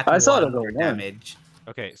 1. nat I saw it 1 as a for 1. damage.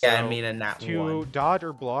 Okay. So Yeah, I mean a nat to 1. dodge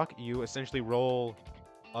or block, you essentially roll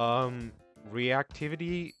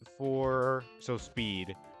reactivity for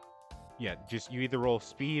speed. Yeah, just you either roll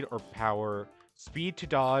speed or power. Speed to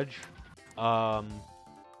dodge, power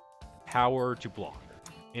to block.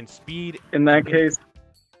 And speed, In that case,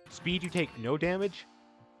 speed you take no damage.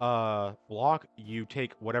 Block you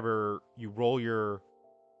take whatever you roll your.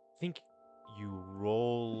 I think you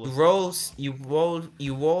roll. You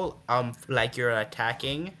roll like you're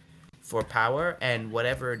attacking for power, and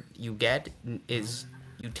whatever you get is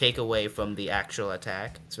you take away from the actual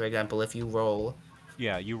attack. So for example, if you roll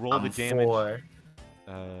Yeah, you roll the damage.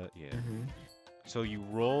 Yeah. Mhm. So you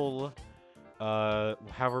roll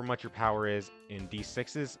however much your power is in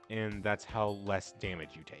d6s, and that's how less damage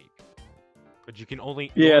you take. But you can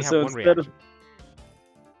only you Yeah, only so have one instead of-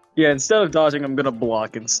 reaction. instead of dodging, I'm gonna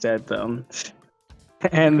block instead, though.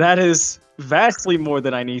 And that is vastly more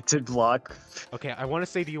than I need to block. Okay, I want to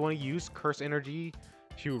say, do you want to use curse energy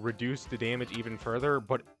to reduce the damage even further?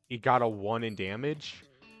 But it got a 1 in damage,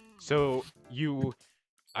 so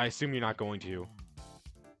I assume you're not going to,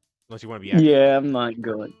 unless you want to be extra. Yeah, I'm not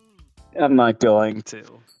going to.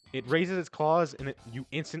 It raises its claws, and you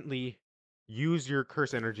instantly use your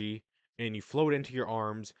curse energy, and you float into your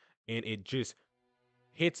arms, and it just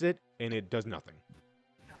hits it, and it does nothing.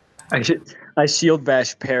 I shield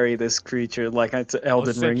bash parry this creature like it's an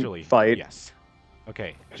Elden Essentially, Ring fight. yes.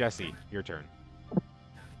 Okay, Jesse, your turn.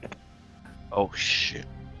 Oh shit.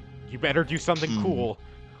 You better do something cool.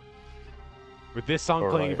 With this song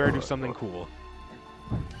playing, you better do something cool.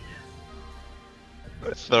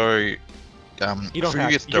 So, You don't have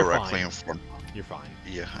freeze to, you're directly fine. in front. You're fine.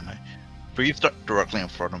 Yeah, I know. Freeze directly in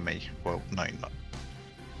front of me. Well, no, not.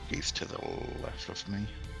 He's to the left of me.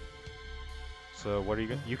 So what are you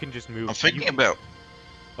gonna? You can just move. I'm thinking you can- about.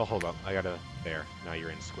 Oh, hold up. I gotta. There. Now you're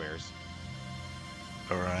in squares.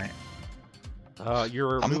 All right.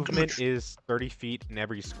 Your I'm gonna movement is 30 feet, and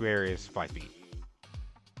every square is 5 feet.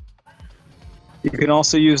 You can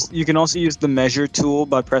also use the measure tool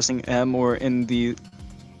by pressing M or in the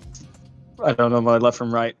I don't know my left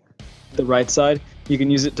from right, the right side. You can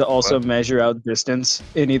use it to also measure out distance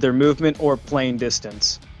in either movement or plane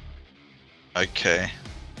distance. Okay.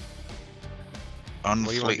 do you wanna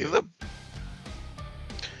Honestly, do?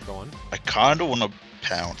 Go on. I kind of want to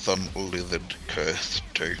pounce on Lizard Curse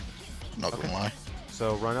too. Not gonna lie.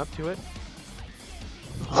 So run up to it.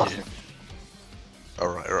 Yeah.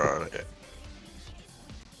 Alright.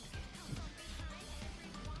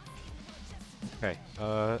 Okay.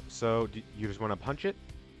 So you just want to punch it?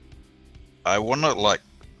 I want to like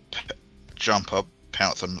jump up,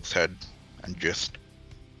 pounce on its head, and just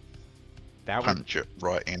That would. punch it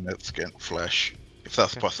right in its flesh, if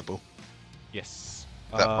that's Okay. possible. Yes.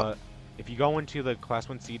 That If you go into the Class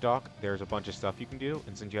 1C dock, there's a bunch of stuff you can do,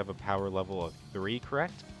 and since you have a power level of 3,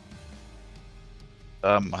 correct?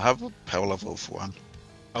 I have a power level of 1.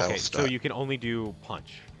 Power Okay, so stat. you can only do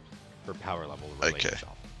punch for power level related Okay.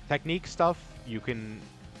 stuff. Technique stuff, you can.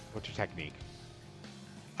 What's your technique?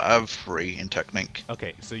 I have 3 in technique.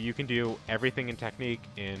 Okay, so you can do everything in technique,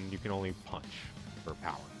 and you can only punch for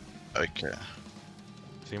power. Okay.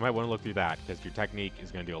 So you might want to look through that, because your technique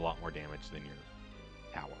is going to do a lot more damage than your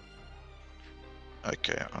power.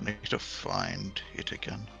 Okay, I need to find it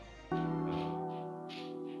again.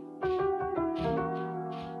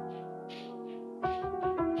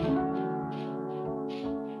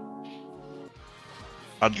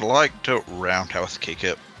 I'd like to roundhouse kick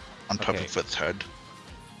it on top Okay. of its head.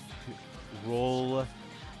 Roll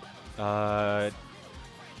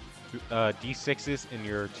d6s in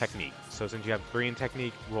your technique. So since you have 3 in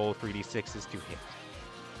technique, roll 3 d6s to hit.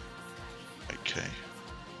 Okay.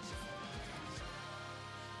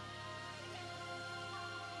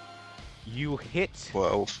 You hit.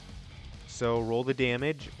 12. So roll the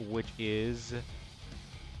damage, which is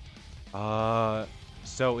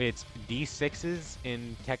so it's d6s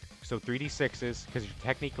in tech, so 3d6s because your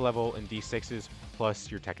technique level and d6s plus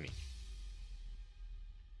your technique.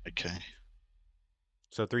 Okay.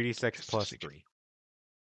 So 3d6 Just a plus second. 3.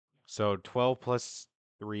 So 12 plus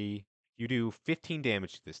 3. You do 15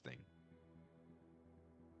 damage to this thing.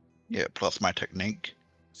 Yeah, plus my technique.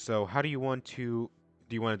 So how do you want to...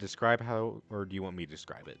 Do you want to describe how, or do you want me to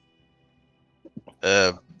describe it?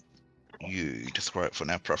 You describe it for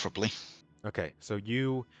now, preferably. Okay, so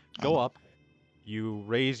you go up, you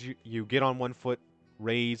raise, you get on one foot,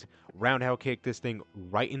 raise, roundhouse kick this thing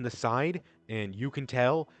right in the side, and you can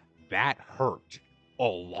tell that hurt a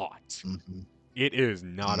lot. Mhm. It is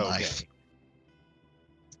not Nice. okay.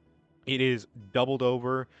 It is doubled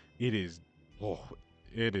over. It is,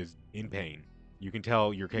 it is in pain. You can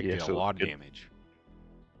tell your kick Yeah, did a feels lot of good. damage.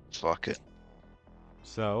 Fuck it.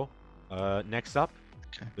 So, next up,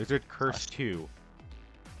 Okay. Lizard Curse Nice. 2.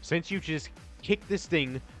 Since you just kicked this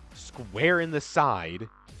thing square in the side,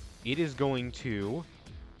 it is going to...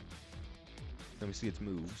 Let me see its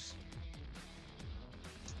moves.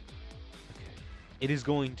 Okay. It is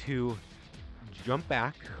going to jump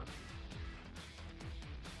back.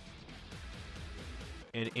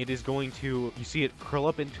 And it is going to... You see it curl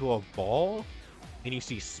up into a ball, and you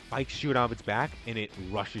see spikes shoot out of its back, and it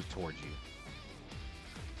rushes towards you.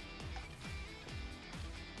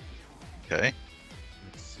 Okay.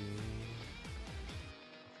 Let's see...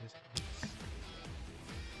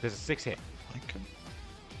 There's a 6 hit. Okay.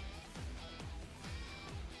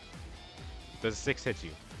 Does a 6 hit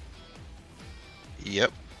you?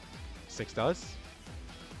 Yep. 6 does?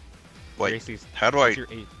 Wait. Your AC 's- How do I?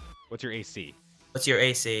 What's your AC? What's your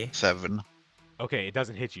AC? 7. Okay, it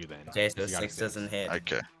doesn't hit you then. Okay, so 'cause you got a 6 doesn't hit.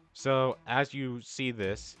 Okay. So as you see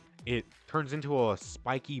this, it turns into a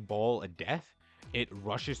spiky ball of death. It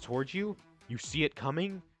rushes towards you. You see it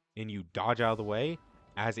coming, and you dodge out of the way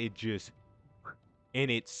as it just... And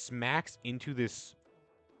it smacks into this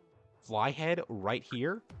fly head right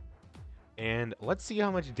here. And let's see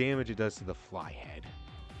how much damage it does to the fly head.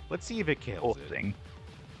 Let's see if it kills Poor it. thing.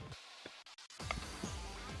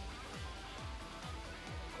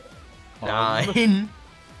 Um, 9.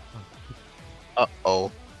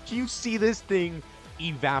 Uh-oh. You see this thing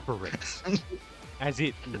evaporates as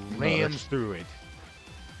it rams through it,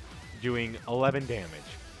 doing 11 damage.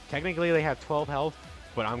 Technically, they have 12 health,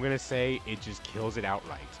 but I'm going to say it just kills it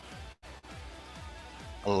outright.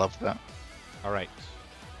 I love that. All right.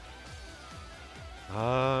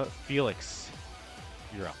 Felix,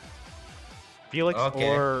 you're up. Felix Okay.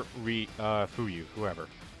 or Fuyu, whoever.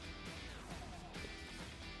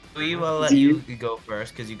 We will let you go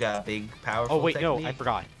first because you got a big, powerful Oh, wait, no, technique.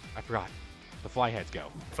 I forgot. The fly heads go.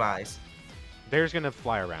 Flies. They're just going to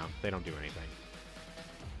fly around. They don't do anything.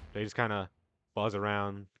 They just kind of buzz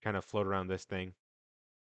around, kind of float around this thing.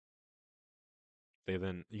 They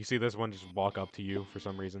then... You see this one just walk up to you for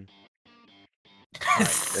some reason.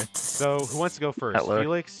 So, who wants to go first? Hello.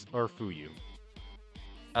 Felix or Fuyu?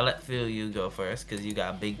 I'll let you go first because you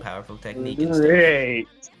got a big, powerful technique and stuff. Great.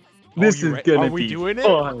 This is gonna Are we be doing it?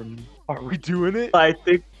 fun. Are we doing it? I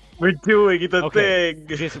think we're doing the Okay,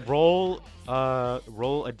 thing. just roll a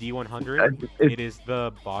D100. It's It is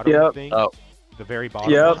the bottom Yep. thing. Oh. The very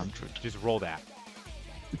bottom Yep. one. Just roll that.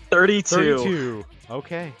 32. 32.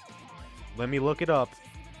 Okay. Let me look it up.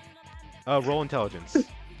 Roll intelligence.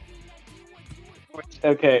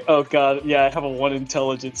 Okay. Oh god. Yeah, I have a 1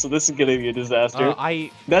 intelligence, so this is gonna be a disaster.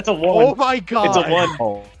 That's a 1. Oh my god! It's a 1.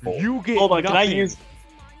 Oh. You get Hold on. Can I nothing. use?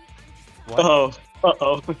 What? Oh.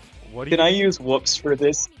 Uh-oh. What do Can you I use whoops for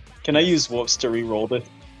this? Can I Yes. use whoops to re-roll this?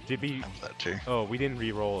 Did we? I have that too. Oh, we didn't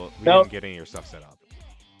re-roll. We Nope. didn't get any of your stuff set up.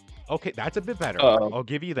 Okay, that's a bit better. Oh. I'll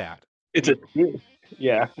give you that. It's a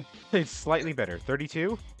yeah. It's slightly better.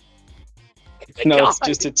 32? No, it's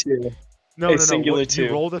just a 2. No, A singular You 2.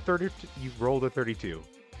 rolled a 30. You rolled a 32.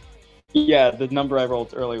 Yeah, the number I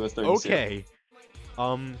rolled earlier was 32. Okay.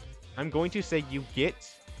 I'm going to say you get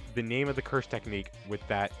the name of the curse technique with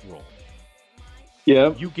that roll.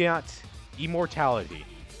 Yep. You got immortality.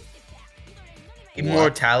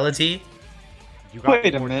 Immortality? You got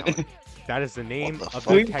Wait a immortality. minute. That is the name the of fuck? the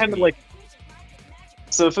Fuyu technique. kind of like.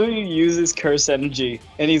 So Fuyu uses curse energy,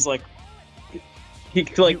 and he's like, he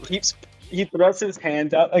thrusts his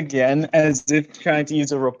hand out again as if trying to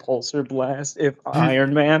use a repulsor blast if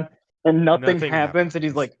Iron Man, and nothing Nothing happens, and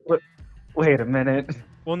he's like, wait a minute.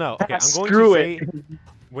 Well, no. Okay, I'm going Screw to it. say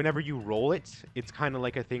whenever you roll it, it's kind of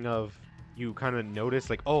like a thing of you kind of notice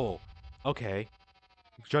like, oh, okay,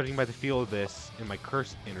 judging by the feel of this and my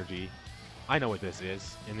curse energy, I know what this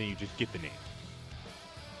is, and then you just get the name.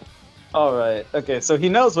 All right. Okay. So he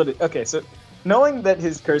knows what. Okay. So knowing that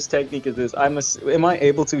his curse technique is this, am I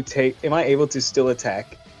able to still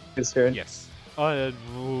attack this turn? Yes.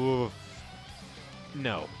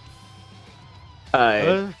 No.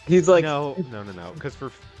 He's like, no. Because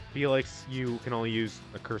for Felix, you can only use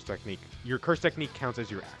a curse technique. Your curse technique counts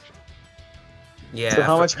as your action. Yeah. so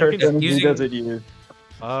how much curse can- energy using- does it use?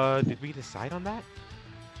 Did we decide on that?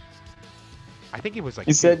 I think it was like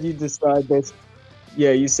You two. said you decide this.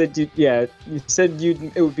 Yeah, you said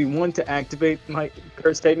it would be one to activate my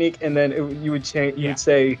curse technique, and then you would change. You Yeah. would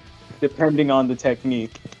say, depending on the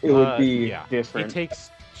technique, it would be yeah. different. It takes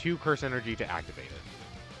 2 curse energy to activate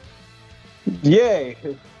it. Yay!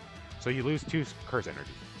 So you lose 2 curse energy.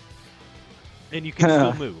 And you can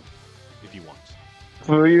still move if you want.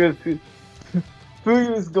 Fuyu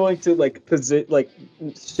is going to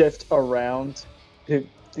shift around.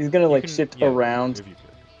 He's gonna shift around If you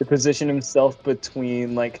could. to position himself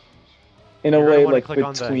between in a You're gonna way wanna click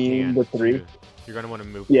on between hand the 3. You're gonna want to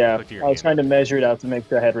move. Yeah, click to your I was hand. trying to measure it out to make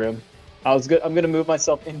the headroom. I'm gonna move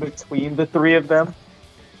myself in between the 3 of them.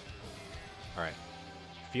 All right,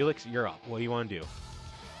 Felix, you're up. What do you want to do?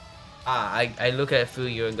 I look at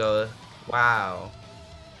Fuyu and go, wow.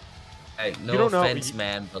 Like, no You don't know- offense,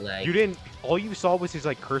 man, but like, You didn't. All you saw was his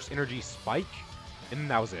curse energy spike, and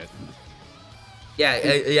that was it.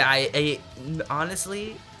 I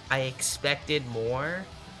honestly, I expected more.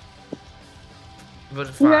 But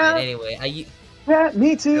fine, Yeah. anyway, Yeah,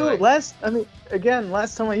 me too. Anyway. Last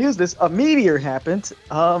time I used this, a meteor happened.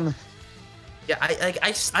 yeah,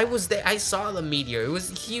 I was there. I saw the meteor. It was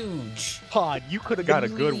huge. Pod, you could have got a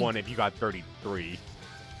good one if you got 33.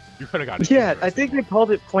 You could have got. Yeah, I think they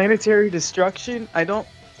called it planetary destruction. I don't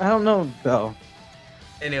know though.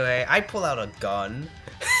 Anyway, I pull out a gun.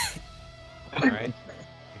 All right.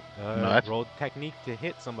 Nice. Roll technique to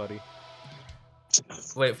hit somebody.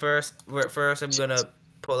 Wait, first I'm gonna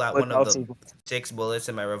pull out one of the 6 bullets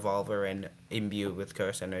in my revolver and imbue it with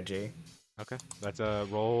curse energy. Okay, that's a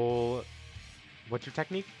roll. What's your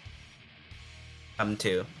technique?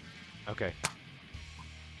 2. Okay.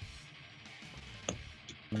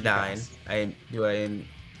 9. Yes.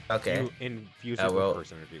 Okay. You infuse I it will. with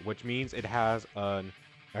curse energy, which means it has an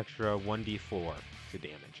extra 1d4 to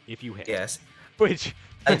damage if you hit. Yes. Which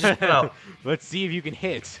I just put out. let's see if you can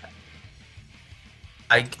hit.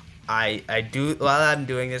 I do while I'm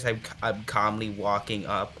doing this. I'm calmly walking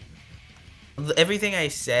up. Everything I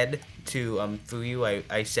said to Fuyu,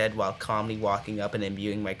 I said while calmly walking up and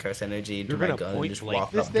imbuing my curse energy into You're my gonna gun and point just blank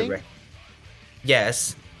walk this up thing? direct.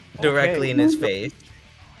 Yes, directly Okay. in his face.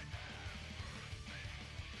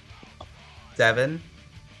 7.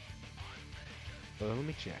 Let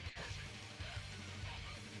me check.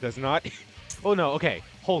 Does not. Oh no. Okay.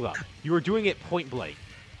 Hold up. You are doing it point blank.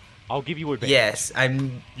 I'll give you advantage. Yes,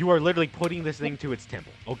 I'm. You are literally putting this thing to its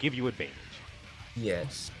temple. I'll give you advantage.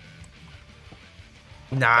 Yes.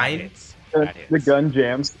 That 9. hits. That The hits. gun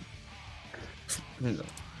jams.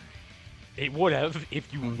 It would have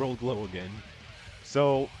if you rolled low again.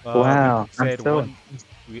 So Wow, we I'm said so-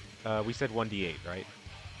 we said 1d8, right?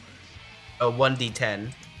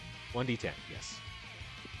 1d10. 1d10, yes.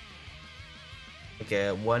 Okay,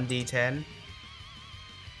 1d10.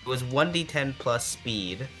 It was 1d10 plus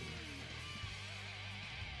speed.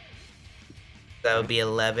 That would be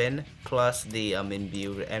 11 plus the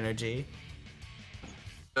imbued energy.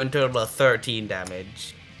 In total of 13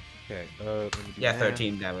 damage. Okay. Let me do Yeah, math.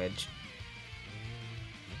 13 damage.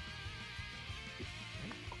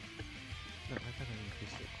 No, I thought I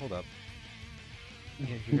increased it. Hold up.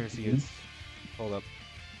 Yeah, you're gonna see it's. Hold up.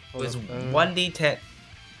 It Hold was up. 1d10.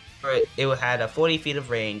 Or it had a 40 feet of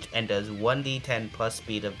range and does 1d10 plus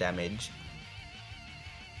speed of damage.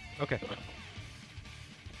 Okay.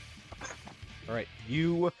 All right.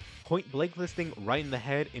 You point blank this thing right in the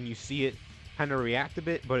head, and you see it kind of react a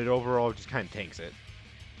bit, but it overall just kind of tanks it.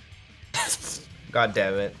 God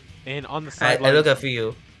damn it. And on the I sideline, look at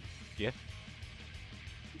you. Yeah.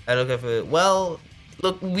 I look at you. Well,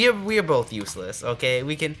 look, we're both useless. Okay,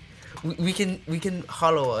 we can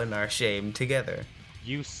hollow in our shame together.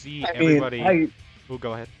 you see I everybody. mean, Oh,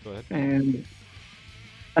 go ahead. Go ahead. and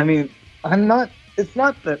I mean, I'm not. It's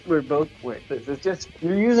not that we're both worthless. It's just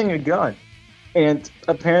you're using a gun, and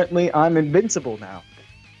apparently I'm invincible now.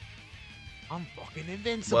 I'm fucking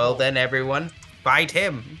invincible. Well, then everyone, fight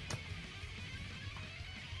him.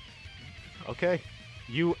 Okay.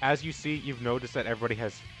 As you see, you've noticed that everybody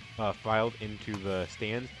has filed into the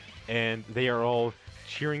stands, and they are all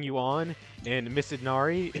cheering you on. And Miss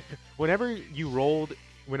Idnari,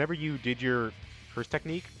 whenever you did your curse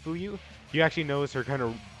technique, Fuyu, you actually notice her kind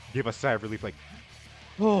of give a sigh of relief, like,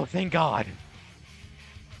 oh, thank God.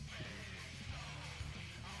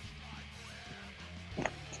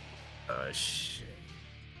 Oh shit.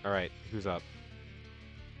 All right, who's up?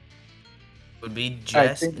 Would be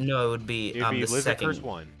Jess. think- No, it would be It'd be the Lizard second. first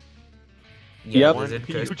one. Yeah, Yep. lizard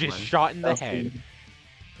You cursed just one. shot in the That's head.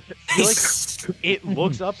 the- Felix, it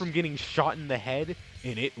looks up from getting shot in the head,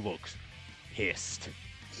 and it looks pissed.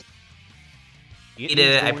 He It did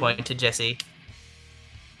is it. I going- point to Jesse.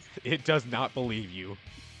 It does not believe you.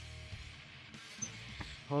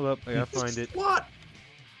 Hold up, I gotta find it. What?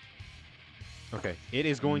 Okay, it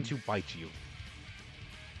is going to bite you.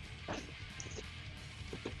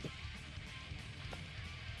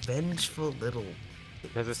 Vengeful little.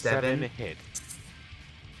 Does a Seven. 7 hit?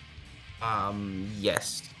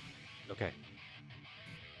 Yes. Okay.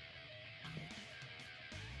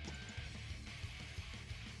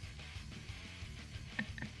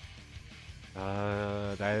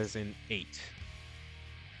 That is an 8.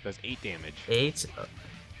 Does 8 damage. 8.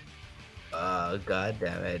 God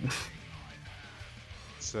damn it.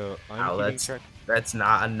 So I'm Ow, keeping track. That's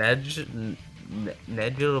not a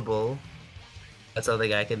negligible. That's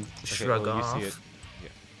something I can Okay, shrug well, you off. see it. Yeah.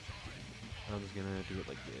 I'm just gonna do it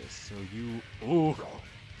like this. So you. Ooh.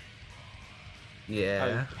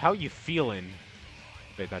 Yeah. How you feeling?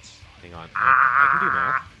 Wait, that's. Hang on. I can do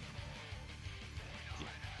math.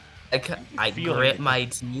 I Feeling grit it. my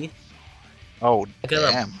teeth. Oh, I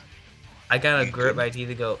gotta- damn. I gotta You grit good? my teeth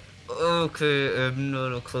and go, okay, I'm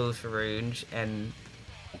not close for range, and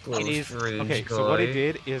close It is for range. okay. So what it guy.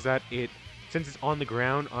 did is that it, since it's on the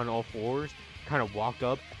ground on all fours, kind of walked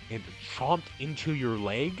up and chomped into your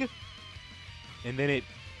leg, and then it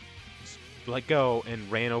let go and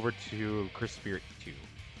ran over to Curse Spirit 2.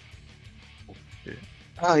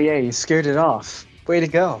 Oh yeah, you scared it off. Way to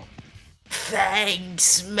go.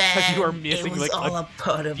 Thanks, man. You are missing, it was like, all a a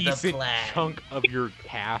part of the Decent plan. chunk of your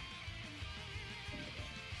calf.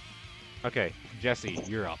 Okay, Jesse,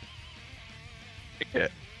 you're up. Yeah.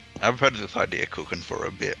 I've had this idea cooking for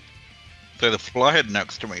a bit. So the fly head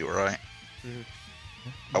next to me, right? Mhm.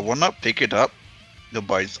 I wanna pick it up,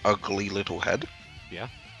 by its ugly little head. Yeah.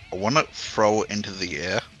 I wanna throw it into the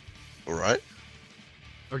air, alright?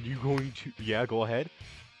 Are you going to? Yeah, go ahead.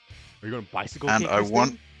 Are you going to bicycle And kick I this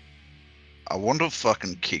want thing? I want to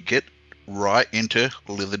fucking kick it right into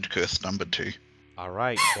Lizard Curse number 2. All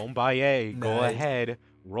right, Bombaye, go Nice. ahead.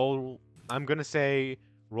 Roll. I'm gonna say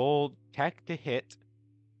roll tech to hit.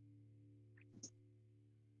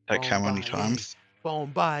 Like how many Bombaye. times?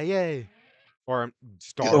 Bombaye. Or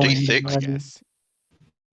star Your rating, D6? I guess.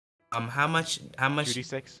 How much?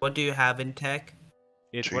 2d6. What do you have in tech?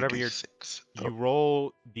 It's whatever your 2d6. you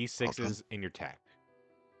roll d6s Okay. in your tech.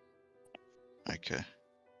 Okay.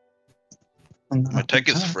 My tech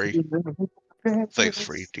is free. So it's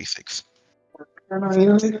 3d6.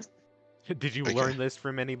 Did you Okay. learn this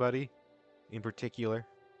from anybody in particular?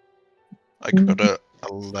 I got a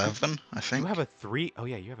 11, I think. You have a 3. Oh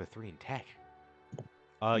yeah, you have a 3 in tech.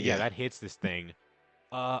 Yeah, Yeah. that hits this thing.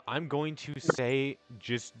 I'm going to say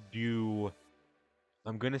just do.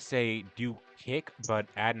 I'm gonna say do kick, but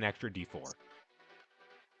add an extra d4.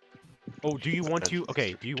 Oh, do you want to?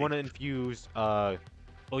 Okay, do you want to infuse? Oh,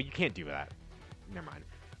 you can't do that. Never mind.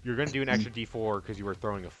 You're gonna do an extra d4 because you were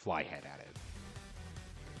throwing a fly head at it.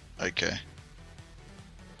 Okay.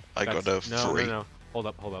 I got That's- a no, 3. No. Hold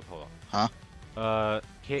up. Huh?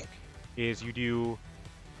 Kick is you do.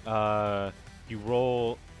 You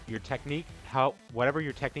roll your technique. Whatever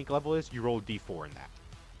your technique level is, you roll d4 in that.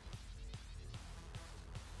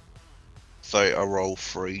 So I roll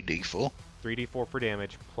 3d4. 3d4 for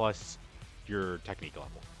damage plus your technique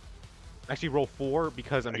level. Actually, roll 4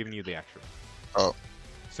 because I'm giving you the extra. Oh.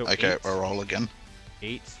 So Okay, 8, I roll again.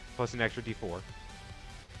 8 plus an extra d4.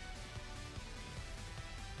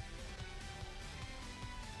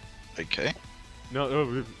 Okay. No,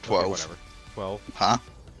 okay, 12. whatever. 12. Huh?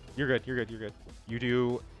 You're good. You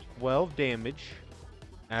do 12 damage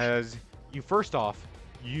as you first off,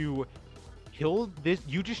 you kill this.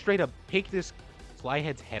 You just straight up take this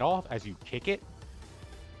flyhead's head off as you kick it,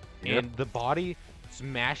 Yep. and the body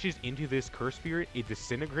smashes into this curse spirit. It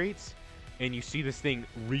disintegrates, and you see this thing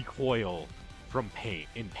recoil from pain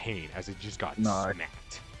as it just got Nice.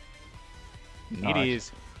 smacked. It Nice.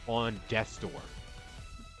 is on death's door.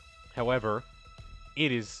 However,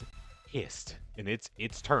 it is pissed, and it's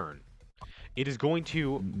its turn. It is going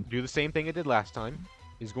to do the same thing it did last time.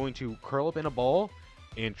 Is going to curl up in a ball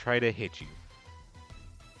and try to hit you.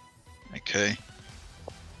 Okay.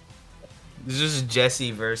 This is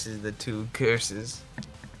Jesse versus the two curses.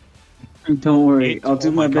 Don't worry, It- I'll do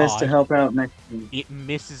oh my my best to God. help out next week. It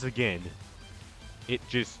misses again.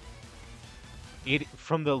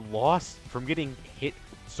 From the loss, from getting hit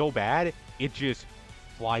so bad, it just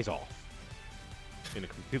flies off in a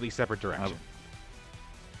completely separate direction.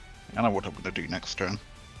 I know what I'm gonna do next turn.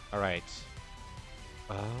 All right.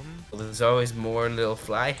 Well, there's always more little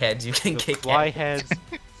fly heads you can The kick fly at. heads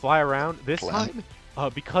fly around. This Plan.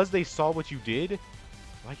 time, because they saw what you did,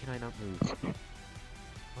 why can I not move?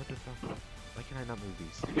 What the fuck? Why can I not move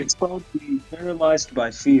these? It's called being paralyzed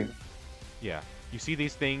by fear. Yeah, you see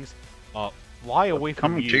these things fly away from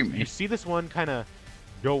coming you. to me. You see this one kind of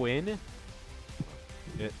go in.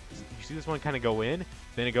 You see this one kind of go in,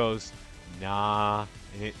 then it goes, nah,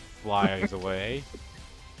 and it flies away.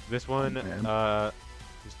 This one, Okay.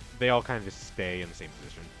 they all kind of just stay in the same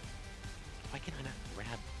position. Why can I not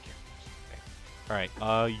grab characters? Okay. All right,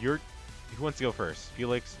 who wants to go first?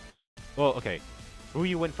 Felix? Well, okay. Who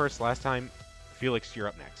you went first last time? Felix, you're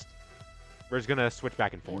up next. We're just gonna switch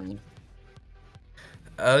back and forth.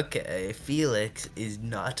 Okay, Felix is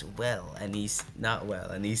not well, and he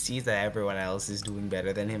sees that everyone else is doing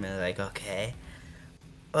better than him, and like, okay.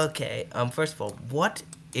 First of all, what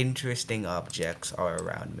interesting objects are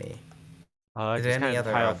around me? Is there Just any kind of the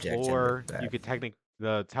other tile objects in floor. that? You could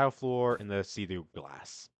the tile floor and the see-through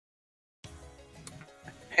glass.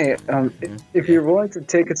 Hey, if Yeah. you're willing to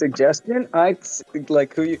take a suggestion, who's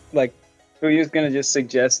gonna just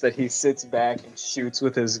suggest that he sits back and shoots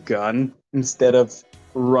with his gun instead of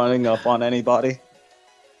running up on anybody.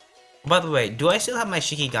 By the way, do I still have my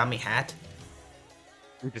Shikigami hat?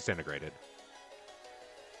 You're disintegrated.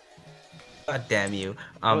 God damn you.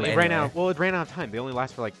 Well, it ran Anyway. out. Well, it ran out of time. They only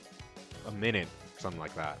last for like a minute, something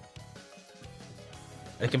like that.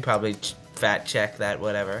 I can probably fat check that,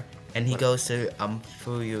 whatever. And he goes to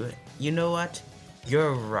Fuyu. You know what?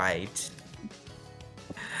 You're right.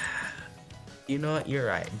 You know what? You're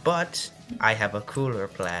right. But I have a cooler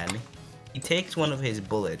plan. He takes one of his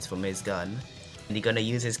bullets from his gun, and he's gonna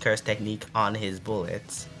use his curse technique on his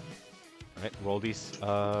bullets. All right, roll these.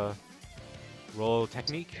 Roll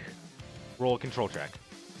technique. Roll control check.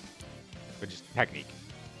 But just technique.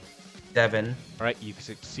 7. All right, you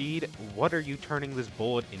succeed. What are you turning this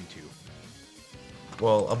bullet into?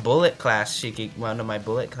 Well, a bullet class one of my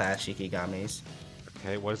bullet class Shikigamis.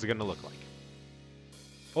 Okay, what is it gonna look like?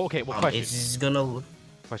 Oh, okay, well, question. It's gonna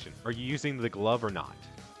Question. Are you using the glove or not?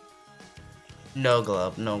 no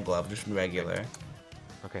glove, just regular.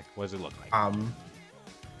 Okay, what does it look like?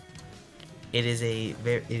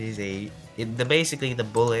 Basically the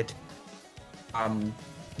bullet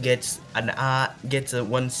gets a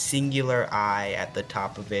one singular eye at the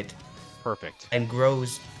top of it Perfect. and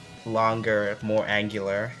grows longer, more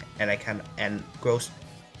angular, and grows,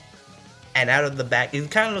 and out of the back it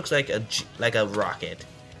kind of looks like a rocket.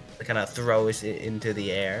 It kind of throws it into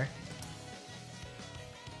the air.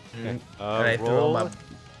 Okay. And I throw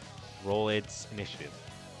Roll its initiative.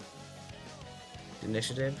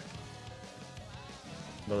 initiative.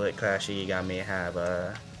 Bullet class Shikigami have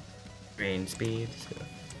a green speed. So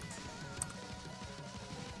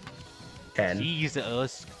 10.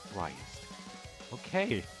 Jesus Christ.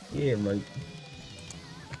 Okay. Yeah, my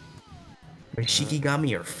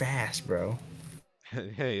Shikigami are fast, bro.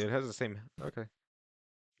 Hey, it has the same. Okay.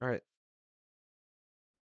 All right.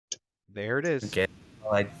 There it is. Okay,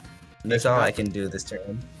 that's all I can do this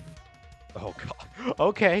turn. Oh god.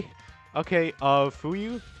 Okay. Okay.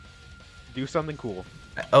 Fuyu, do something cool.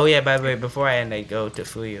 Oh yeah, by the way, before I end, I go to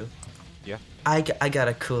Fuyu. Yeah. I got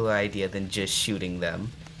a cooler idea than just shooting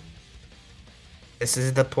them. This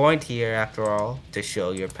is the point here, after all, to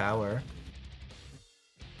show your power.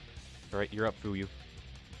 All right, you're up, Fuyu.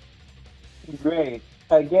 Great.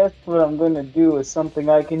 I guess what I'm gonna do is something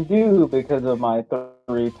I can do because of my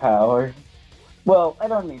 3 power. Well, I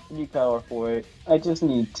don't need 3 power for it. I just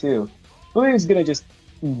need 2. Flurry's gonna just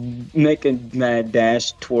make a mad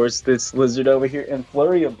dash towards this lizard over here, and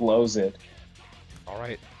Flurry blows it. All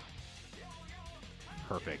right.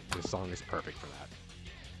 Perfect. This song is perfect for that.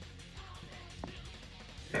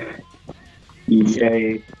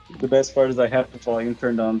 Yay. The best part is I have the volume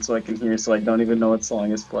turned on so I can hear, so I don't even know what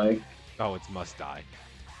song is playing. Oh, it's Must Die.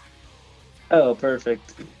 Oh,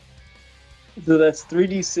 perfect. So that's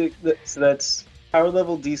 3d6. So that's power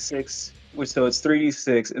level d6, so it's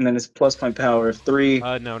 3d6, and then it's plus my power of 3.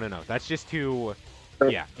 No. That's just to.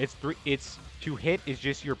 Yeah, it's 3. It's to hit is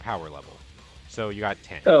just your power level. So you got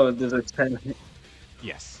 10. Oh, there's a 10.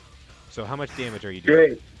 Yes. So how much damage are you doing?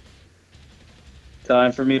 Great.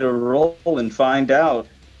 Time for me to roll and find out.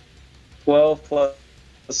 12 plus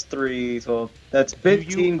 3, so that's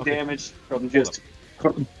 15 okay. damage from just.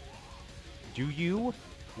 Do you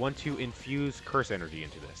want to infuse curse energy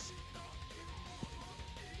into this?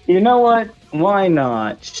 You know what? Why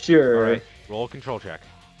not? Sure. All right. Roll a control check.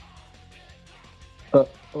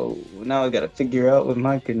 Oh, now I gotta figure out what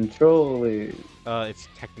my control is. It's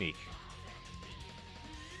technique.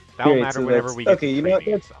 That'll Great, matter so whenever that's- we get okay, to you know what,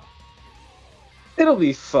 training and stuff. It'll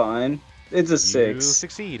be fine. It's a You 6.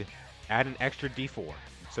 succeed. Add an extra d4.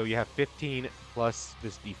 So you have 15 plus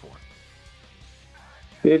this d4.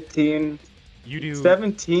 15. You do.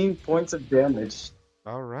 17 points of damage.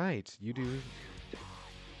 All right. You do.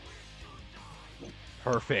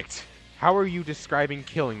 Perfect. How are you describing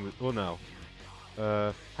killing? Well, no.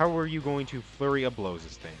 How are you going to flurry of blows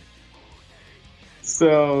this thing?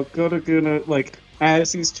 So Kotaguna, like,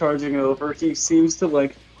 as he's charging over, he seems to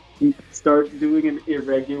like start doing an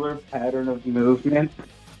irregular pattern of movement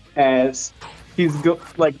as he's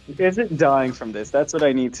like, is it dying from this? That's what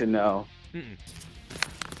I need to know. Mm-mm.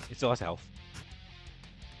 It still has health.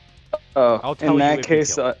 Oh, I'll tell in you that if you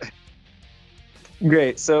case, kill it.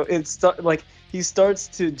 great. So it's like he starts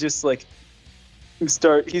to just like he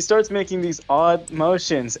starts making these odd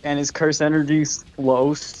motions, and his curse energy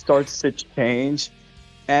flow starts to change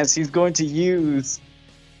as he's going to use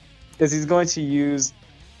one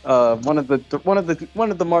of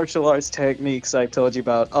the martial arts techniques I told you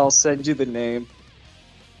about. I'll send you the name.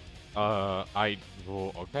 Well,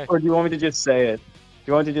 okay. Or do you want me to just say it? Do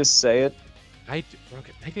you want to just say it? I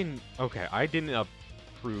didn't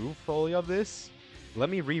approve fully of this. Let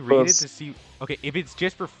me reread it to see. Okay, if it's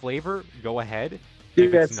just for flavor, go ahead.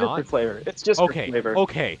 If Yeah, it's it's not, just for flavor. It's just okay, for flavor.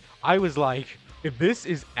 okay. I was like, if this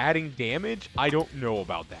is adding damage, I don't know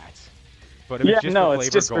about that. But if it's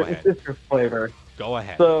just for flavor, go ahead. It's just for flavor. Go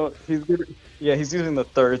ahead. So he's using the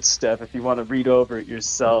third step if you want to read over it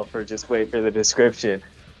yourself or just wait for the description.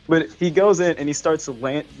 But he goes in and he starts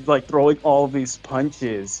throwing all of these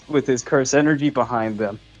punches with his curse energy behind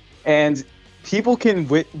them, and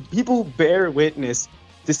people bear witness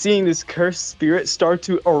to seeing this cursed spirit start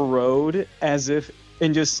to erode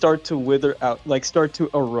and just start to wither out, like start to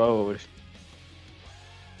erode.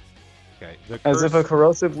 Okay. As if a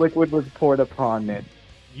corrosive liquid was poured upon it.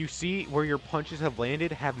 You see where your punches have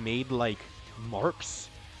landed have made like marks,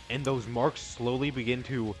 and those marks slowly begin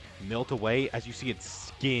to melt away as you see its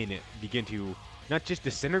skin begin to not just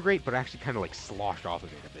disintegrate, but actually kind of like slosh off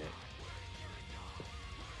of it a bit.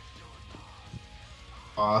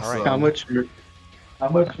 Awesome. All How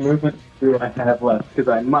much movement do I have left? Because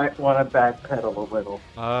I might want to backpedal a little.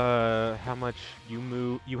 How much you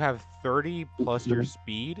move? You have 30 plus your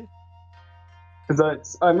speed.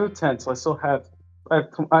 Because I moved 10, so I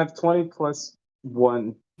have 20 plus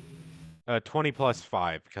 1. 20 plus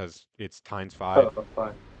 5 because it's times 5. Oh,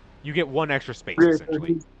 5. You get 1 extra space Yeah,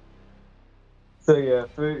 essentially. So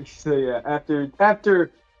yeah,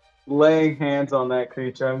 after laying hands on that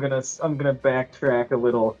creature, I'm gonna backtrack a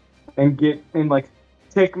little and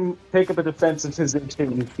take up a defensive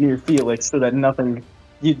position near Felix so that nothing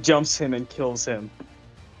jumps him and kills him.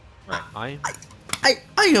 Right. I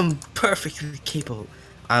am perfectly capable.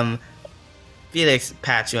 Felix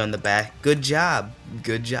pats you on the back. Good job,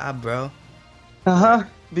 bro.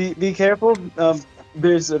 Be careful.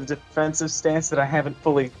 There's a defensive stance that I haven't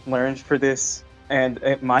fully learned for this, and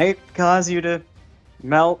it might cause you to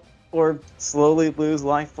melt or slowly lose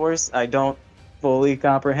life force. I don't fully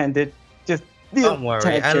comprehend it. Just Don't worry.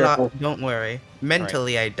 careful. Don't worry.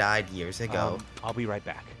 Mentally, I died years ago. I'll be right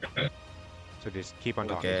back. So just keep on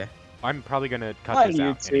talking. Okay. I'm probably gonna cut Hi, this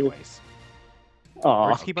out YouTube. anyways. Or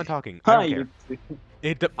Aw. just keep on talking. I don't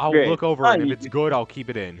care. I'll Great. look over Hi, it. If it's good, I'll keep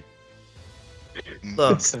it in.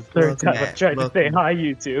 Look, It's the third time I've tried to say hi,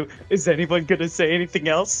 you two. Is anyone gonna say anything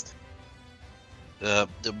else?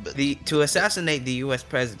 To assassinate the U.S.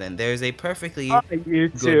 president, there is a perfectly Hi, good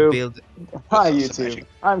YouTube. build. Hi, Assassination. YouTube.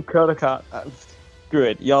 I'm Kodaka.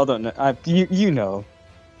 Good. Y'all don't know. You know.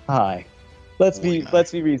 Hi. Let's be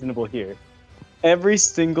reasonable here. Every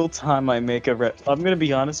single time I make a I'm gonna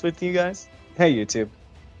be honest with you guys. Hey, YouTube.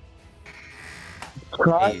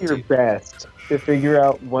 Try Hey, your YouTube. best to figure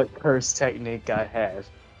out what curse technique I have.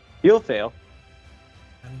 You'll fail.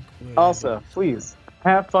 Also, please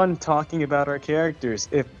have fun talking about our characters.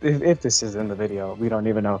 If this is in the video, we don't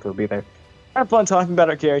even know if it'll be there. Have fun talking about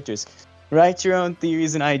our characters. Write your own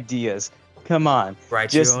theories and ideas. Come on, Write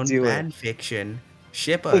just your own do fan it. fiction.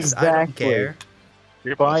 Ship us. I don't Exactly. care.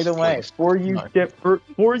 By the way, Please. for you No.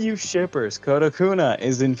 for you shippers, Kodakuna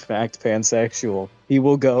is in fact pansexual. He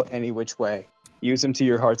will go any which way. Use him to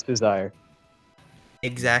your heart's desire.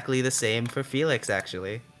 Exactly the same for Felix,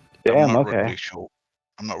 actually. Damn. I'm not Okay. really sure.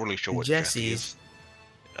 I'm not really sure what Jesse Jesse's.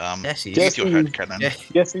 is. Jesse's. Use your head Jesse's- cannon.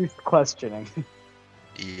 Yes, he's questioning.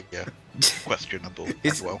 Yeah, questionable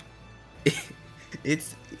It's- as well.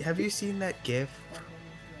 It's. Have you seen that GIF?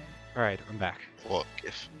 All right, I'm back. What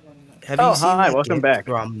if? Have Oh, you seen hi, that welcome GIF back.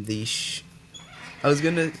 from the I was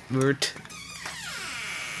gonna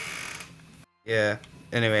Yeah.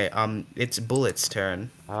 Anyway, it's Bullet's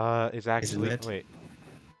turn. It's actually it? wait.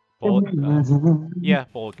 Bullet. Yeah,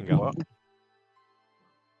 Bullet can go. What?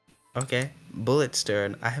 Okay, Bullet's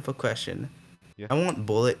turn. I have a question. Yeah. I want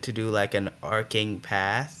Bullet to do like an arcing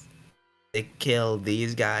path to kill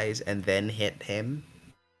these guys and then hit him.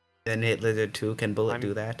 Then hit Lizard 2. Can Bullet I'm-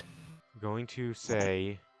 do that? Going to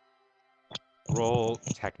say roll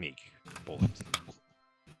technique, Bullet.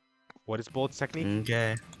 What is Bullet's technique?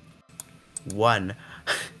 Okay. 1.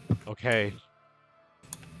 Okay.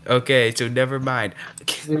 Okay, so never mind.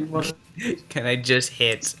 Can I just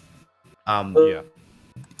hit? Yeah.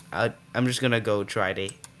 I'm just gonna go try to.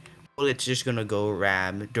 Well, it's just gonna go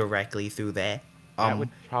ram directly through there. That would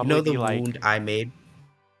You probably know the be like. wound I made.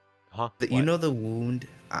 Huh? You What? know the wound.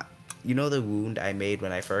 You know the wound I made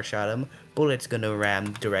when I first shot him. Bullet's gonna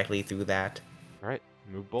ram directly through that. All right.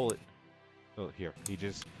 Move Bullet. Oh, here. He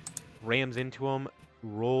just rams into him.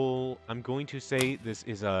 Roll. I'm going to say this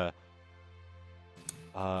is a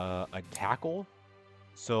tackle.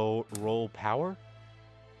 So roll power.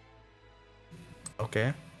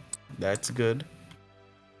 Okay, that's good.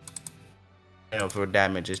 I know for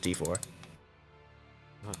damage is D4.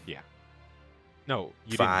 Yeah. No,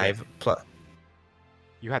 you didn't 5 hit. plus.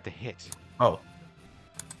 You had to hit. Oh.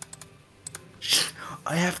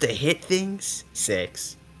 I have to hit things?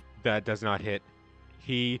 6. That does not hit.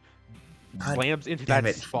 He God slams into damn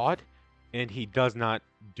that it. spot, and he does not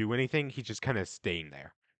do anything. He's just kind of staying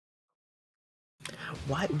there.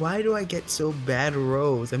 Why do I get so bad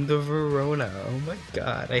rolls? I'm the Verona. Oh my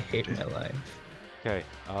god, I hate my life. Okay.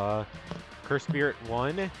 Curse Spirit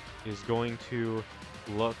 1 is going to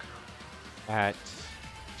look at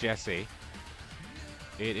Jesse.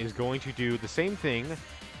 It is going to do the same thing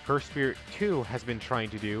Curse Spirit 2 has been trying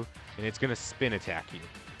to do, and it's going to spin attack you.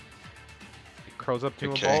 It curls up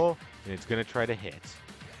to a ball, and it's going to try to hit.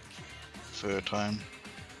 Third time.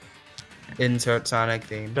 Insert Sonic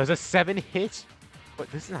theme. Does a 7 hit?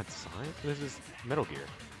 What? This is not Sonic. This is Metal Gear.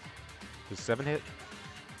 Does 7 hit?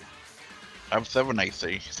 I have 7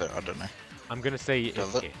 AC, so I don't know. I'm going to say it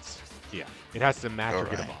Does it? hits. Yeah. It has to match or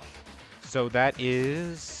get Alright. above. So that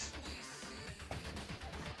is...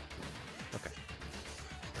 Okay.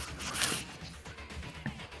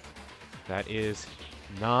 That is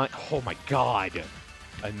not... Oh my god!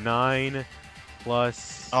 A 9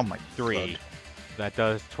 plus Oh my 3. God. That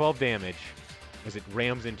does 12 damage as it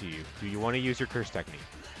rams into you. Do you want to use your curse technique?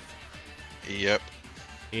 Yep.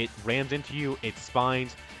 It rams into you, it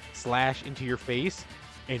spines, slash into your face,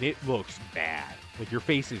 and it looks bad. Like your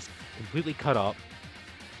face is completely cut up.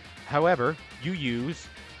 However, you use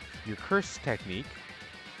your curse technique,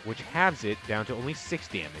 which halves it down to only 6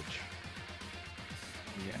 damage.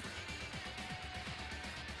 Yeah.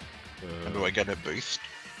 Uh, And do I get a boost?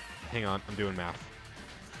 Hang on, I'm doing math.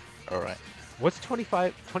 Alright. What's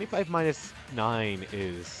 25? 25 minus 9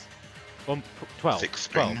 is... 12.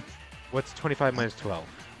 16. 12. What's 25 minus 12?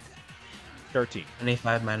 13.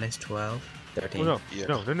 25 minus 12. 13. Oh, no. Yeah.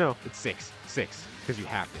 No. It's 6. 6. Because you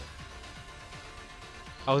halved it.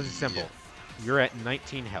 Oh, this is simple. You're at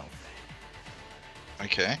 19 health.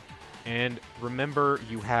 Okay. And remember,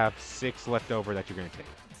 you have 6 left over that you're going to take.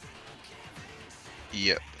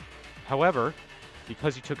 Yep. However,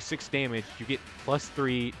 because you took 6 damage, you get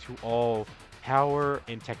 +3 to all power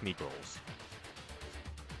and technique rolls.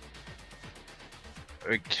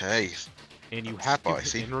 Okay. And you That's have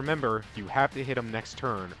spicy. to, and remember, you have to hit them next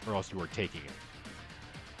turn, or else you are taking it.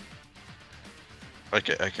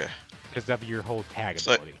 Okay. Because of your whole tag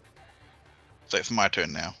So- ability. So it's my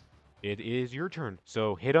turn now. It is your turn.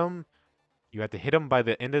 So hit them. You have to hit them by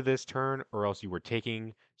the end of this turn, or else you were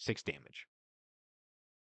taking 6 damage.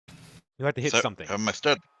 You have to hit So, something. Have my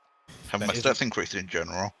stats That isn't- increased in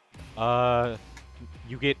general?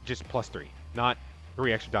 You get just +3, not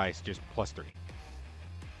 3 extra dice, just +3.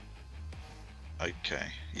 Okay.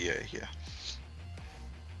 Yeah.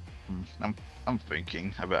 I'm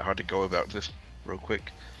thinking about how to go about this real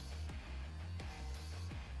quick.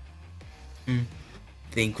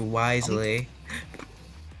 Think wisely.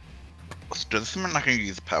 So does this mean I can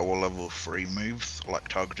use power level 3 moves like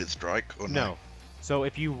targeted strike or no? No. So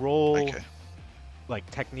if you roll Okay. like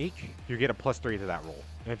technique, you get a +3 to that roll.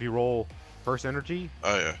 And if you roll first energy,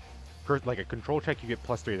 Oh yeah. like a control check, you get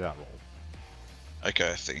 +3 to that roll.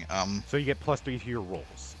 Okay, I see. So you get +3 to your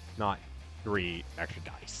rolls, not 3 extra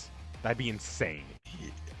dice. That'd be insane.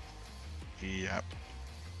 Yep.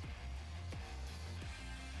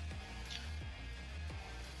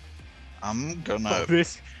 I'm gonna.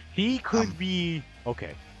 He could um, be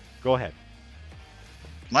okay. Go ahead.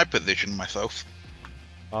 Can I position myself?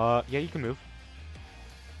 Yeah, you can move.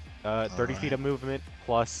 30 feet Alright. of movement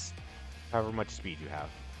plus however much speed you have.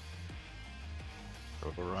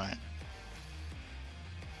 Alright.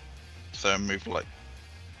 so move like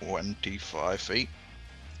 25 feet.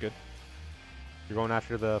 It's good. You're going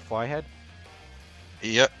after the fly head?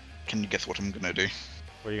 Yep. Can you guess what I'm gonna do?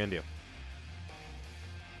 What are you gonna do?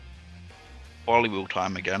 Volleyball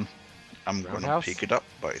time again. I'm gonna Roundhouse? pick it up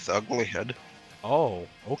by its ugly head. Oh,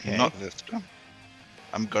 okay. Not this time.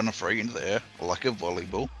 I'm gonna throw it in the air like a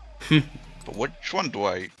volleyball. But which one do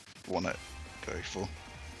I want to go for?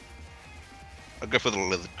 I'll go for the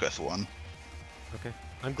lizard crest one. Okay.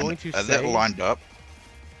 I'm going to As say. it lined up,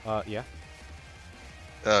 Yeah.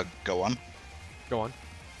 go on. Go on.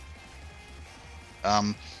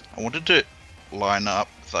 I wanted to line up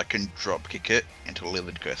so I can drop kick it into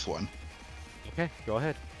lizard crest one. Okay. Go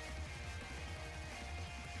ahead.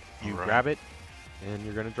 You Alright. grab it, and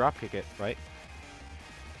you're gonna drop kick it, right?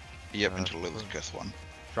 Yep, into lizard crest one.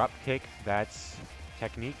 Drop kick. That's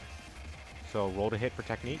technique. So roll to hit for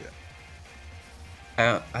technique.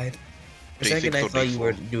 Yeah. For a second, I D6 or thought you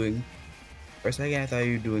were D4? doing. For a second, I thought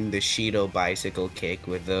you were doing the Shido bicycle kick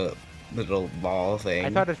with the little ball thing. I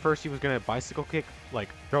thought at first he was gonna bicycle kick, like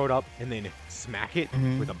throw it up and then smack it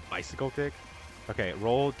Mhm. with a bicycle kick. Okay,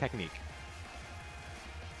 roll technique.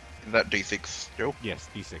 Is that D6 still? Yes,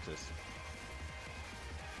 d6s.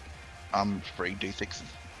 3 D6s.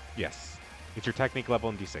 Yes, it's your technique level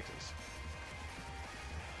in d6s.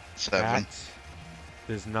 7. That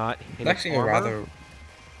does not hit It's its actually a armor, rather.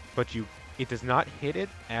 but it does not hit it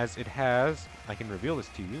as it has. I can reveal this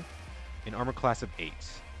to you. An armor class of 8.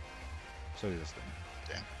 So does this thing.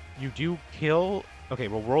 Damn. You do kill. Okay,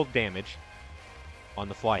 well roll damage on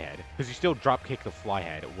the fly head because you still drop kick the fly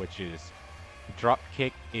head, which is drop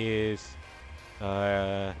kick is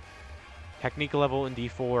technique level in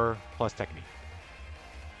D4 plus technique.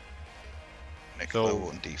 Next So- level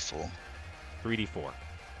in D4. 3d4.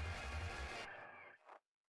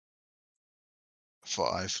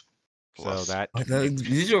 5. So Plus that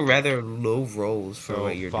These are rather low rolls for so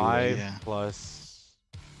what you're 5 Yeah. plus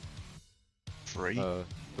 3.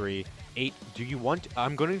 3, 8. Do you want?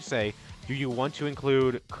 I'm going to say, do you want to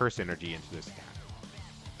include curse energy into this attack?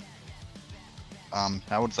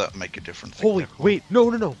 How would that make a difference? Holy, exactly? wait,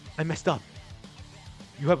 no, I messed up.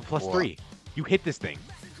 You have a plus What? 3. You hit this thing.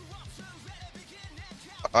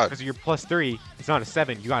 Oh, Because of your plus 3, it's not a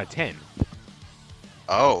 7, you got a 10.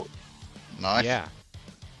 oh, nice. Yeah.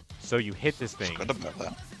 So you hit this thing. Forgot about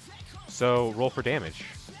that. So roll for damage.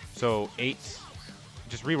 So 8.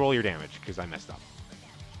 Just re-roll your damage, because I messed up.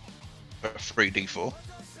 3d4.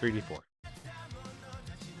 3d4.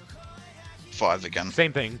 5 again.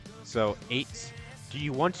 Same thing. So 8. Do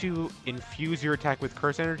you want to infuse your attack with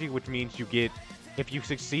curse energy, which means you get, if you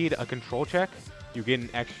succeed a control check, you get an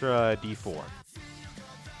extra d4.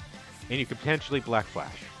 And you could potentially black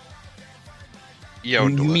flash. Yeah, I'll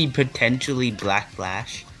You do it. mean potentially Black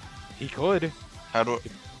Flash? He could. How do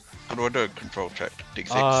I do a control check?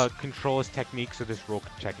 D6. Control is technique, so just roll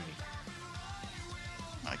technique.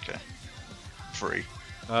 Okay. 3.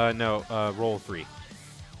 No, roll 3.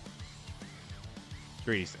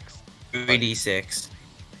 3d6. 3d6.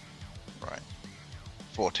 Right.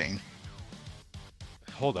 14.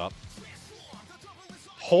 Hold up.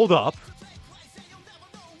 Hold up.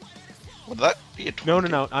 Would that be a 20?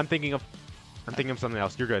 No. I'm thinking of something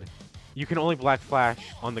else. You're good. You can only black flash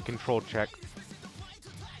on the control check.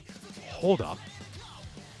 Hold up.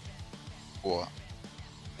 What?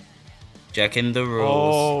 Checking the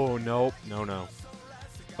rules. Oh, nope. No.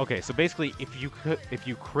 Okay, so basically if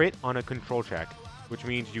you crit on a control check, which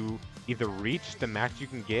means you either reach the max you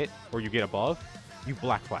can get or you get above, you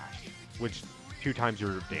black flash, which 2 times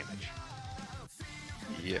your damage.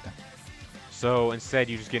 Yeah. So instead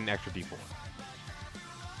you just get an extra d4.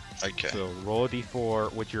 Okay. So roll a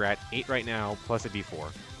d4, which you're at 8 right now, plus a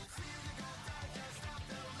d4.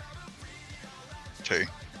 2.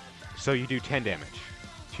 So you do 10 damage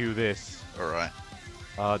to this. Alright.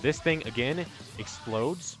 This thing, again,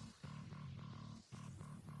 explodes.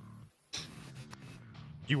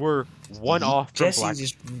 You were one off from Jesse black.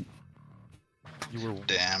 just.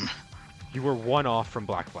 Damn. You were one off from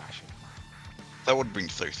black flashing. That would have been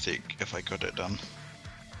so sick if I got it done.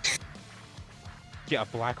 Yeah, a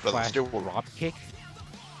black But flash still- drop kick.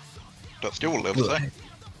 That still lives though.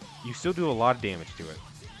 You still do a lot of damage to it.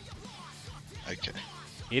 Okay.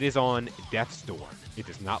 It is on death's door. It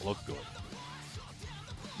does not look good.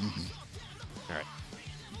 hmm Alright.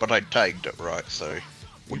 But I tagged it right, so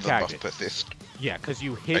would You the tagged buff it. persist? Yeah, because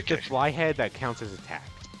you hit the Okay. fly head, that counts as attack.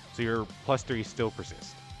 So your plus 3 still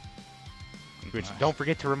persists. Which, Nice. don't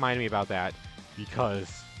forget to remind me about that, because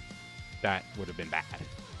that would have been bad.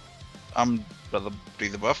 Do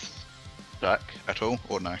the buff stack at all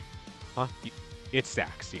or no? Huh? It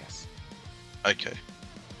stacks, yes. Okay.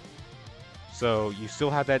 So you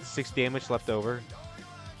still have that 6 damage left over.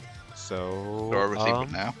 So Do I receive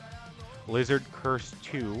it now? Lizard Curse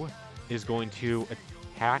 2 is going to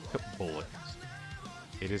attack Bullet.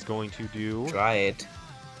 It is going to do... Try it.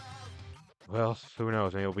 Well, who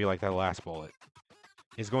knows? Maybe it'll be like that last bullet.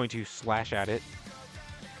 It's going to slash at it.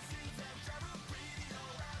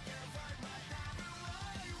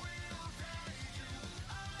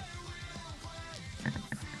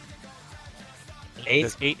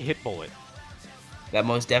 Eight? 8 hit Bullet. That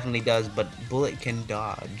most definitely does, but Bullet can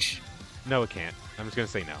dodge. No, it can't. I'm just gonna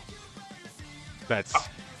say no. That's.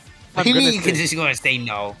 What do you mean you're just gonna say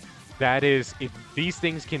no? That is, if these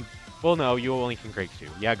things can. Well, no, you only can create 2.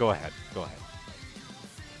 Yeah, go ahead. Go ahead.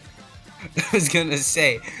 I was gonna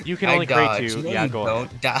say. You can only create 2. No, Yeah, you go don't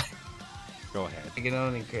ahead. Die. Go ahead. I can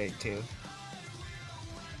only create 2.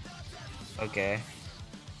 Okay.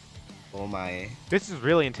 Oh my. This is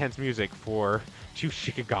really intense music for 2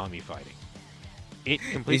 Shikigami fighting. It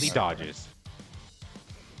completely dodges.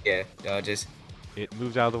 Yeah, dodges. It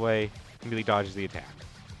moves out of the way, completely dodges the attack.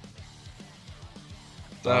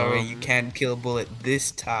 Sorry, you can't kill Bullet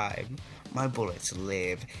this time. My bullets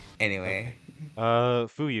live. Anyway.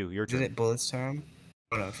 Fuyu, your turn. Isn't it Bullet's turn?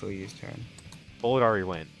 Oh no, Fuyu's turn. Bullet already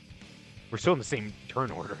went. We're still in the same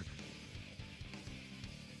turn order.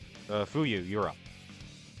 Fuyu, you're up.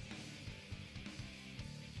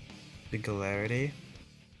 Singularity.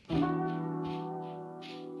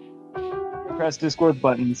 Press Discord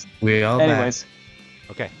buttons. We all Anyways,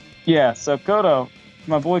 Okay. yeah. So Kodo,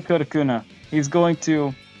 my boy Kodakuna, he's going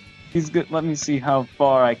to. He's good. Let me see how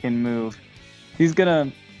far I can move. He's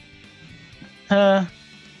gonna.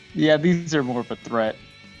 Yeah, these are more of a threat.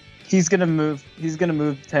 He's gonna move. He's gonna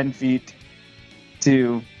move 10 feet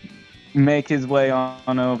to make his way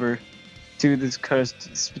on over to this Curse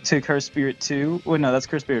Spirit 2. Wait, no, that's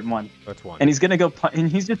Curse Spirit 1. That's 1. And he's gonna go.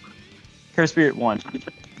 And he's just Curse Spirit 1.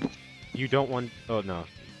 You don't want. Oh no.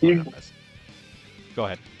 You- Go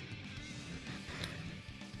ahead.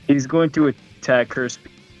 He's going to attack Curse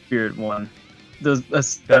Spirit 1. Does a That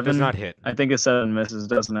 7? does not hit. I think a 7 misses,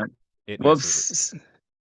 doesn't it? It misses. Whoops.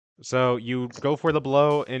 So you go for the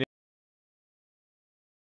blow, and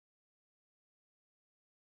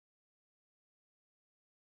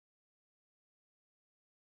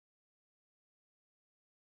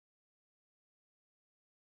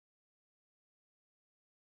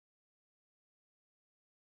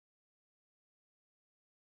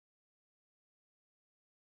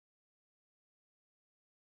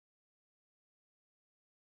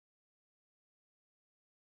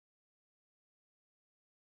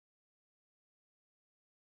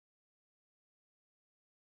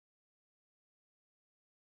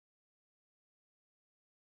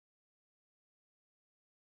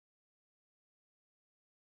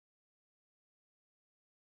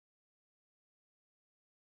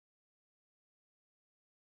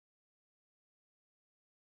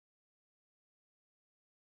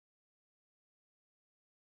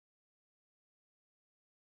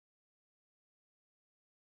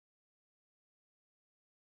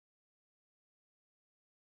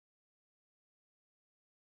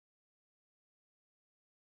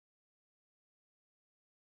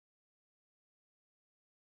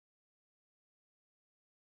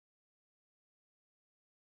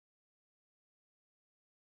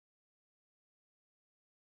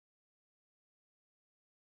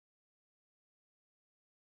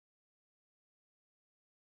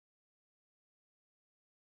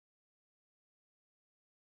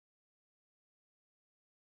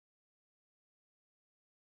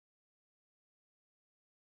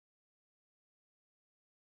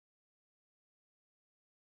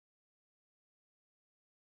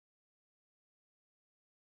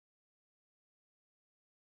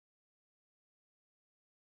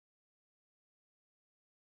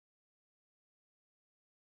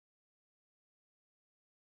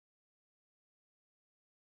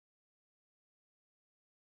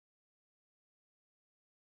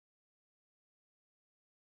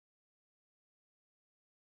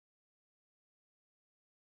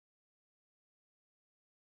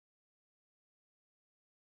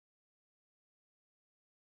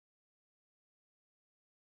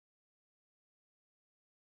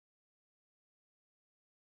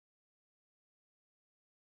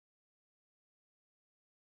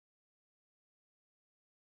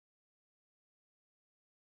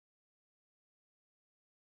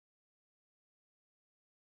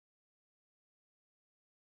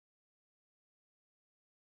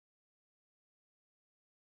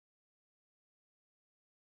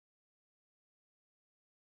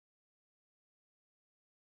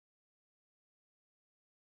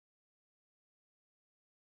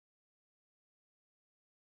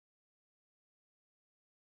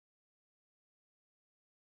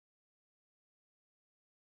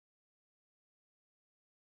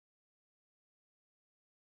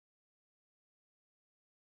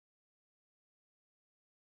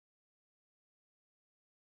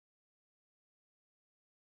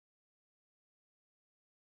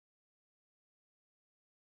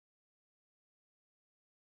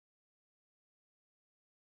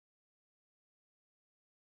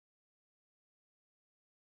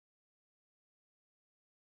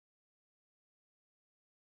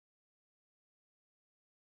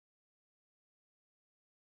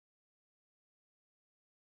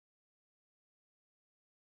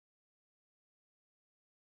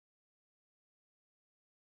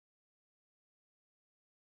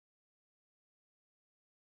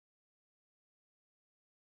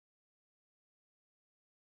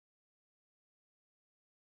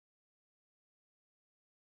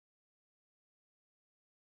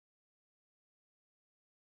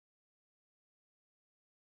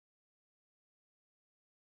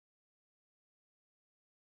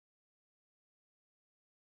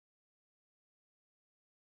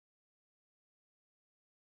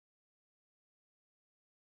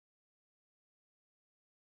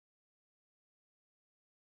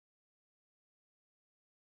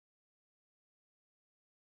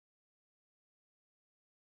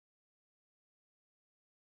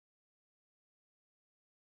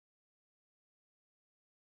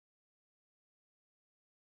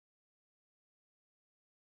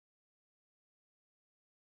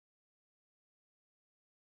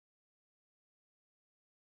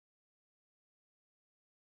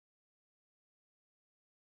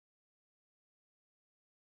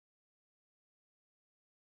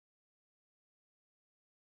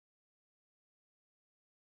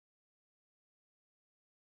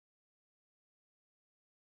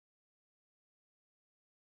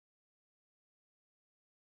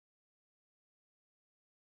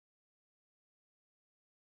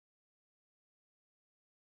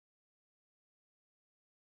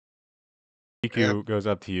Riku goes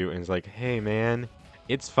up to you and is like, "Hey, man,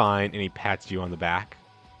 it's fine," and he pats you on the back.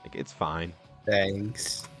 Like, it's fine.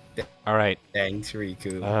 Thanks. All right. Thanks,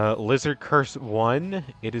 Riku. Lizard Curse 1.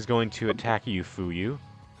 It is going to attack you, Fuyu,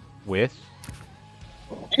 with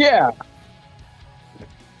Yeah.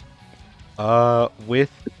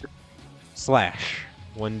 with slash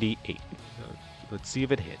 1d8. Let's see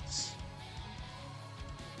if it hits.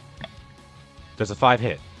 Does a 5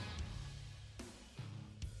 hit?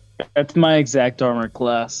 That's my exact armor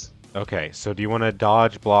class. Okay, so do you want to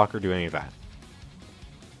dodge, block, or do any of that?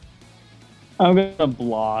 I'm gonna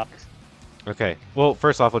block. Okay. Well,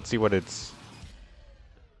 first off, let's see what it's.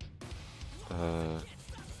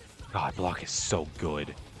 God, block is so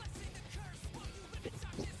good.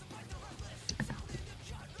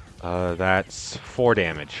 That's 4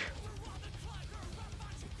 damage.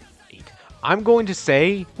 8. I'm going to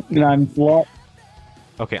say. And I'm block.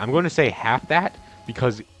 Okay, I'm going to say half that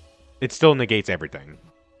because it still negates everything.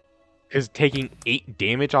 Because taking 8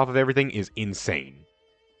 damage off of everything is insane.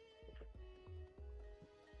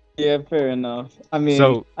 Yeah, fair enough. I mean,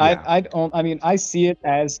 So, yeah. I don't. I mean, I see it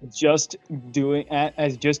as just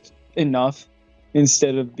as just enough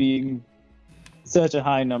instead of being such a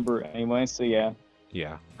high number anyway. So yeah.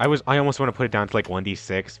 Yeah. I almost want to put it down to like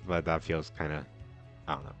 1d6, but that feels kind of,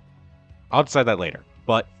 I don't know. I'll decide that later.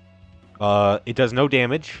 But it does no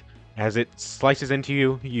damage. As it slices into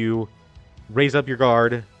you, you raise up your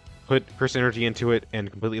guard, put curse energy into it,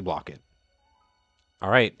 and completely block it.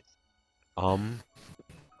 All right.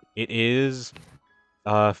 It is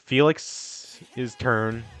Felix's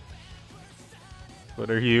turn. What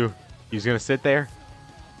are you? He's gonna sit there?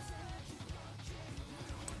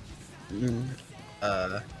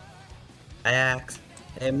 I asked,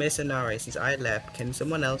 "Hey, Miss Inari, since I left, can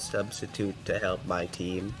someone else substitute to help my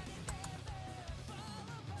team?"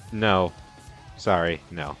 No. Sorry,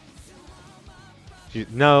 no.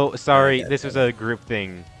 No, sorry, this was a group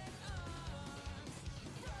thing.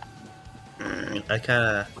 I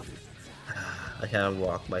kind of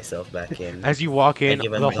walk myself back in. As you walk in,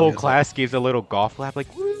 give him the a whole thumbs up. class gives a little golf clap,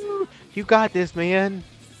 like, "Woo! You got this, man!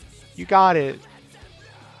 You got it!"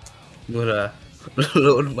 I'm gonna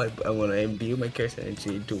load my. I wanna imbue my curse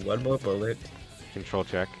energy into one more bullet. Control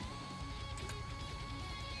check.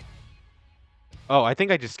 Oh, I think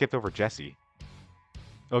I just skipped over Jesse.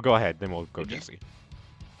 Oh, go ahead, then we'll go Jesse.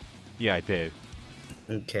 Yeah, I did.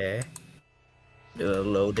 Okay.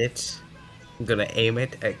 Load it. I'm gonna aim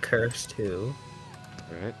it at curse 2.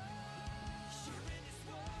 Alright.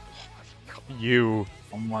 You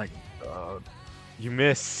Oh my god.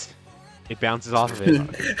 miss. It bounces off of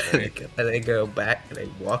it. And I go back and I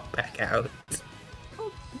walk back out.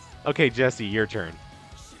 Okay, Jesse, your turn.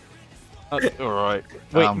 Alright.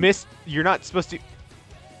 Wait, miss, you're not supposed to...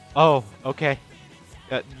 Oh, okay.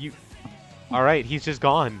 You... Alright, he's just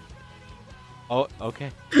gone. Oh, okay.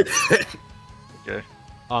 Okay.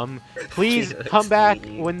 Please Jesus, come back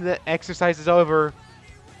sweetie. when the exercise is over.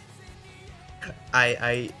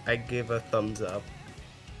 I give a thumbs up.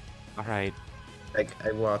 Alright. Like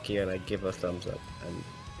I walk here and I give a thumbs up. And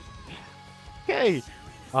Okay.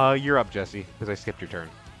 You're up, Jesse, because I skipped your turn.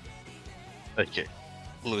 Okay.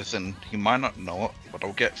 Listen, he might not know it, but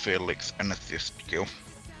I'll get Felix an assist skill.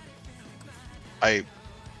 I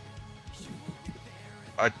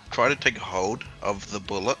try to take hold of the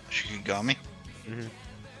bullet, Shikigami. Mm-hmm.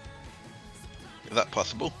 Is that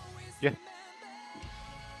possible? Yeah.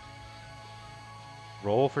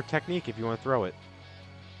 Roll for technique if you want to throw it.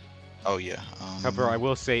 Oh yeah. However, I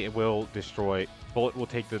will say it will destroy. Bullet will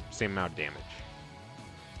take the same amount of damage.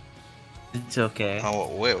 it's okay.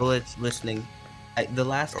 Oh, it will. Bullet's listening. The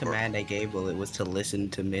last Alright. command I gave Bullet was to listen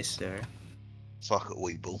to Mister. Fuck it,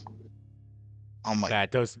 Weeble. Oh my. That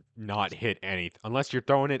does not hit anything. Unless you're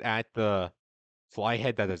throwing it at the fly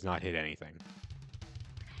head, that does not hit anything.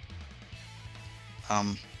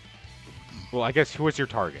 Well, I guess who was your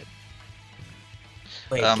target?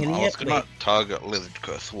 Wait, I can he? was gonna Wait, target Lizard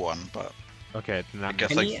Curse 1, but Okay, then I that guess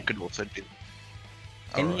Can I he- could also do.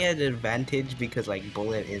 can he Alright. had advantage because like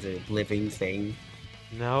Bullet is a living thing.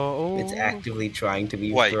 no. It's actively trying to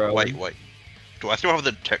be Wait, thrown. wait. Do I still have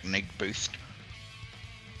the technique boost?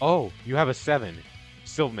 Oh, you have a 7.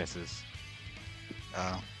 Still misses.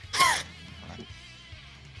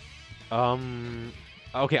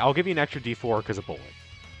 Okay, I'll give you an extra D4 because of bullet.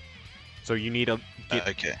 So you need a get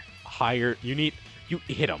Okay. higher. You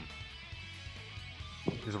hit him.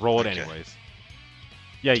 Just roll it Okay. anyways.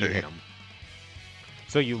 Yeah, you Two. hit him.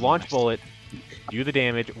 So you launch Nice. bullet, do the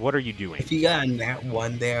damage. What are you doing? If you got a nat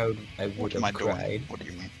 1 there, I What would am I have doing? cried. What do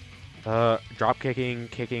you mean? Drop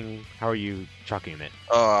kicking. How are you chucking it?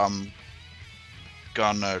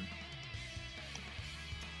 Gonna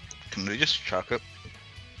Can we just chuck it?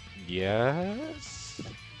 Yes.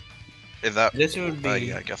 Is that? This would be.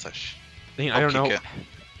 Yeah, I guess I should. I mean, I I'll don't know. kick it.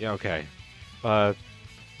 Yeah, okay.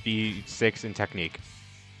 D6 in technique.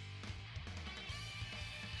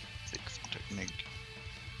 6 technique.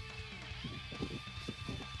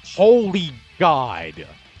 Holy God!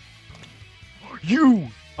 You!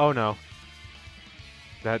 Oh no.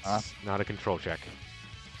 That's not a control check.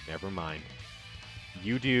 Never mind.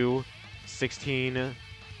 You do 16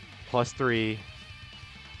 plus 3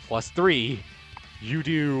 plus 3. You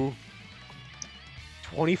do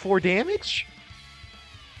 24 damage?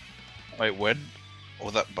 Wait, where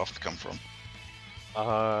did that buff come from?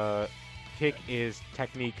 Kick is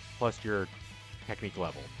technique plus your technique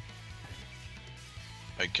level.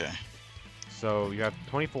 Okay. So you have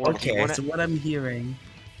 24. Okay, so what I'm hearing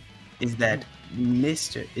is that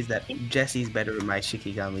Jesse's better with my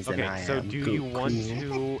Shikigamis than I am. So do you want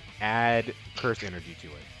to add curse energy to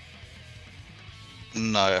it?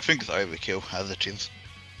 No, I think it's overkill as it is.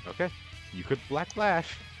 Okay. You could Black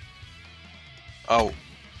Flash. Oh,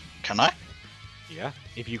 can I? Yeah.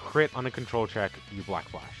 If you crit on a control check, you Black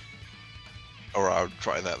Flash. Alright, I'll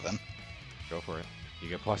try that then. Go for it. You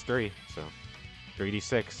get plus 3, so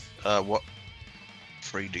 3d6. What?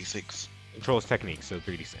 3d6. Control's technique, so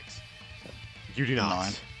 3d6. You do not.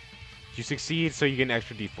 9. You succeed, so you get an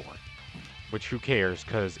extra d4. Which who cares,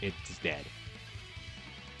 because it's dead.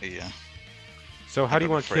 Yeah. So how do you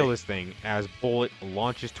got want to a kill 3. this thing as Bullet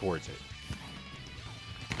launches towards it?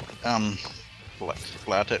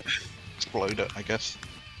 Splat it. Explode it, I guess.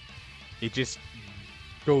 It just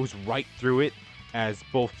goes right through it as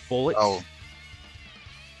both bullets. Oh.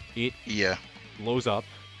 It Yeah. blows up,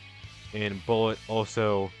 and Bullet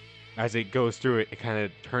also, as it goes through it, it kind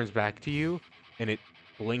of turns back to you, and it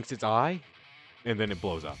blinks its eye, and then it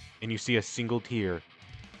blows up. And you see a single tear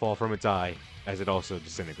fall from its eye as it also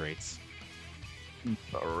disintegrates.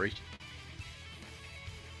 Sorry.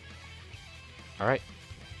 Alright.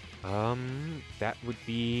 That would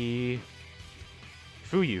be...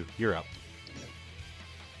 Fuyu, you're up.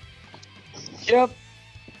 Yep.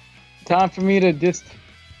 Time for me to just.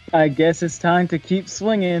 I guess it's time to keep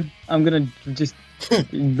swinging. I'm gonna just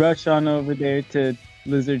rush on over there to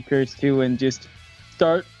Lizard Curse 2 and just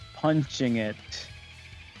start punching it.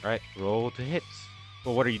 Alright, roll to hit.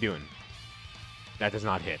 Well, what are you doing? That does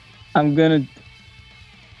not hit. I'm gonna.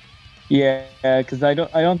 Yeah, because I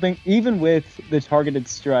don't think even with the targeted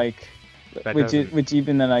strike, That which doesn't-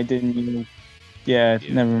 even then I didn't use. Yeah,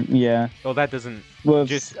 Yeah. never. Yeah. Well, that doesn't... Well,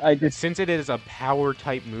 Just, I just. since it is a power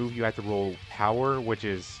type move, you have to roll power, which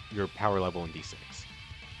is your power level in d6.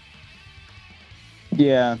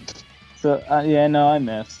 Yeah. So yeah, no, I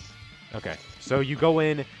missed. Okay, so you go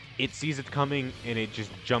in, it sees it coming, and it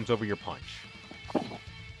just jumps over your punch.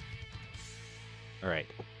 Alright,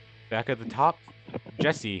 back at the top,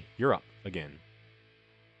 Jesse, you're up again.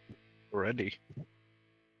 Ready.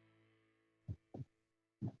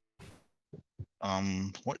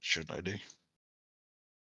 What should I do?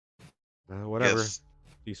 Whatever. Yes.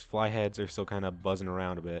 These fly heads are still kind of buzzing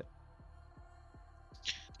around a bit.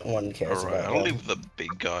 One cares Alright, about I'll one. leave the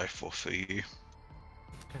big guy for you.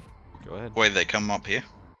 Go ahead. Wait, they come up here?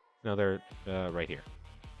 No, they're right here.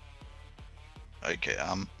 Okay,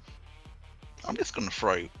 I'm just gonna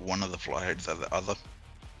throw one of the fly heads at the other.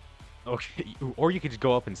 Okay, or you could just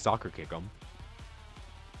go up and soccer kick them.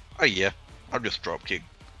 Oh yeah, I'll just drop kick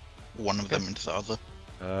one of them into the other.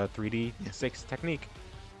 3d6 technique.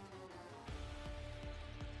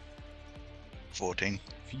 14.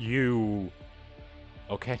 You...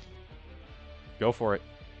 Okay. Go for it.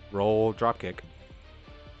 Roll dropkick.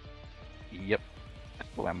 Yep.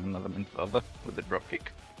 Slam one of them into the other with a drop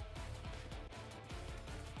kick.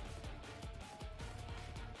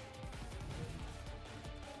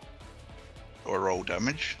 Or roll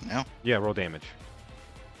damage now. Yeah, roll damage.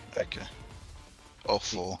 Okay. Or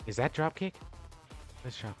 4. Is that dropkick?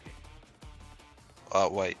 That's dropkick.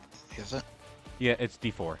 Wait, is it? Yeah, it's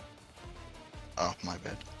d4. Oh, my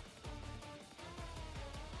bad.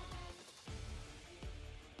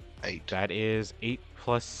 8. That is 8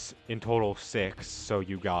 plus in total 6, so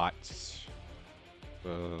you got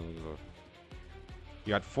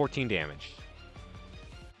 14 damage.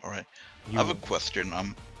 Alright. You, I have a question.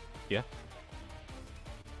 Yeah?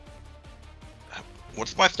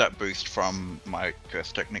 What's my stat boost from my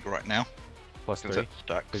curse technique right now? plus Is 3, it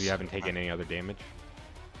stacks? because you haven't taken any other damage.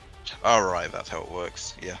 Alright, that's how it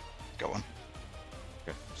works. Yeah, go on.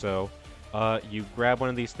 Okay. So, you grab one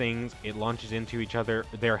of these things, it launches into each other,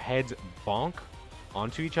 their heads bonk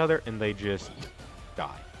onto each other, and they just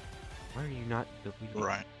die. Why are you not deleting?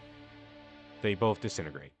 Right. They both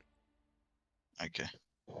disintegrate. Okay.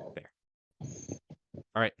 There.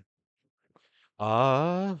 All right.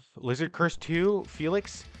 Lizard Curse 2,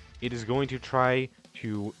 Felix, it is going to try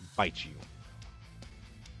to bite you.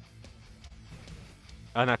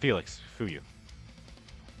 Not Felix, Fuyu.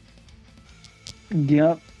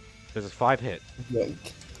 Yep. Does a 5 hit.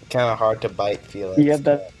 Kind of hard to bite, Felix. Yep,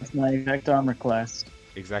 that's my exact armor class.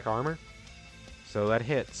 Exact armor. So that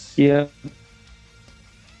hits. Yep.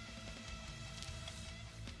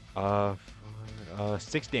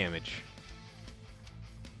 6 damage.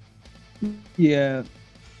 Yeah.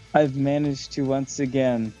 I've managed to once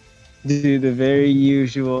again do the very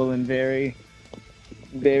usual and very,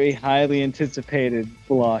 very highly anticipated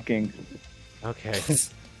blocking. Okay.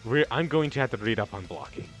 I'm going to have to read up on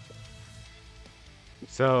blocking.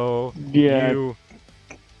 So Yeah. you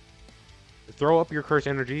throw up your curse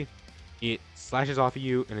energy, it slashes off of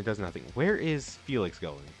you, and it does nothing. Where is Felix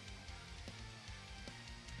going?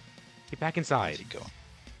 Get back Where's inside. he going?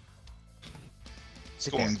 It's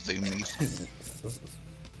Sit going there. zoomies.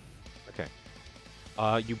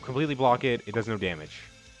 Okay. You completely block it. It does no damage.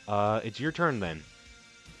 It's your turn then.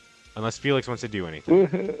 Unless Felix wants to do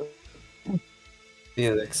anything.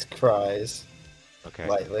 Felix cries Okay.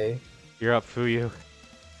 lightly. You're up, Fuyu.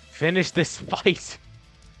 Finish this fight.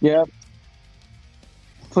 Yep.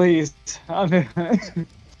 Please. I'm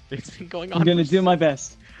It's been going on. gonna for do my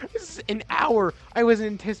best. This is an hour. I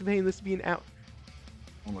wasn't anticipating this to be an hour.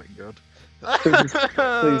 Oh my god. Please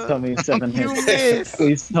tell me it's 7 You hits. missed.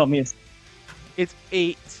 Please tell me it's... It's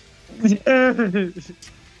 8.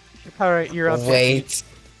 All right, you're up. Jesse. Wait,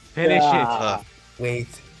 Finish Ah. wait.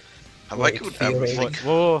 I like Wait, what Felix. it. like,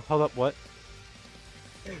 Whoa, hold up. What?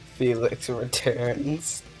 Felix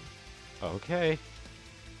returns. Okay.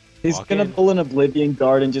 He's Walk gonna in. pull an Oblivion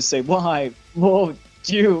Guard and just say, "Why won't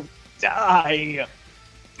you die?"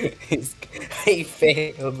 He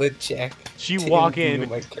failed the check. You to walk view in,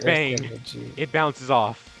 my cursed bang. energy. It bounces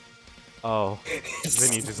off. Oh,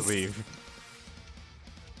 then you just leave.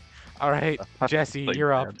 All right, Jesse, so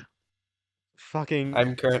you're up. bad. Fucking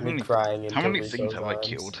I'm currently How many- crying in How many Rico's things have I arms.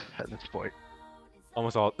 killed at this point?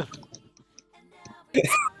 almost all.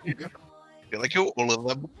 Did I kill all of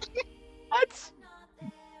them? What?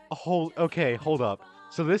 Okay, hold up.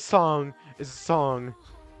 So this song is a song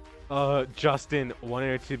Justin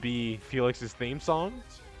wanted it to be Felix's theme song.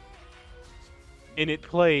 And it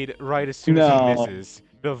played right as soon as he No. misses.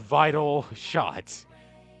 The vital shot.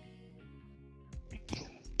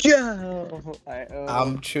 Go!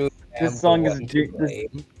 I'm true. This song is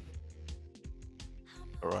this-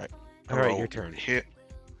 Alright. Alright, your turn. Hit.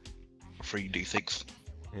 3d6.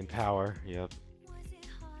 And power, yep.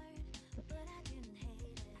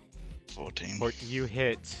 14. Or you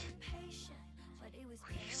hit.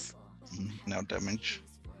 Please. Now damage.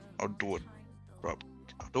 I'll do it. I'll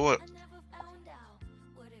do it.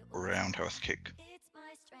 Roundhouse kick.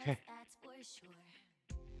 Okay.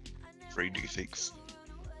 3d6.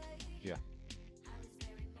 Yeah.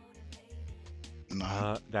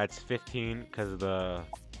 9. That's 15 because of the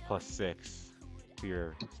 +6 to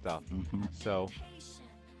your stuff. So,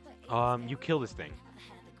 you kill this thing.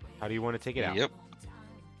 How do you want to take it out? Yep.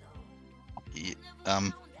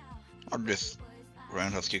 I'll just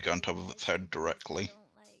roundhouse kick on top of its head directly.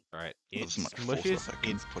 Alright, it That's much force smushes, I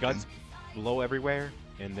can its put guts blow everywhere,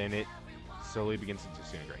 and then it slowly begins to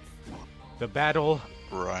disintegrate. The battle,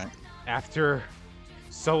 Right. after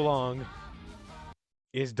so long,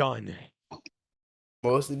 is done.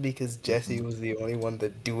 Mostly because Jesse was the only one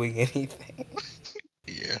that doing anything.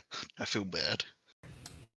 Yeah, I feel bad.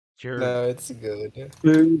 You're, No, it's good.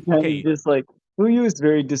 Fuyu kind Okay. of just like Fuyu is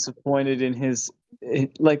very disappointed in his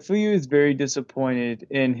Fuyu is very disappointed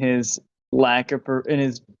in his lack of in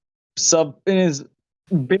his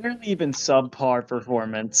barely even subpar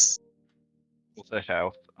performance. What's the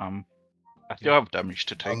health? I still have damage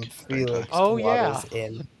to take. don't I? Felix Oh, yeah. waddles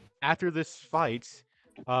in. after this fight,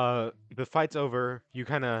 the fight's over, you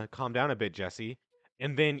kind of calm down a bit, Jesse,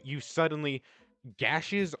 and then you suddenly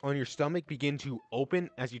gashes on your stomach begin to open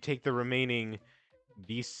as you take the remaining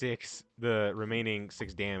d6, the remaining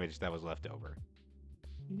 6 damage that was left over,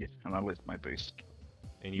 Yeah, and I lose my boost.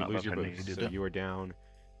 and you Not lose that your I boost, needed so it. you are down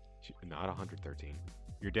to not 113.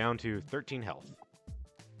 You're down to 13 health.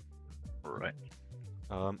 Right.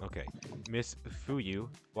 Okay. Miss Fuyu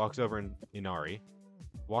walks over, and Inari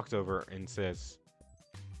walks over and says,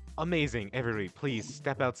 "Amazing, everybody, please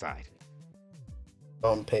step outside."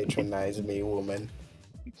 Don't patronize me, woman.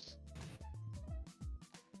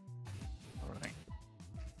 Alright.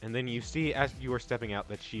 And then you see, as you are stepping out,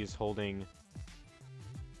 that she is holding...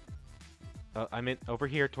 I meant over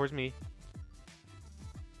here, towards me.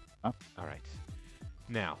 Huh? Alright.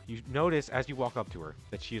 Now, you notice as you walk up to her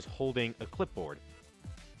that she is holding a clipboard.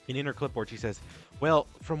 And in her clipboard, she says, "Well,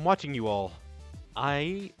 from watching you all,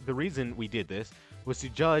 the reason we did this was to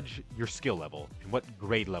judge your skill level and what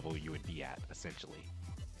grade level you would be at, essentially.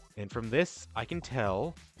 And from this, I can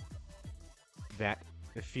tell that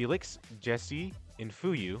Felix, Jesse, and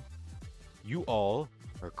Fuyu, you all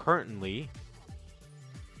are currently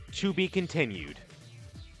to be continued.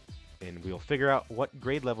 And we'll figure out what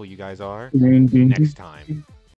grade level you guys are next time."